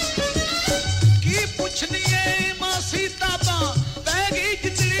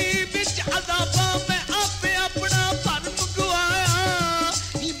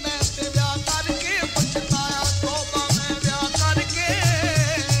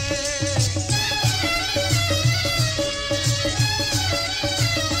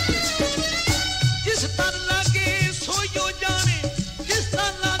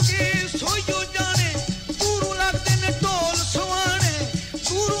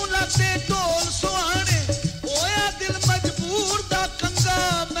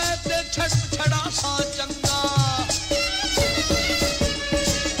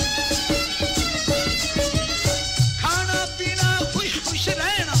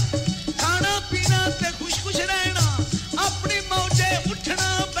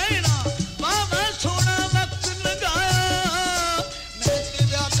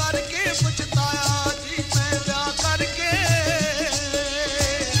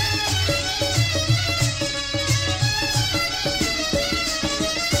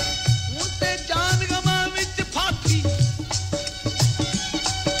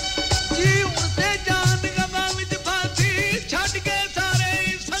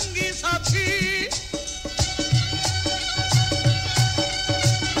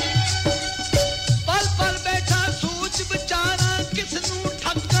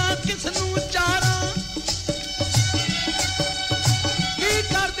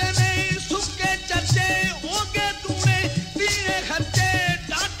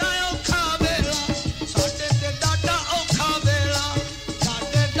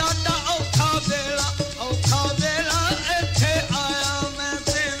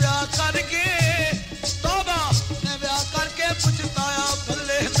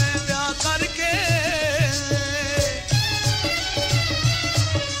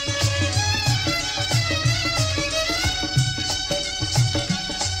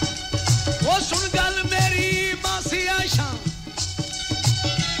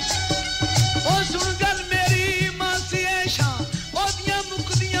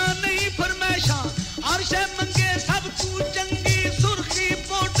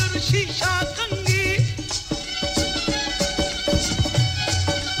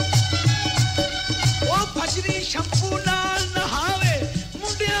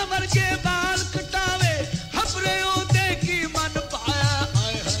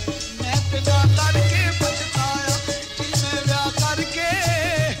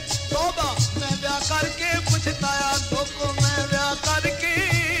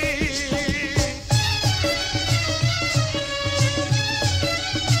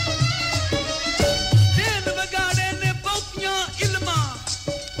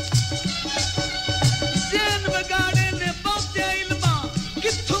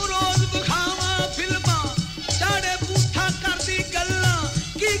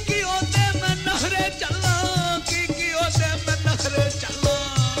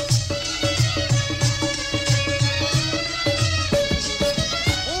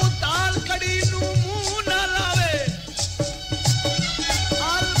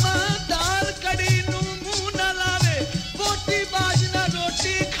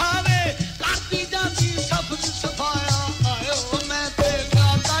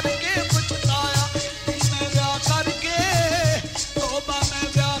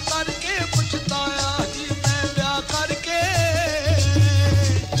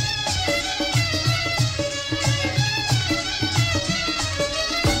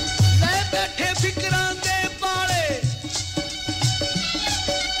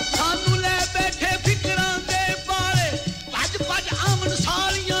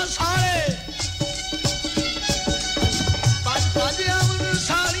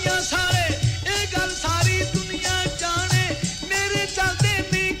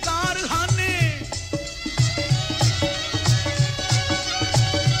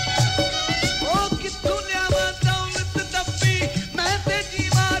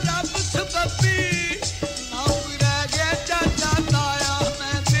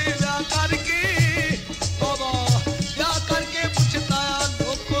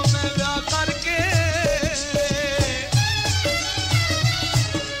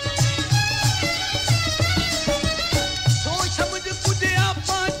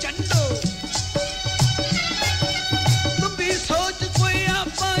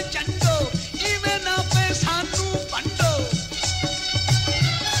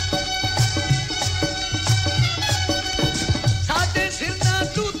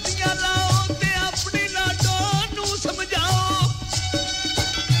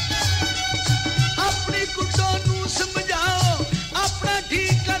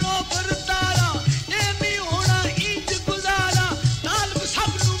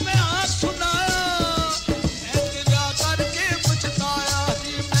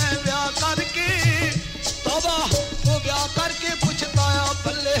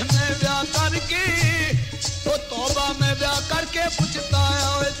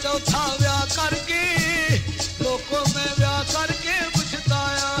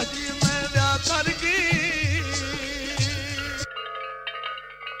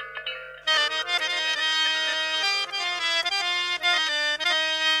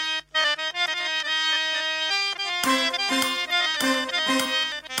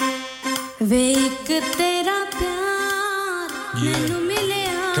वे एक तेरा प्यार मैनू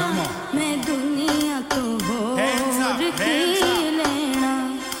मिलिया मैं दुनिया तो होर की लेना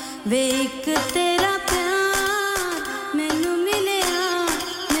वे एक तेरा प्यार मैनू मिलिया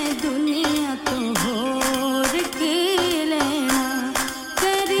मैं दुनिया तो होर की लेना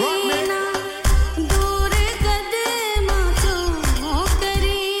करीना दूर कदमां चों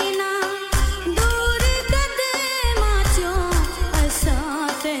करीना दूर कदमां चों असां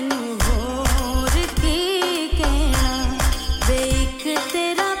तैनू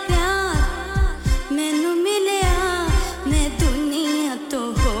तेरा प्यार मैनू मिलिया मैं दुनिया तो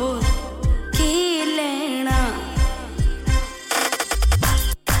होर की लेना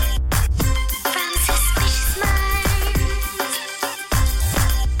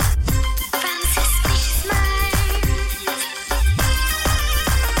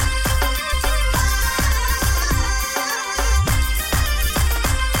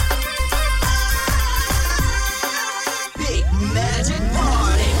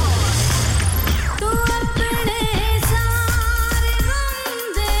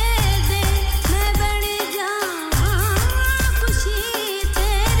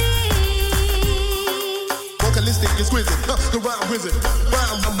exquisite, the rhyme wizard.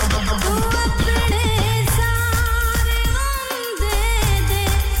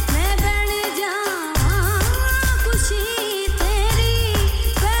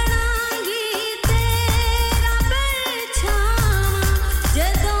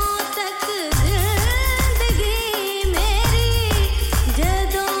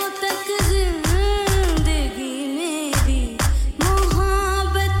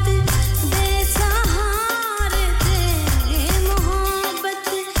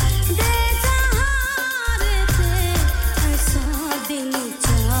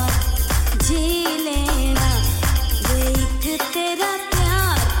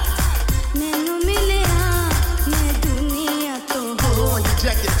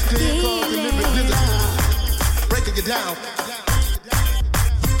 Down.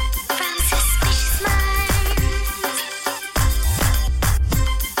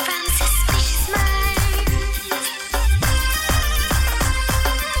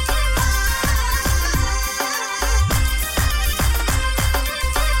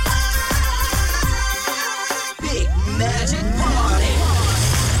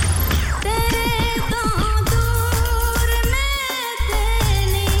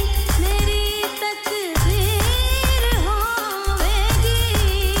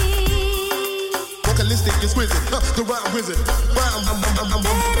 The rhyme wizard.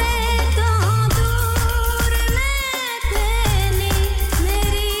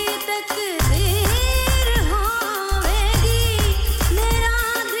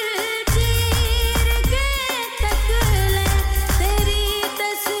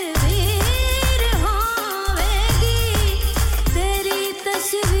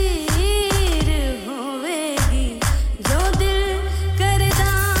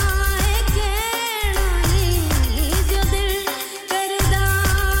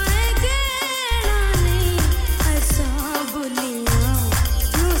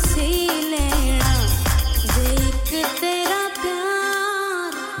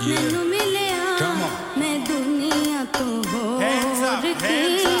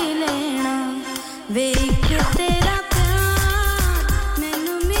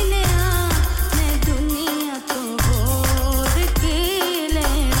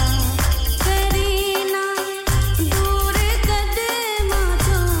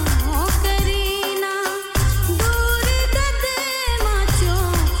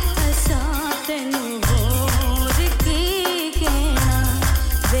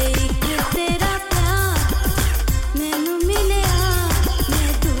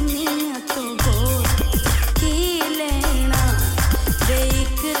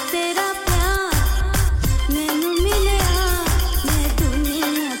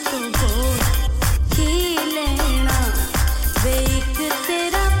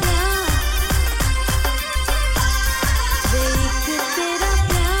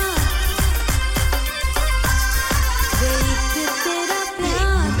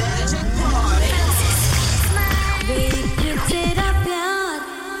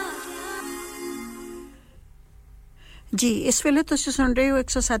 जी इस वेले ਤੁਸੀਂ ਸੁਣ ਰਹੇ ਹੋ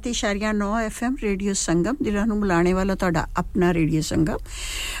 107.9 FM ਰੇਡੀਓ ਸੰਗਮ ਦਿਲਾਂ ਨੂੰ ਮਿਲਾਣੇ ਵਾਲਾ ਤੁਹਾਡਾ ਆਪਣਾ ਰੇਡੀਓ ਸੰਗਮ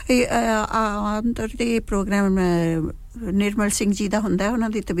ਆਮਤੌਰ ਤੇ ਪ੍ਰੋਗਰਾਮ ਨਿਰਮਲ ਸਿੰਘ ਜੀ ਦਾ ਹੁੰਦਾ ਹੈ ਉਹਨਾਂ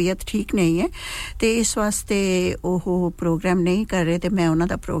ਦੀ ਤਬੀਅਤ ਠੀਕ ਨਹੀਂ ਹੈ ਤੇ ਇਸ ਵਾਸਤੇ ਉਹ ਪ੍ਰੋਗਰਾਮ ਨਹੀਂ ਕਰ ਰਹੇ ਤੇ ਮੈਂ ਉਹਨਾਂ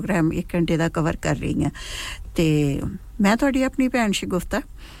ਦਾ ਪ੍ਰੋਗਰਾਮ 1 ਘੰਟੇ ਦਾ ਕਵਰ ਕਰ ਰਹੀ ਹਾਂ ਤੇ ਮੈਂ ਤੁਹਾਡੀ ਆਪਣੀ ਭੈਣ ਸ਼ਗੁਫਤਾ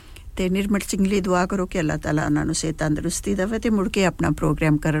ਤੇ ਨਿਰਮਲ ਸਿੰਘ ਲਈ ਦੁਆ ਕਰੋ ਕਿ ਅੱਲਾਹ ਤਾਲਾ ਉਹਨਾਂ ਨੂੰ ਸਿਹਤ ਤੰਦਰੁਸਤੀ ਦੇਵੇ ਤੇ ਮੁੜ ਕੇ ਆਪਣਾ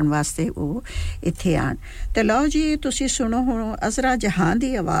ਪ੍ਰੋਗਰਾਮ ਕਰਨ ਵਾਸਤੇ ਉਹ ਇੱਥੇ ਆਣ ਤੇ ਲਓ ਜੀ ਤੁਸੀਂ ਸੁਣੋ ਹੁਣ ਅਜ਼ਰਾ ਜਹਾਨ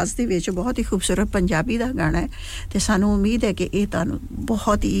ਦੀ ਆਵਾਜ਼ ਦੇ ਵਿੱਚ ਬਹੁਤ ਹੀ ਖੂਬਸੂਰਤ ਪੰਜਾਬੀ ਦਾ ਗਾਣਾ ਹੈ ਤੇ ਸਾਨੂੰ ਉਮੀਦ ਹੈ ਕਿ ਇਹ ਤੁਹਾਨੂੰ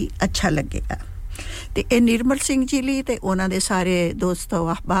ਬਹੁਤ ਹੀ ਅੱਛਾ ਲੱਗੇਗਾ ਤੇ ਇਹ ਨਿਰਮਲ ਸਿੰਘ ਜੀ ਲਈ ਤੇ ਉਹਨਾਂ ਦੇ ਸਾਰੇ ਦੋਸਤੋ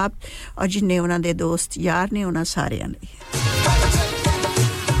ਅਹਬਾਬ ਔਰ ਜਿੰਨੇ ਉਹਨਾਂ ਦੇ ਦੋਸਤ ਯਾਰ ਨੇ ਉਹਨਾਂ ਸਾਰਿਆਂ ਲਈ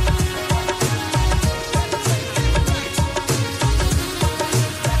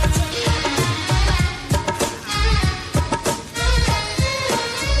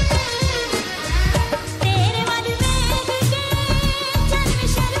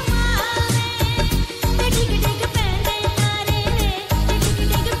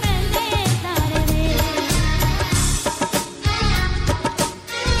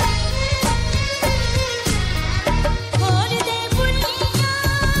ਹੋਲੀ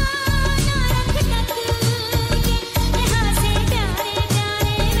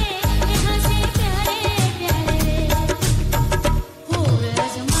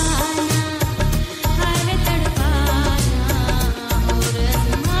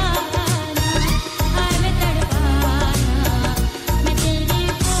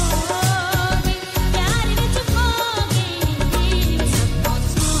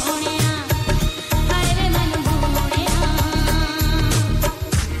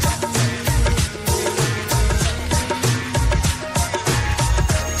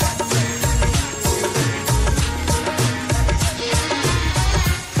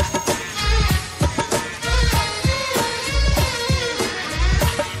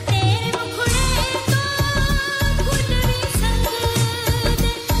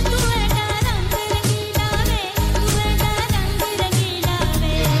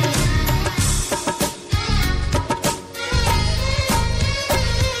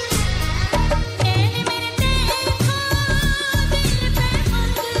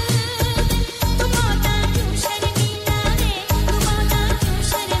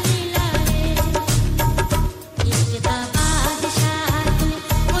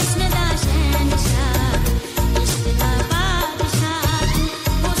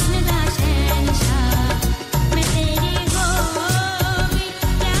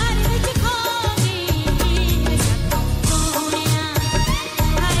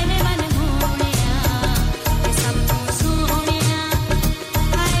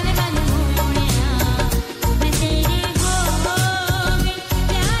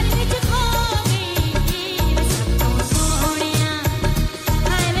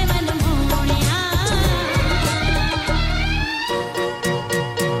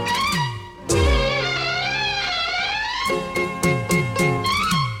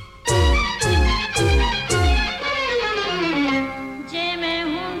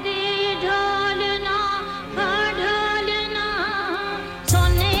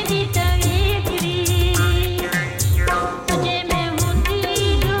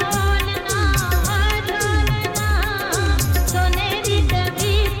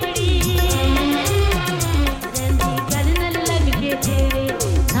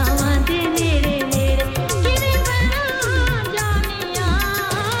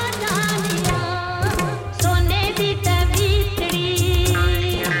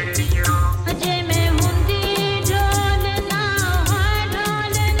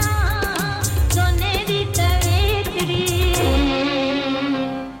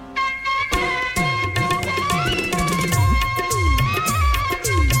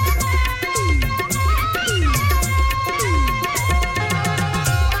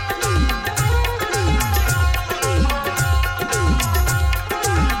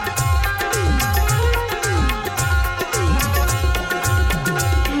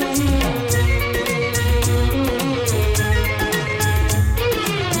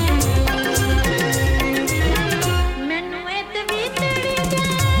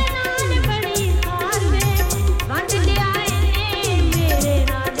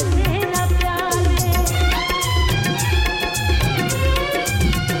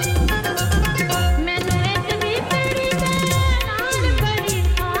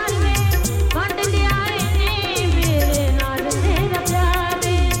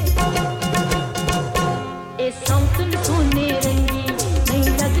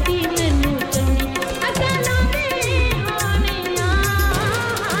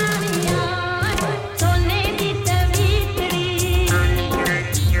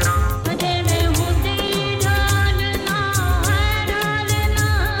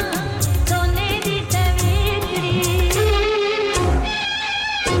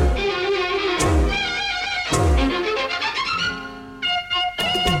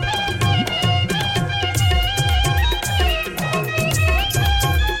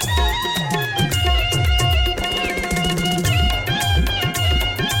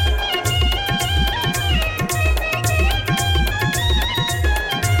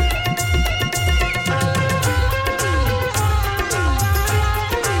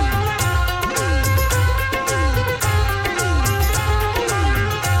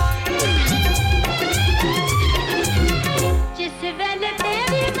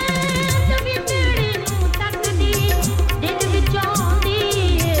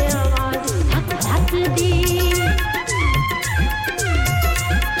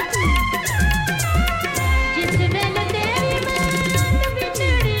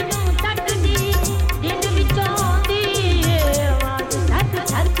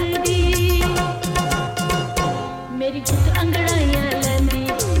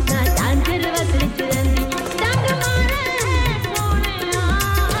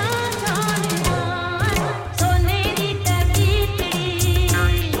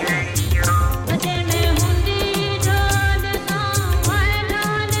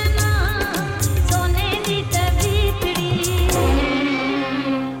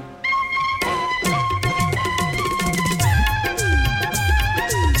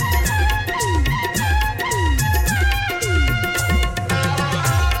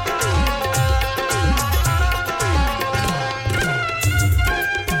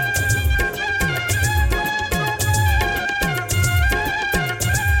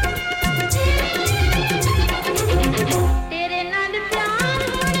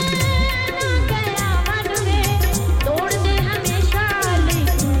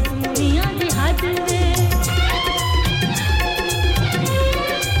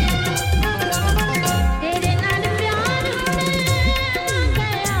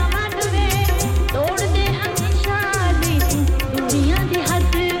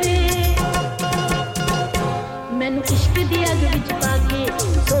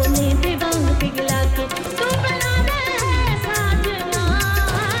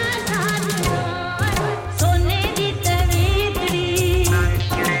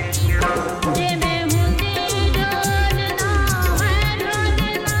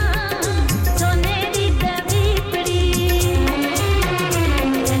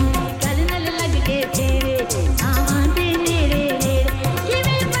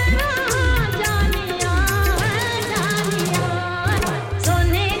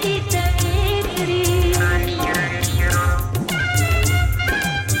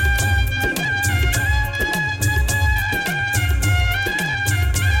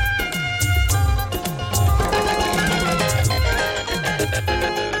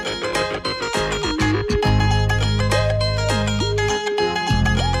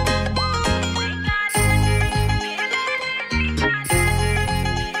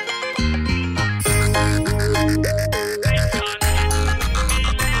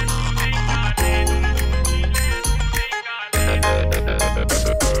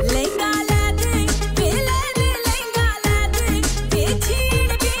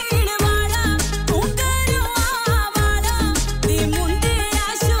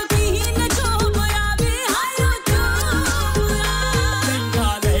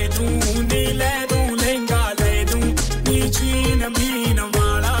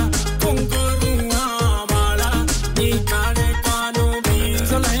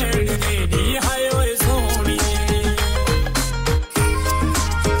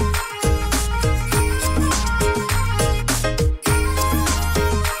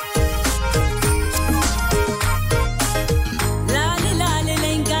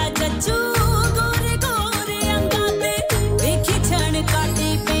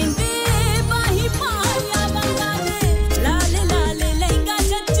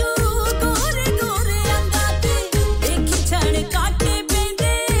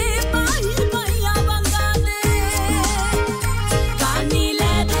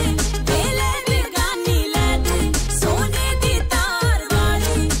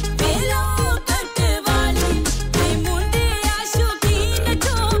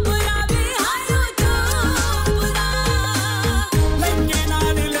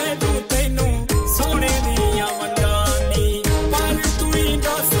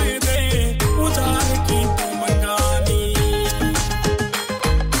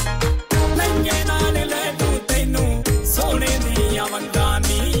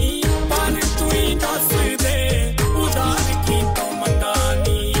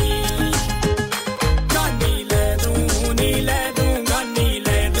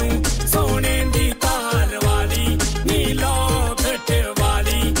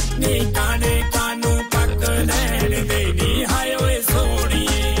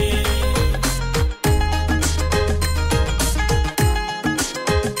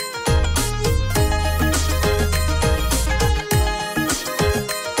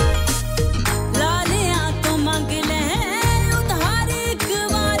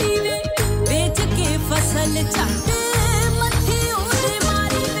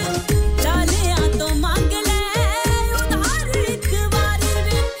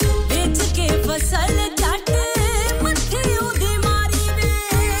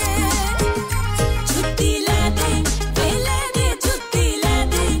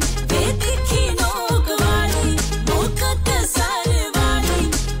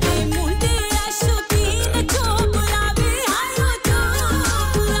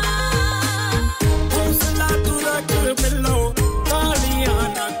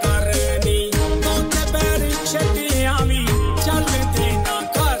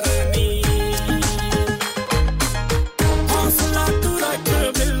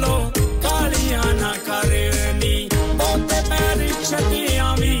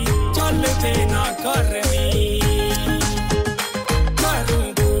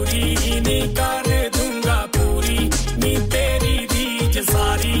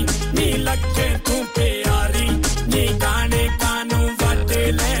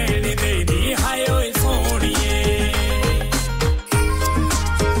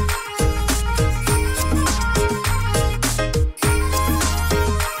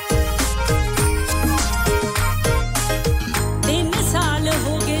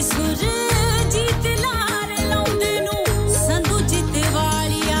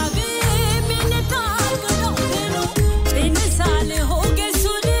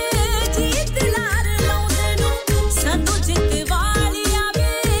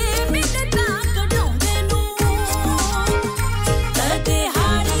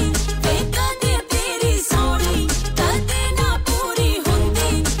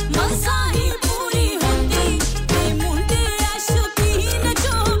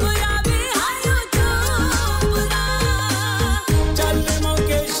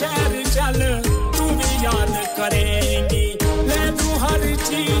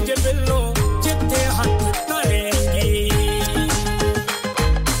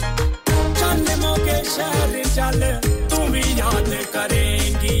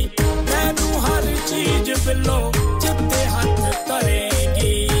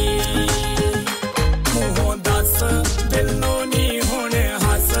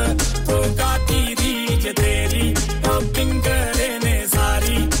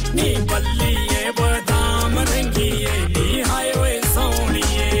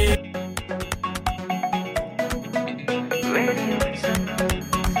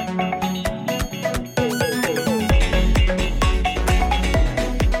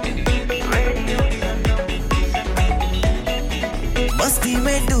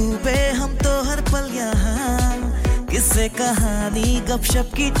कहानी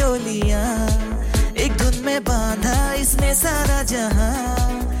गपशप की टोलियां एक धुन में बांधा इसने सारा जहां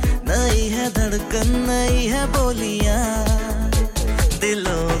नई है धड़कन नई है बोलियां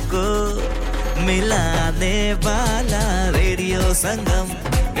दिलों को मिलाने वाला रेडियो संगम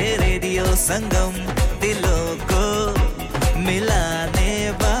दिलों को मिलाने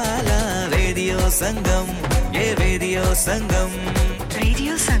वाला रेडियो संगम ये रेडियो संगम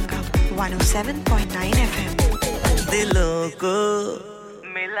 107.9 FM दिलों को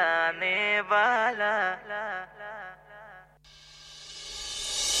मिलाने वाला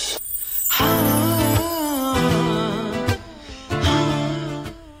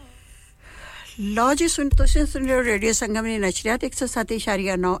ਲੋ ਜੀ ਸੁਣ ਰਹੇ ਹੋ ਰੇਡੀਓ ਸੰਗਮ ਨੇ ਨਸ਼ਰਿਆਤ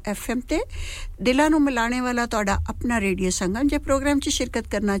 107.9 FM ਤੇ ਦਿਲਾਂ ਨੂੰ ਮਿਲਾਣੇ ਵਾਲਾ ਤੁਹਾਡਾ ਆਪਣਾ ਰੇਡੀਓ ਸੰਗਮ ਜੇ ਪ੍ਰੋਗਰਾਮ 'ਚ ਸ਼ਿਰਕਤ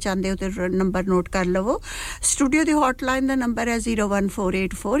ਕਰਨਾ ਚਾਹੁੰਦੇ ਹੋ ਤੇ ਨੰਬਰ ਨੋਟ ਕਰ ਲਵੋ ਸਟੂਡੀਓ ਦੀ ਹੌਟਲਾਈਨ ਦਾ ਨੰਬਰ ਹੈ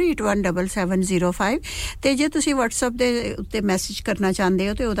 01484817705 ਤੇ ਜੇ ਤੁਸੀਂ WhatsApp ਦੇ ਉੱਤੇ ਮੈਸੇਜ ਕਰਨਾ ਚਾਹੁੰਦੇ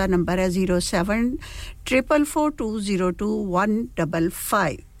ਹੋ ਤੇ ਉਹਦਾ ਨੰਬਰ ਹੈ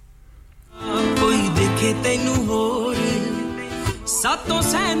 07442022155 ਕੋਈ ਦੇਖੇ ਤੈਨੂੰ ਹੋਰ ਸਾਤੋਂ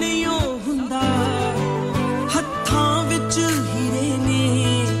ਸਹਿ ਨਹੀਂ ਹੁੰਦਾ ਹੱਥਾਂ ਵਿੱਚ ਹੀਰੇ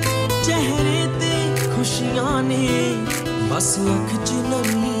ਨੇ ਚਿਹਰੇ ਤੇ ਖੁਸ਼ੀਆਂ ਨੇ ਬਸ ਅੱਖ 'ਚ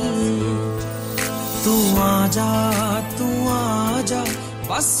ਨਮੀ ਤੂੰ ਆ ਜਾ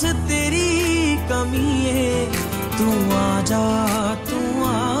ਬਸ ਤੇਰੀ ਕਮੀ ਏ ਤੂੰ ਆ ਜਾ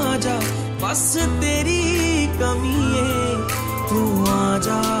ਬਸ ਤੇਰੀ ਕਮੀ ਏ ਤੂੰ ਆ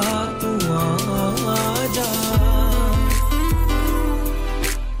ਜਾ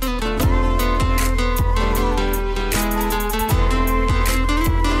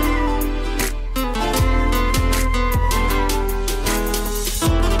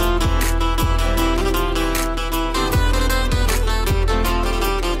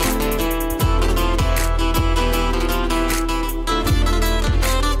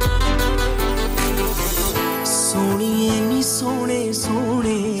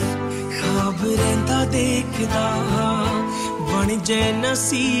बन जाए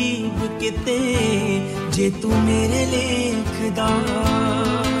नसीब किते जे तू मेरे लेखदा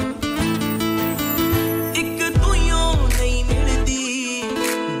एक तूं नहीं मिलदी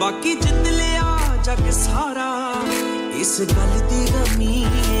बाकी जित लिया जग सारा इस गल दी गमी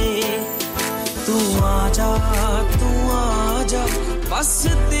तू आ जा बस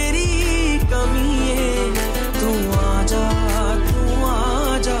तेरी कमी है तू आ जा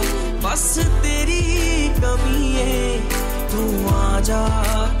बस तेरी कमी है तू आ जा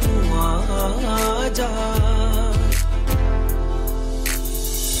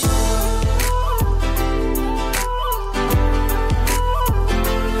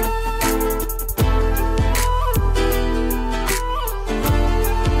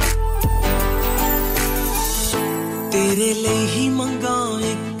तेरे लिए ही मंगा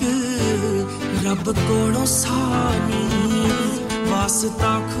एक रब कोलों सानी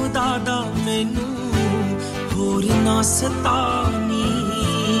वास्ता खुदा दा मैनू होर ना सतानी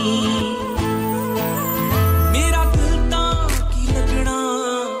मेरा दिल तां की लगना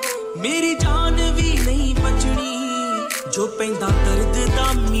मेरी जान भी नहीं बचनी जो पैंदा दर्द दा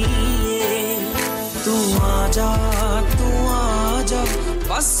मीए तू आ जा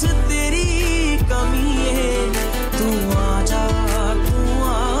बस तेरी कमी है तू आ जा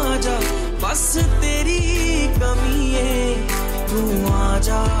तू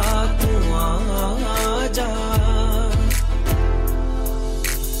आजा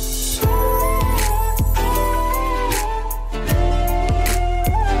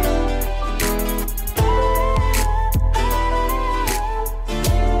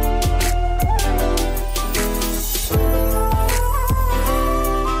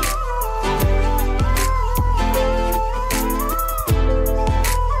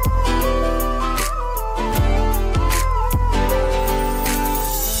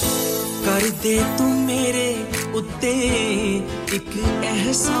दे तू मेरे उत्ते एक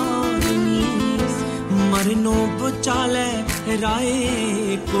एहसान नी मरनो बचा ले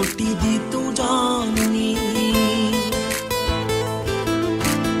राए कोटी दी तू जानी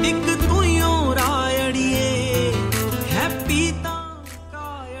एक तू यो रायड़िए हैप्पी ता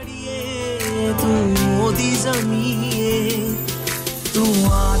कायड़िए तू ओदी ज़मीए तू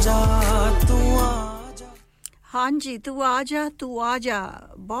आजा हाँ जी तू आजा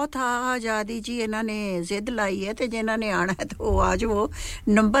बहुत आजादी जी ਇਹਨਾਂ ਨੇ ਜ਼ਿੱਦ ਲਾਈ ਹੈ ਤੇ ਜਿਨ੍ਹਾਂ ਨੇ ਆਣਾ ਹੈ ਤੇ ਉਹ ਆ ਜਾਓ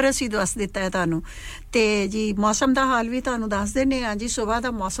ਨੰਬਰ ਅਸੀਂ ਦੱਸ ਦਿੱਤਾ ਹੈ ਤੁਹਾਨੂੰ ਤੇ ਜੀ ਮੌਸਮ ਦਾ ਹਾਲ ਵੀ ਤੁਹਾਨੂੰ ਦੱਸ ਦਿੰਨੇ ਆ ਜੀ ਸਵੇਰ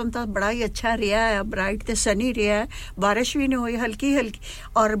ਦਾ ਮੌਸਮ ਤਾਂ ਬੜਾ ਹੀ ਅੱਛਾ ਰਿਹਾ ਹੈ ਬ੍ਰਾਈਟ ਤੇ ਸਨੀ ਰਿਹਾ ਹੈ ਬਾਰਿਸ਼ ਵੀ ਨਹੀਂ ਹੋਈ ਹਲਕੀ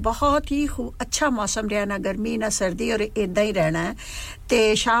ਔਰ ਬਹੁਤ ਹੀ ਅੱਛਾ ਮੌਸਮ ਰਿਹਾ ਨਾ ਗਰਮੀ ਨਾ ਸਰਦੀ ਔਰ ਇਦਾਂ ਹੀ ਰਹਿਣਾ ਹੈ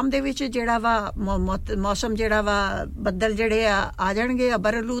ਤੇ ਸ਼ਾਮ ਦੇ ਵਿੱਚ ਜਿਹੜਾ ਵਾ ਮੌਸਮ ਜਿਹੜਾ ਵਾ ਬੱਦਲ ਜਿਹੜੇ ਆ ਜਾਣਗੇ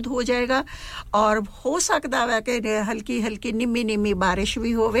ਅਬਰਲੂਦ ਹੋ ਜਾਏਗਾ ਔਰ ਹੋ ਸਕਦਾ ਹੈ ਕਿ ਹਲਕੀ ਨਿੰਮੀ ਬਾਰਿਸ਼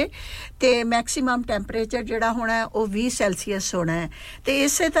ਵੀ ਹੋਵੇ ਤੇ ਮੈਕਸਿਮਮ ਟੈਂਪਰੇਚਰ ਜਿਹੜਾ ਹੋਣਾ ਹੈ ਉਹ 20 ਸੈਲਸੀਅਸ ਹੋਣਾ ਹੈ ਤੇ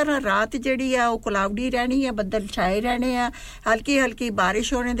ਇਸੇ ਤਰ੍ਹਾਂ ਰਾਤ ਜਿਹੜੀ ਆ ਉਹ ਕਲਾਉਡੀ ਰਹਿਣੀ ਹੈ ਬੱਦਲ ਛਾਏ ਰਹਿਣੇ ਆ ਹਲਕੀ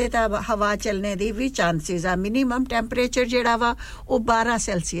ਬਾਰਿਸ਼ ਹੋਣੇ ਦੇ ਤਾਂ ਹਵਾ ਚੱਲਣੇ ਦੀ ਵੀ ਚਾਂਸਸ ਆ ਮਿਨੀਮਮ ਟੈਂਪਰੇਚਰ ਜਿਹੜਾ ਵਾ ਉਹ 12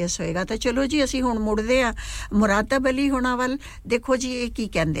 ਸੈਲਸੀਅਸ ਹੋਏਗਾ ਤਾਂ ਚਲੋ ਜੀ ਅਸੀਂ ਹੁਣ ਮੁੜਦੇ ਆ ਮੁਰਾਤਬ ਅਲੀ ਹੋਣਾ ਵੱਲ ਦੇਖੋ ਜੀ ਇਹ ਕੀ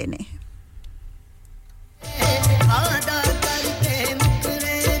ਕਹਿੰਦੇ ਨੇ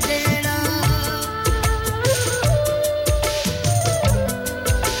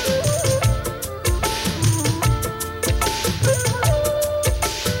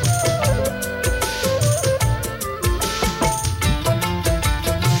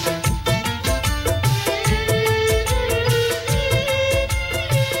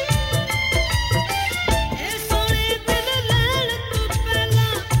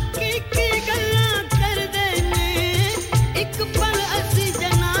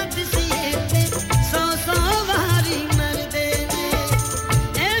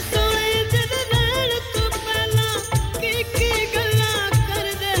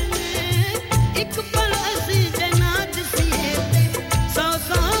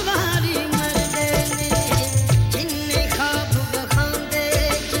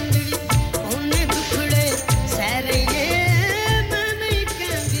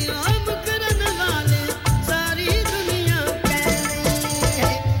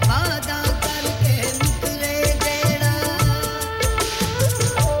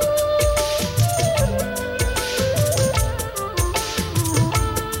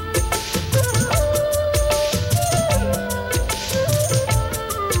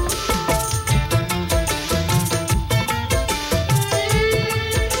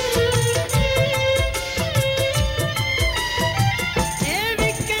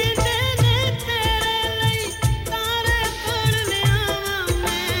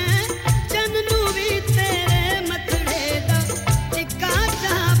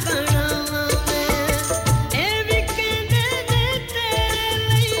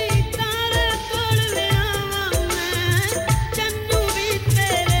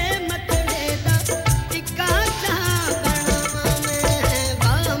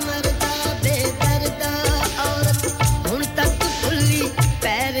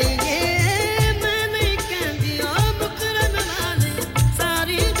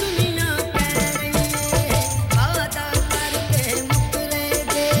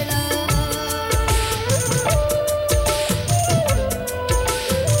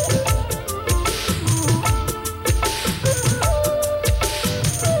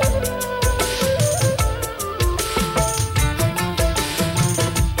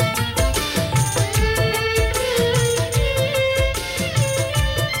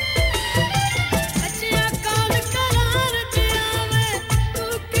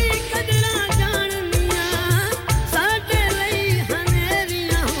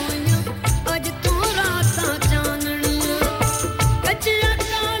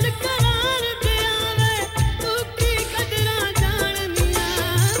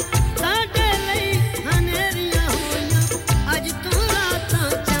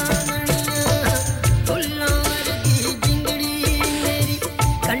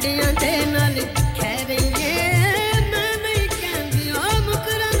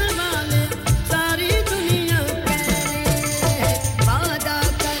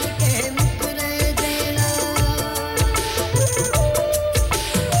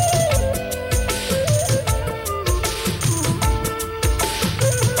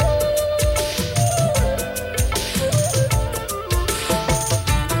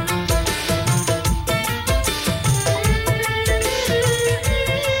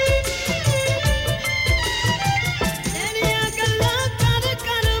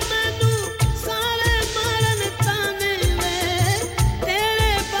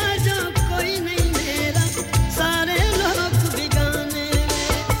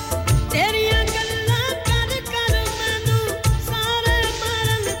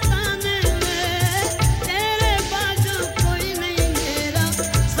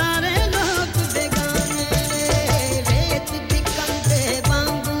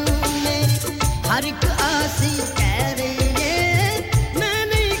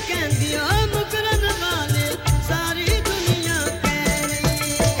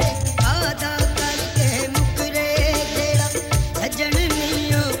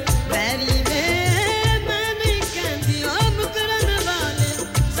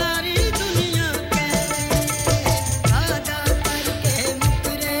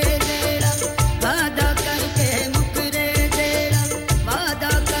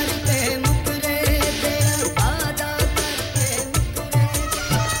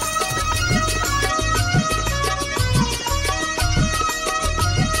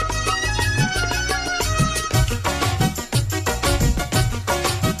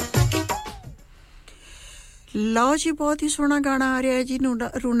ਲਓ ਜੀ ਬਹੁਤ ਹੀ ਸੋਹਣਾ ਗਾਣਾ ਆ ਰਿਹਾ ਹੈ ਜੀ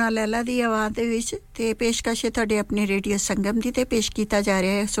ਰੂਨਾ ਲੈਲਾ ਦੀ ਆਵਾਜ਼ ਦੇ ਵਿੱਚ ਤੇ ਪੇਸ਼ਕਸ਼ ਹੈ ਤੁਹਾਡੇ ਆਪਣੇ ਰੇਡੀਓ ਸੰਗਮ ਦੀ ਤੇ ਪੇਸ਼ ਕੀਤਾ ਜਾ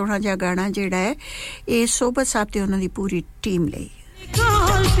ਰਿਹਾ ਹੈ ਸੋਹਣਾ ਜਿਹਾ ਗਾਣਾ ਜਿਹੜਾ ਹੈ ਇਹ ਸੋਬਤ ਸਾਹਿਬ ਤੇ ਉਹਨਾਂ ਦੀ ਪੂਰੀ ਟੀਮ ਲਈ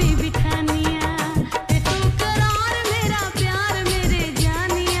ਕੋਲ ਪੀ ਬਿਠਾਨੀਆਂ ਤੇ ਤੂੰ ਕਰਾਰ ਮੇਰਾ ਪਿਆਰ ਮੇਰੇ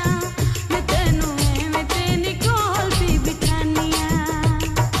ਜਾਨੀਆਂ ਮੈਂ ਤੈਨੂੰ ਐਵੇਂ ਤੇ ਨੀ ਕੋਲ ਪੀ ਬਿਠਾਨੀਆਂ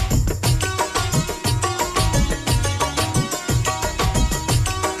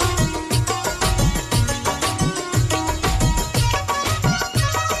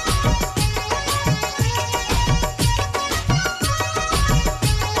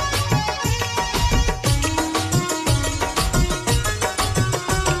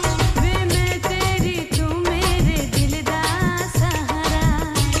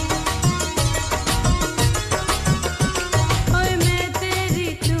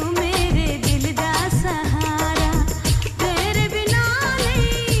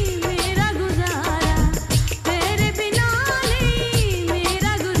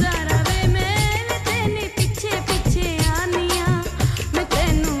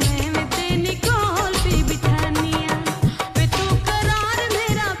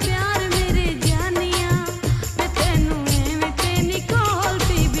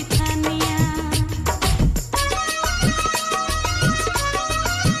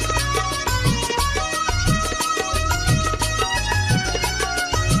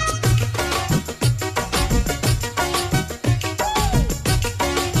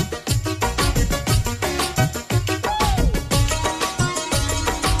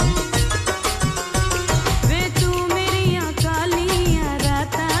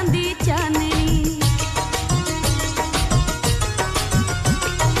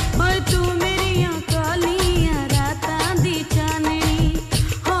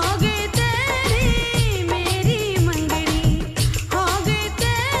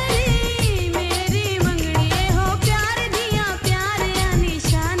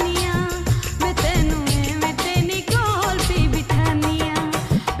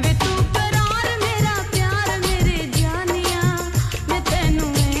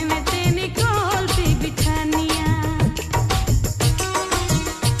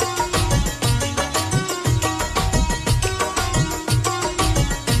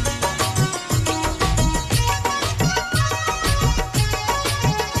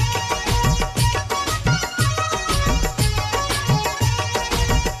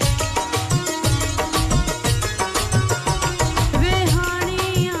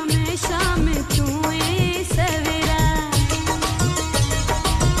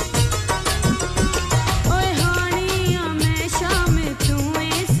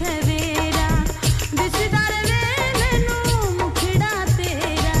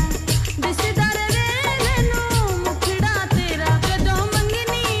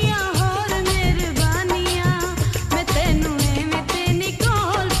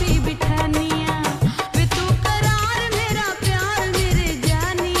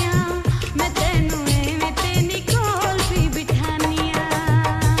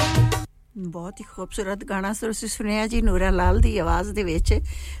खूबसूरत गाना ਤੁਸੀਂ ਸੁਣਿਆ ਜੀ ਨੂਰਾ ਲਾਲ ਦੀ ਆਵਾਜ਼ ਦੇ ਵਿੱਚ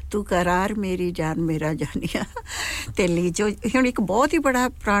ਤੂੰ ਕਰਾਰ ਮੇਰੀ ਜਾਨ ਮੇਰਾ ਜਾਨੀਆ ਤੇ ਲਈ ਜੋ ਹੁਣ ਇੱਕ ਬਹੁਤ ਹੀ ਬੜਾ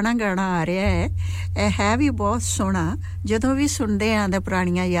ਪੁਰਾਣਾ ਗਾਣਾ ਆ ਰਿਹਾ ਹੈ ਇਹ ਹੈ ਵੀ ਬਹੁਤ ਸੋਹਣਾ ਜਦੋਂ ਵੀ ਸੁਣਦੇ ਆਂ ਤਾਂ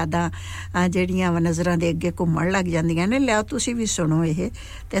ਪੁਰਾਣੀਆਂ ਯਾਦਾਂ ਜਿਹੜੀਆਂ ਨਜ਼ਰਾਂ ਦੇ ਅੱਗੇ ਘੁੰਮਣ ਲੱਗ ਜਾਂਦੀਆਂ ਨੇ ਲਿਆ ਤੁਸੀਂ ਵੀ ਸੁਣੋ ਇਹ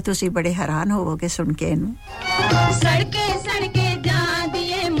ਤੇ ਤੁਸੀਂ ਬੜੇ ਹੈਰਾਨ ਹੋਵੋਗੇ ਸੁਣ ਕੇ ਇਹਨੂੰ ਸੜਕੇ ਸੜਕੇ ਜਾਂਦੀ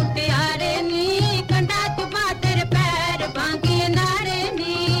ਏ ਮੁਟਿਆਰੇ ਨੀ ਕੰਡਾ ਚੁਬਾ ਤੇਰੇ ਪੈਰ ਬਾਂਗੀ ਨਾਰੇ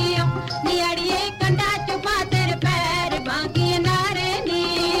ਨੀ ਨਿਆੜੀਏ ਕੰਡਾ ਚੁਬਾ ਤੇਰੇ ਪੈਰ ਬਾਂਗੀ ਨਾਰੇ ਨੀ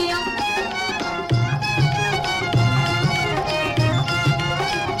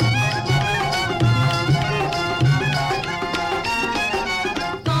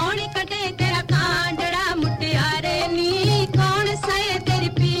ਕੌਣ ਕਟੇ ਤੇਰਾ ਕਾਂਡੜਾ ਮੁਟਿਆਰੇ ਨੀ ਕੌਣ ਸਏ ਤੇਰੀ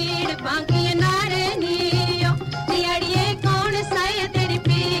ਪੀੜ ਬਾਂਗੀ ਨਾਰੇ ਨੀ ਨਿਆੜੀਏ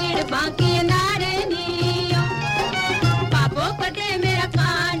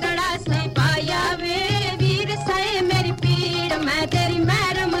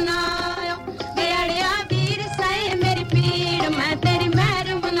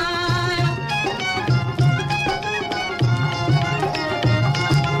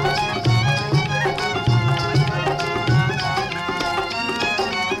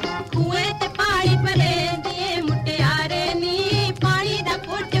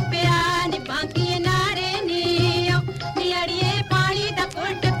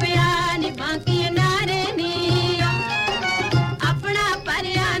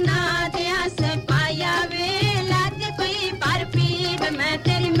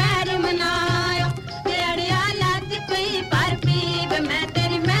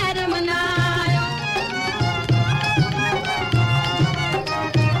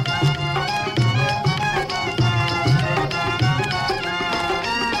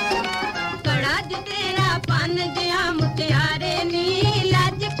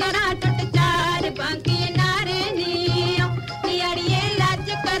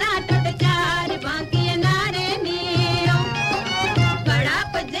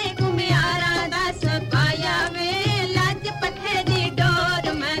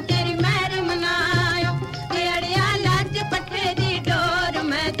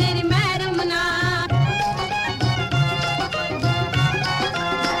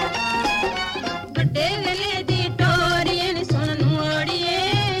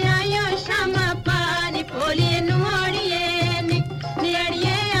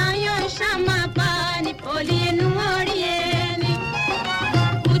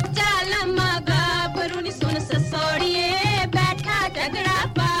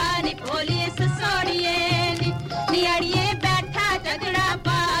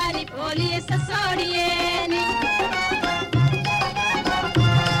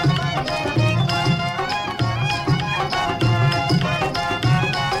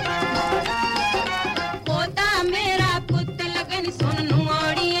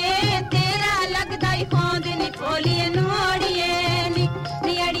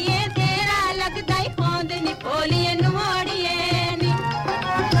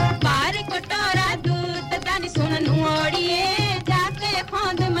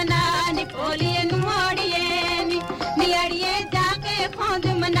पोलिए नुओड़िए नी अड़िए जाके खोंद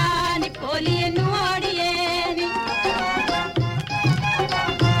मना नी पोलिए नुओड़िए नी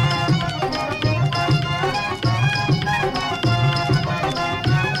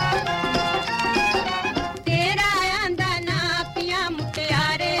तेरा आंदा ना पिया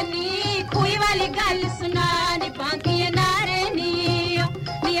मुटियारे नी खुई वाली गल सुना नी बांकिए नारे नी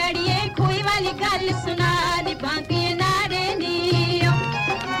नी अड़िए खुई वाली गल सुना नी बांकिए नारे नी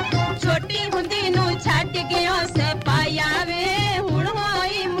छोटी हुंदी नु छट गयो से पाया वे हुण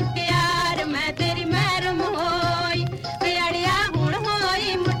होई मुटियार मैं तेरी महरम होई वे अड़िया हुण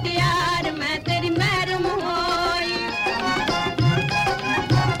होई मुटियार मैं तेरी महरम होई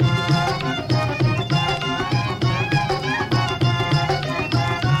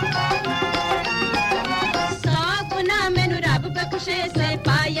साकुना मैनू रब बख्शे से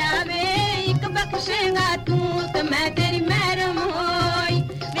पाया वे एक बख्शेगा तू ते मैं तेरी महरम होई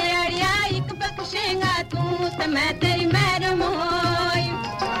वे अड़िया एक बख्शेगा तू ते मैं तेरी महरम होई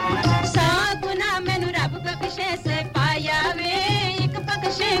साकुना मैनू रब बख्शे से पाया वे एक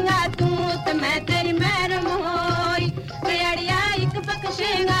बख्शेगा तू ते मैं तेरी महरम होई वे अड़िया एक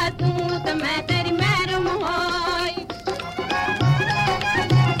बख्शेगा तू ते मैं तेरी महरम होई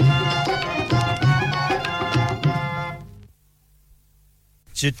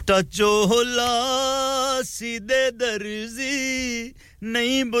चिट्टा चोला सीधे दर्जी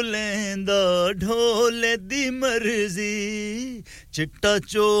नहीं बुलेंदा ढोले दी मर्जी चिट्टा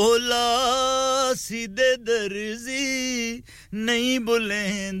चोला सीधे दर्जी नहीं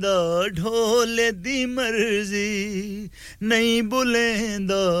बुलेंदा ढोले दी मर्जी नहीं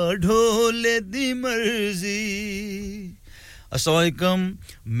बुलेंदा ढोले दी मर्जी अस्सलाम वालेकुम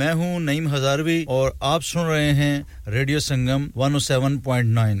मैं हूं नईम हजारवी और आप सुन रहे हैं रेडियो संगम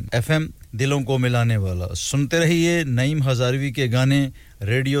 107.9 एफएम दिलों को मिलाने वाला सुनते रहिए नईम हजारवी के गाने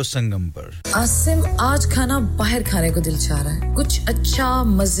रेडियो संगम पर आसिम आज खाना बाहर खाने को दिल चाह रहा है कुछ अच्छा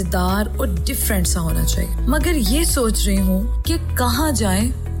मजेदार और डिफरेंट सा होना चाहिए मगर ये सोच रही हूँ कि कहाँ जाएं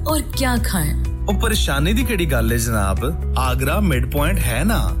और क्या खाएं ओ परेशानी दी केड़ी गल है जनाब आगरा मिड पॉइंट है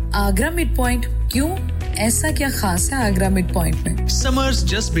ना आगरा मिड पॉइंट क्यों ऐसा क्या खास है आगरा मिड पॉइंट में Summers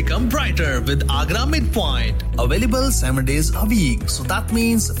just become brighter with Agra Midpoint. Available 7 days a week. So that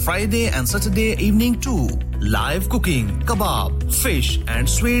means Friday and Saturday evening too. Live cooking, kebab, fish and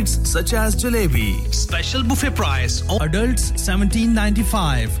sweets such as jalebi. Special buffet price. Adults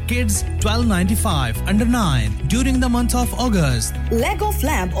 $17.95, kids $12.95 under 9 during the month of August. Leg of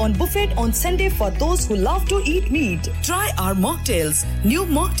lamb on buffet on Sunday for those who love to eat meat. Try our mocktails. New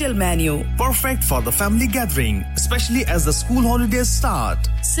mocktail menu. Perfect for the family gathering, especially as the school holidays start.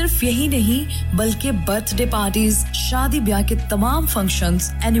 सिर्फ यही नहीं बल्कि birthday parties शादी ब्याह के तमाम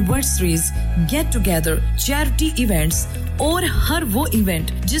functions anniversaries get together charity events और हर वो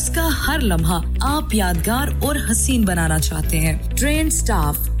इवेंट जिसका हर लम्हा आप यादगार और हसीन बनाना चाहते हैं ट्रेन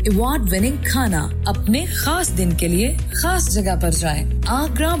स्टाफ अवार्ड विनिंग खाना अपने खास दिन के लिए खास जगह पर जाएं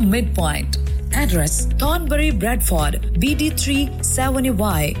Agra mid point Address Thornbury Bradford BD3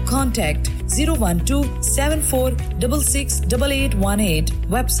 7Y Contact 01274668818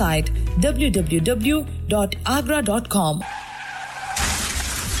 Website www.agra.com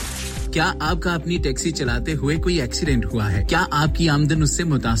क्या आपका अपनी टैक्सी चलाते हुए कोई एक्सीडेंट हुआ है क्या आपकी आमदन उससे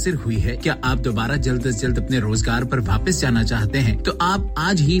मुतासिर हुई है क्या आप दोबारा जल्द से जल्द अपने रोजगार पर वापस जाना चाहते हैं तो आप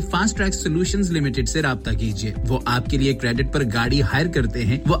आज ही फास्ट ट्रैक सॉल्यूशंस लिमिटेड से राब्ता कीजिए वो आपके लिए क्रेडिट पर गाड़ी हायर करते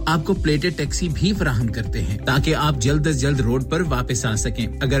हैं वो आपको प्लेटेड टैक्सी भी फराहम करते हैं ताकि आप जल्द से जल्द रोड पर वापस आ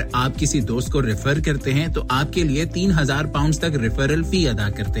सकें अगर आप किसी दोस्त को रेफर करते हैं तो आपके लिए 3000 पाउंड तक रेफरल फी अदा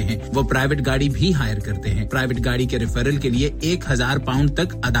करते हैं वो प्राइवेट गाड़ी भी हायर करते हैं प्राइवेट गाड़ी के रेफरल के लिए 1000 पाउंड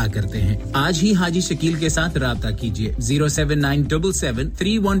तक अदा करते हैं आज ही हाजी शकील के साथ राब्ता कीजिए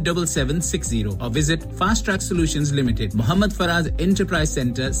 07977317760 और visit fast track solutions limited Mohammed Faraz enterprise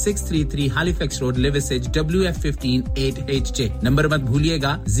centre 633 Halifax road Liversedge WF15 8HJ number मत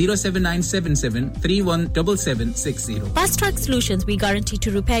भूलिएगा 07977317760 Fast Track Solutions we guarantee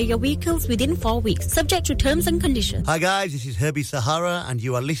to repair your vehicles within 4 weeks subject to terms and conditions Hi guys this is Herbie Sahara and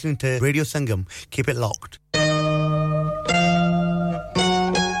you are listening to Radio Sangam keep it locked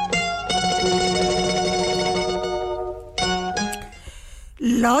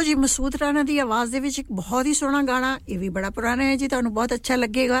ਲਓ ਜੀ ਮਸੂਦ ਰਾਣਾ ਦੀ ਆਵਾਜ਼ ਦੇ ਵਿੱਚ ਇੱਕ ਬਹੁਤ ਹੀ ਸੋਹਣਾ ਗਾਣਾ ਇਹ ਵੀ ਬੜਾ ਪੁਰਾਣਾ ਹੈ ਜੀ ਤੁਹਾਨੂੰ ਬਹੁਤ ਅੱਛਾ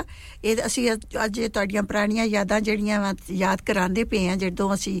ਲੱਗੇਗਾ ਇਹ ਅਸੀਂ ਅੱਜ ਤੁਹਾਡੀਆਂ ਪੁਰਾਣੀਆਂ ਯਾਦਾਂ ਜਿਹੜੀਆਂ ਯਾਦ ਕਰਾਉਂਦੇ ਪਏ ਆ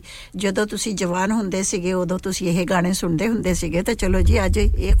ਜਦੋਂ ਤੁਸੀਂ ਜਵਾਨ ਹੁੰਦੇ ਸੀਗੇ ਉਦੋਂ ਤੁਸੀਂ ਇਹ ਗਾਣੇ ਸੁਣਦੇ ਹੁੰਦੇ ਸੀਗੇ ਤਾਂ ਚਲੋ ਜੀ ਅੱਜ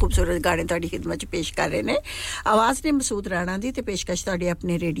ਇਹ ਖੂਬਸੂਰਤ ਗਾਣੇ ਤੁਹਾਡੀ ਖidmat 'ਚ ਪੇਸ਼ ਕਰ ਰਹੇ ਨੇ ਆਵਾਜ਼ ਨੇ ਮਸੂਦ ਰਾਣਾ ਦੀ ਤੇ ਪੇਸ਼ਕਸ਼ ਤੁਹਾਡੀ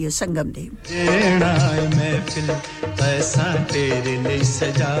ਆਪਣੇ ਰੇਡੀਓ ਸੰਗਮ ਦੀ ਜਿਹੜਾ ਮਹਿਫਿਲ ਐਸਾ ਤੇਰੇ ਲਈ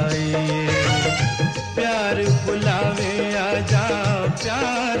ਸਜਾਈ ਪਿਆਰ ਬੁਲਾਵੇ ਆ ਜਾ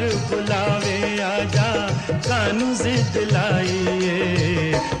प्यार बुलावे आजा कानू जिद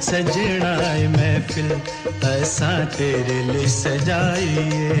लाइए सजना महफिल ऐसा तेरे लिए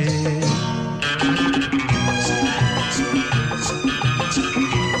सजाइए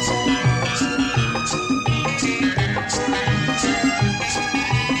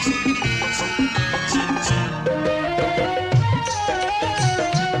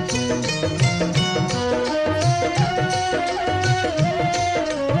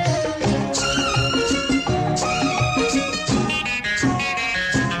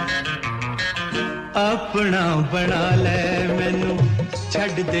अपना बना ले मैनू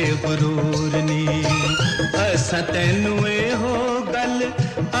छड़ दे गुरूर नी असा तैनू ए हो गल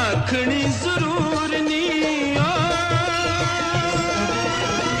आखनी जरूर नी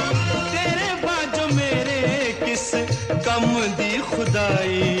तेरे बाजो मेरे किस कम दी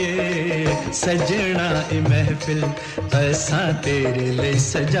खुदाई सजना ए महफिल असा तेरे लिए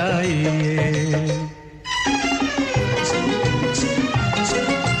सजाई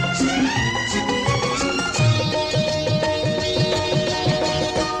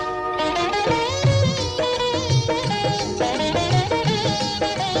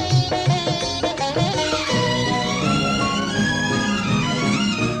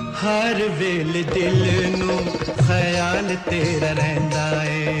हर वेल दिल नू ख्याल तेरा रहंदा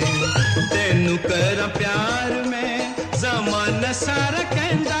है तैनू कर प्यार में ज़माना सारा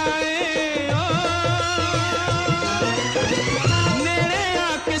कहंदा है मेरे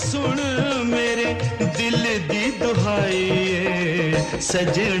आके सुन मेरे दिल दी दुहाई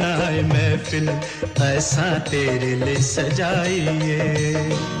सजना महफिल ऐसा तेरे लिए सजाई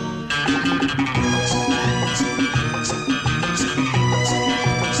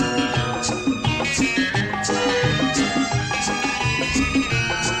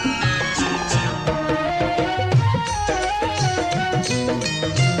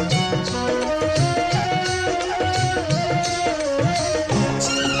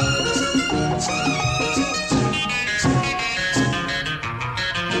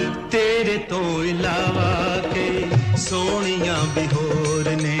तो इलावा के सोनिया भी होर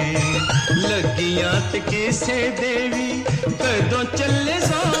ने लगियां ते किसे देवी कदों चले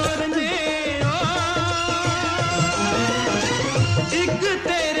जोर ने एक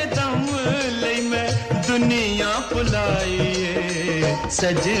तेरे दम लई मैं दुनिया भुलाई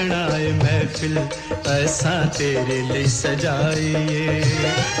सजना महफिल ऐसा तेरे लिए सजाई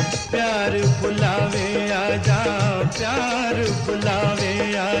प्यार बुलावे आजा प्यार बुलावे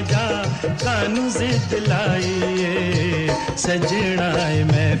आजा कानू जिद लाइए सजना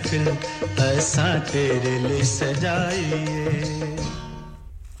महफिल ऐसा तेरे लिए सजाइए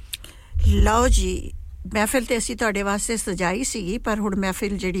ਲਓ ਜੀ महफिल ਤੇ ਅਸੀਂ ਤੁਹਾਡੇ ਵਾਸਤੇ ਸਜਾਈ ਸੀਗੀ ਪਰ ਹੁਣ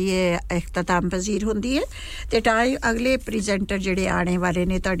महफिल ਜਿਹੜੀ ਹੈ ਇਖਤਤਾਮ ਪਜ਼ੀਰ ਹੁੰਦੀ ਹੈ ਤੇ ਟਾਈਮ ਅਗਲੇ ਪ੍ਰੈਜ਼ੈਂਟਰ ਜਿਹੜੇ ਆਉਣੇ ਵਾਲੇ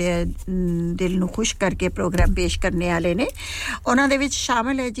ਨੇ ਤੁਹਾਡੇ ਦਿਲ ਨੂੰ ਖੁਸ਼ ਕਰਕੇ ਪ੍ਰੋਗਰਾਮ ਪੇਸ਼ ਕਰਨੇ ਵਾਲੇ ਨੇ ਉਹਨਾਂ ਦੇ ਵਿੱਚ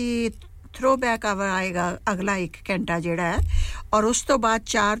ਸ਼ਾਮਲ ਹੈ ਜੀ throwback ਆਏਗਾ ਅਗਲਾ 1 ਘੰਟਾ ਜਿਹੜਾ ਹੈ ਔਰ ਉਸ ਤੋਂ ਬਾਅਦ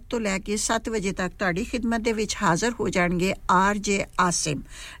 4 ਤੋਂ ਲੈ ਕੇ 7 ਵਜੇ ਤੱਕ ਤੁਹਾਡੀ ਖਿਦਮਤ ਦੇ ਵਿੱਚ ਹਾਜ਼ਰ ਹੋ ਜਾਣਗੇ ਆਰਜੇ ਆਸਿਮ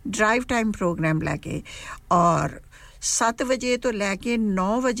ਡਰਾਈਵ ਟਾਈਮ ਪ੍ਰੋਗਰਾਮ ਲੈ ਕੇ ਔਰ 7 ਵਜੇ ਤੋਂ ਲੈ ਕੇ 9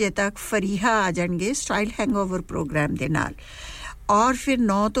 ਵਜੇ ਤੱਕ ਫਰੀਹਾ ਆ ਜਾਣਗੇ ਸਟਾਈਲ ਹੈਂਗਓਵਰ ਪ੍ਰੋਗਰਾਮ ਦੇ ਨਾਲ और फिर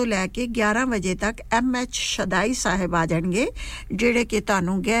 9 ਤੋਂ ਲੈ ਕੇ 11 ਵਜੇ ਤੱਕ ਐਮਐਚ ਸ਼ਦਾਈ ਸਾਹਿਬ ਆ ਜਾਣਗੇ ਜਿਹੜੇ ਕਿ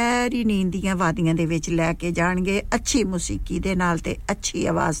ਤੁਹਾਨੂੰ ਗਹਿਰੀ ਨੀਂਦ ਦੀਆਂ ਵਾਦੀਆਂ ਦੇ ਵਿੱਚ ਲੈ ਕੇ ਜਾਣਗੇ ਅੱਛੀ ਮੌਸੀਕੀ ਦੇ ਨਾਲ ਤੇ ਅੱਛੀ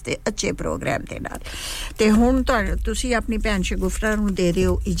ਆਵਾਜ਼ ਤੇ ਅੱਛੇ ਪ੍ਰੋਗਰਾਮ ਦੇ ਨਾਲ ਤੇ ਹੁਣ ਤੁਸੀਂ ਆਪਣੀ ਭੈਣ ਸ਼ਗੁਫਤਾ ਨੂੰ ਦੇ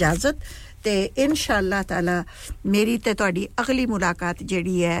ਦਿਓ ਇਜਾਜ਼ਤ ਤੇ ਇਨਸ਼ਾਅੱਲਾ ਤਾਲਾ ਮੇਰੀ ਤੇ ਤੁਹਾਡੀ ਅਗਲੀ ਮੁਲਾਕਾਤ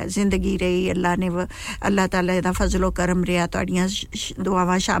ਜਿਹੜੀ ਹੈ ਜ਼ਿੰਦਗੀ ਰਹੀ ਅੱਲਾਹ ਤਾਲਾ ਦਾ ਫਜ਼ਲ ਓ ਕਰਮ ਰਿਹਾ ਤੁਹਾਡੀਆਂ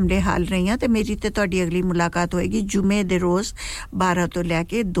ਦੁਆਵਾਂ ਸ਼ਾਮਲੇ ਹਾਲ ਰਹੀਆਂ ਤੇ ਮੇਰੀ ਤੇ ਤੁਹਾਡੀ ਅਗਲੀ ਮੁਲਾਕਾਤ ਹੋਏਗੀ ਜੁਮੇ ਦੇ ਰੋਜ਼ 12 ਤੋਂ ਲੈ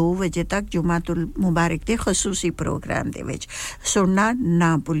ਕੇ 2 ਵਜੇ ਤੱਕ ਜੁਮਾਤੁਲ ਮੁਬਾਰਕ ਦੇ ਖਸੂਸੀ ਪ੍ਰੋਗਰਾਮ ਦੇ ਵਿੱਚ ਸੁਣਨਾ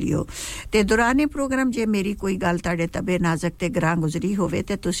ਨਾ ਭੁੱਲਿਓ ਤੇ ਦੌਰਾਨੇ ਪ੍ਰੋਗਰਾਮ ਜੇ ਮੇਰੀ ਕੋਈ ਗੱਲ ਤੁਹਾਡੇ ਤਬੇ ਨਾਜ਼ਕ ਤੇ ਗਰਾਂ ਗੁਜ਼ਰੀ ਹੋਵੇ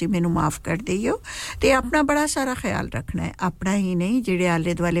ਤੇ ਤੁਸੀਂ ਮੈਨੂੰ ਮਾਫ ਕਰ ਦਿਓ ਤੇ ਆਪਣਾ ਬੜਾ ਸਾਰਾ ਖਿਆਲ ਰੱਖਣਾ ਹੈ ਆਪਣਾ ਹੀ ਨਹੀਂ ਜਿਹੜੇ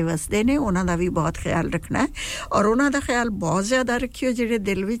ਆਲੇ ਦੁਆਲੇ ਵਸਦੇ ਨੇ ਉਹਨਾਂ ਦਾ ਵੀ ਬਹੁਤ ਖਿਆਲ ਰੱਖਣਾ ਹੈ ਔਰ ਉਹਨਾਂ ਦਾ ਖਿਆਲ ਬਹੁਤ ਜ਼ਿਆਦਾ ਰੱਖਿਓ ਜਿਹੜੇ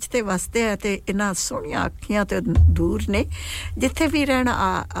ਦਿਲ ਵਿੱਚ ਤੇ ਵਸਦੇ ਆ ਤੇ ਇਹਨਾਂ ਸੋਹਣੀਆਂ ਅੱਖੀਆਂ ਤੇ ਦੂਰ ਨੇ ਜਿੱਥੇ ਵੀ ਰਹਿਣ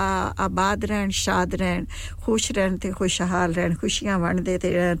ਆਬਾਦ ਰਹਿਣ ਸ਼ਾਦ ਰਹਿਣ ਖੁਸ਼ ਰਹਿਣ ਤੇ ਖੁਸ਼ਹਾਲ ਰਹਿਣ ਖੁਸ਼ੀਆਂ ਵੰਡਦੇ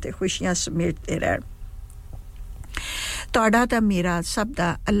ਤੇ ਰਹਿਣ ਤੇ ਖੁਸ਼ੀਆਂ ਸਮੇਟਦੇ ਰਹਿਣ ਤੁਹਾਡਾ ਤਾਂ ਮੇਰਾ ਸਭ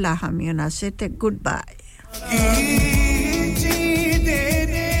ਦਾ ਅੱਲਾਹ ਹਾਮੀ ਓ ਨਾਸਿਰ ਤੇ ਗੁੱਡ ਬਾਏ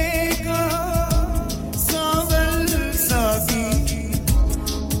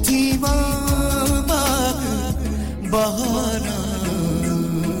बहाना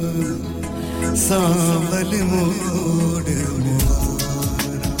सांवल मोड़ मोरा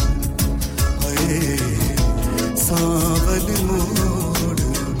हाय सांवल मोड़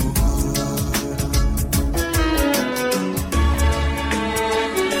मोरा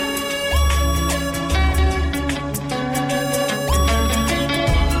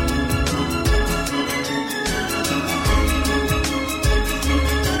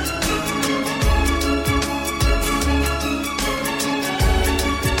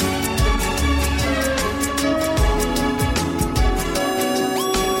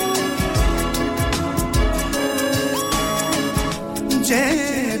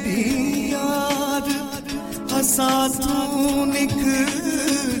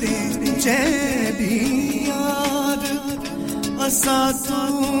जैदी यार असा तू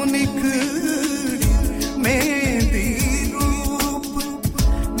निखड़ी मेहंदी रूप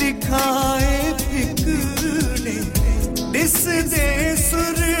दिखाए फिकड़े दिस दे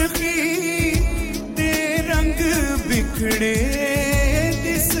सुर्खी दे रंग बिखड़े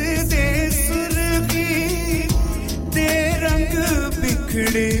दिस दे सुर्खी दे रंग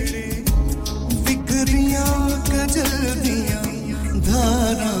बिखड़े विकरियां गजल दियां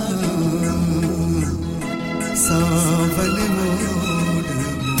धारा सावल मोड़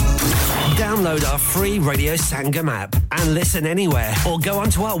Download our free Radio Sangam app and listen anywhere or go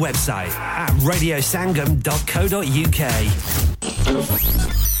onto our website at radiosangam.co.uk.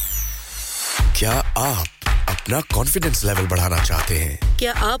 क्या आप अपना कॉन्फिडेंस लेवल बढ़ाना चाहते हैं?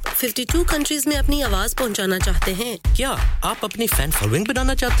 क्या आप 52 कंट्रीज में अपनी आवाज पहुंचाना चाहते हैं? क्या आप अपनी फैन फॉलोइंग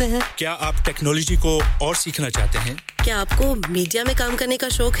बढ़ाना चाहते हैं? क्या आप टेक्नोलॉजी को और सीखना चाहते हैं? क्या आपको मीडिया में काम करने का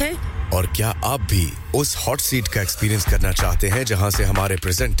शौक है? और क्या आप भी उस हॉट सीट का एक्सपीरियंस करना चाहते हैं जहां से हमारे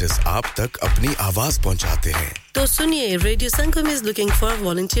प्रेजेंटर्स आप तक अपनी आवाज पहुंचाते हैं? तो सुनिए, Radio Sangam is looking for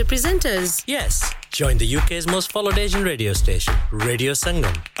volunteer presenters. Yes, join the UK's most followed Asian radio station, Radio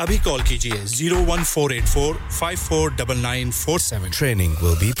Sangam. Abhi call kijiye 01484549947. Training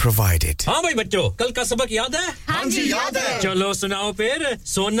will be provided. हाँ भाई बच्चों, कल का सबक याद है? हाँ जी याद है। चलो सुनाओ फिर।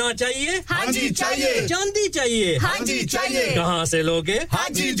 सोना चाहिए? हाँ जी चाहिए। चांदी चाहिए? हाँ जी चाहिए। कहाँ से लोगे?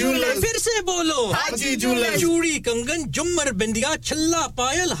 हाजी जूलर्स। फिर से बोलो। हाजी जूलर्स। चूड़ी, कंगन, झुमर, बिंदिया, छल्ला,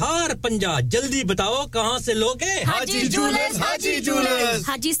 पायल, हार, पंजा, जल्दी बताओ कहाँ से लोगे? हाजी जूलर्स। हाजी जूलर्स।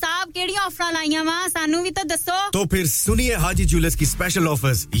 हाजी साहब केड़ी ऑफर लाईया वा सानू भी तो दसो। तो फिर सुनिए हाजी जूलर्स की स्पेशल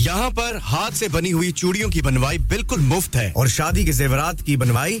ऑफर्स। यहाँ पर हाथ से बनी हुई चूड़ियों की बनवाई बिल्कुल मुफ्त है और शादी के जेवरात की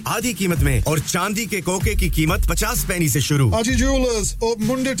बनवाई आधी कीमत में और चांदी के कोके की कीमत 50 पैसे से शुरू। Haji Jewellers open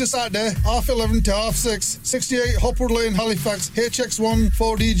Monday to Saturday 11:30 to 6:30, 68 Hopwood Lane, Halifax, HX1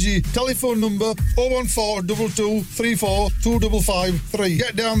 4DG. Telephone number 01422342553.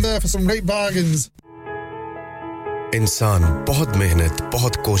 Get down there for some great bargains. इंसान बहुत मेहनत,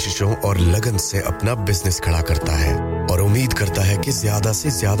 बहुत कोशिशों और लगन से अपना बिजनेस खड़ा करता है और उम्मीद करता है कि ज्यादा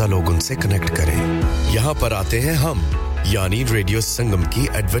से ज्यादा लोग उनसे कनेक्ट करें। यहाँ पर आते हैं हम, यानी रेडियो संगम की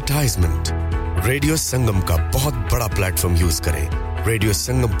एडवर्टाइजमेंट। रेडियो संगम का बहुत बड़ा प्लेटफॉर्म यूज करें। रेडियो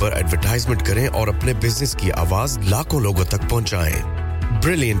संगम पर एडवर्टाइजमेंट करें और अपने बिजनेस की आवाज लाखों लोगों तक पहुंचाएं।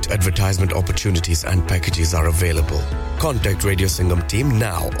 Brilliant advertisement opportunities and packages are available. Contact Radio Sangam team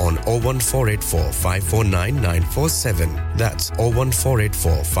now on 01484 549 947. That's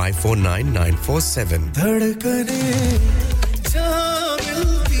 01484 549 947. धड़कने जहाँ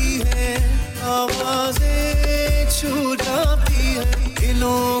मिलती है आवाज़ें छू जाती है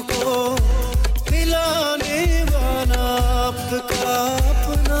दिलों को मिलाने वाला आपका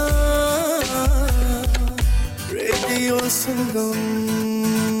अपना radio Sangam.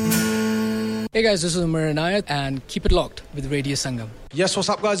 Hey guys, this is Umar Inayat and keep it locked with Radio Sangam. Yes, what's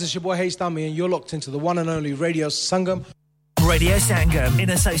up guys? It's your boy Hayes Dami and you're locked into the one and only Radio Sangam. Radio Sangam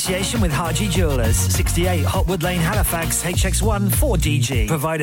in association with Haji Jewellers, 68 Hotwood Lane, Halifax, HX1 4DG. Provided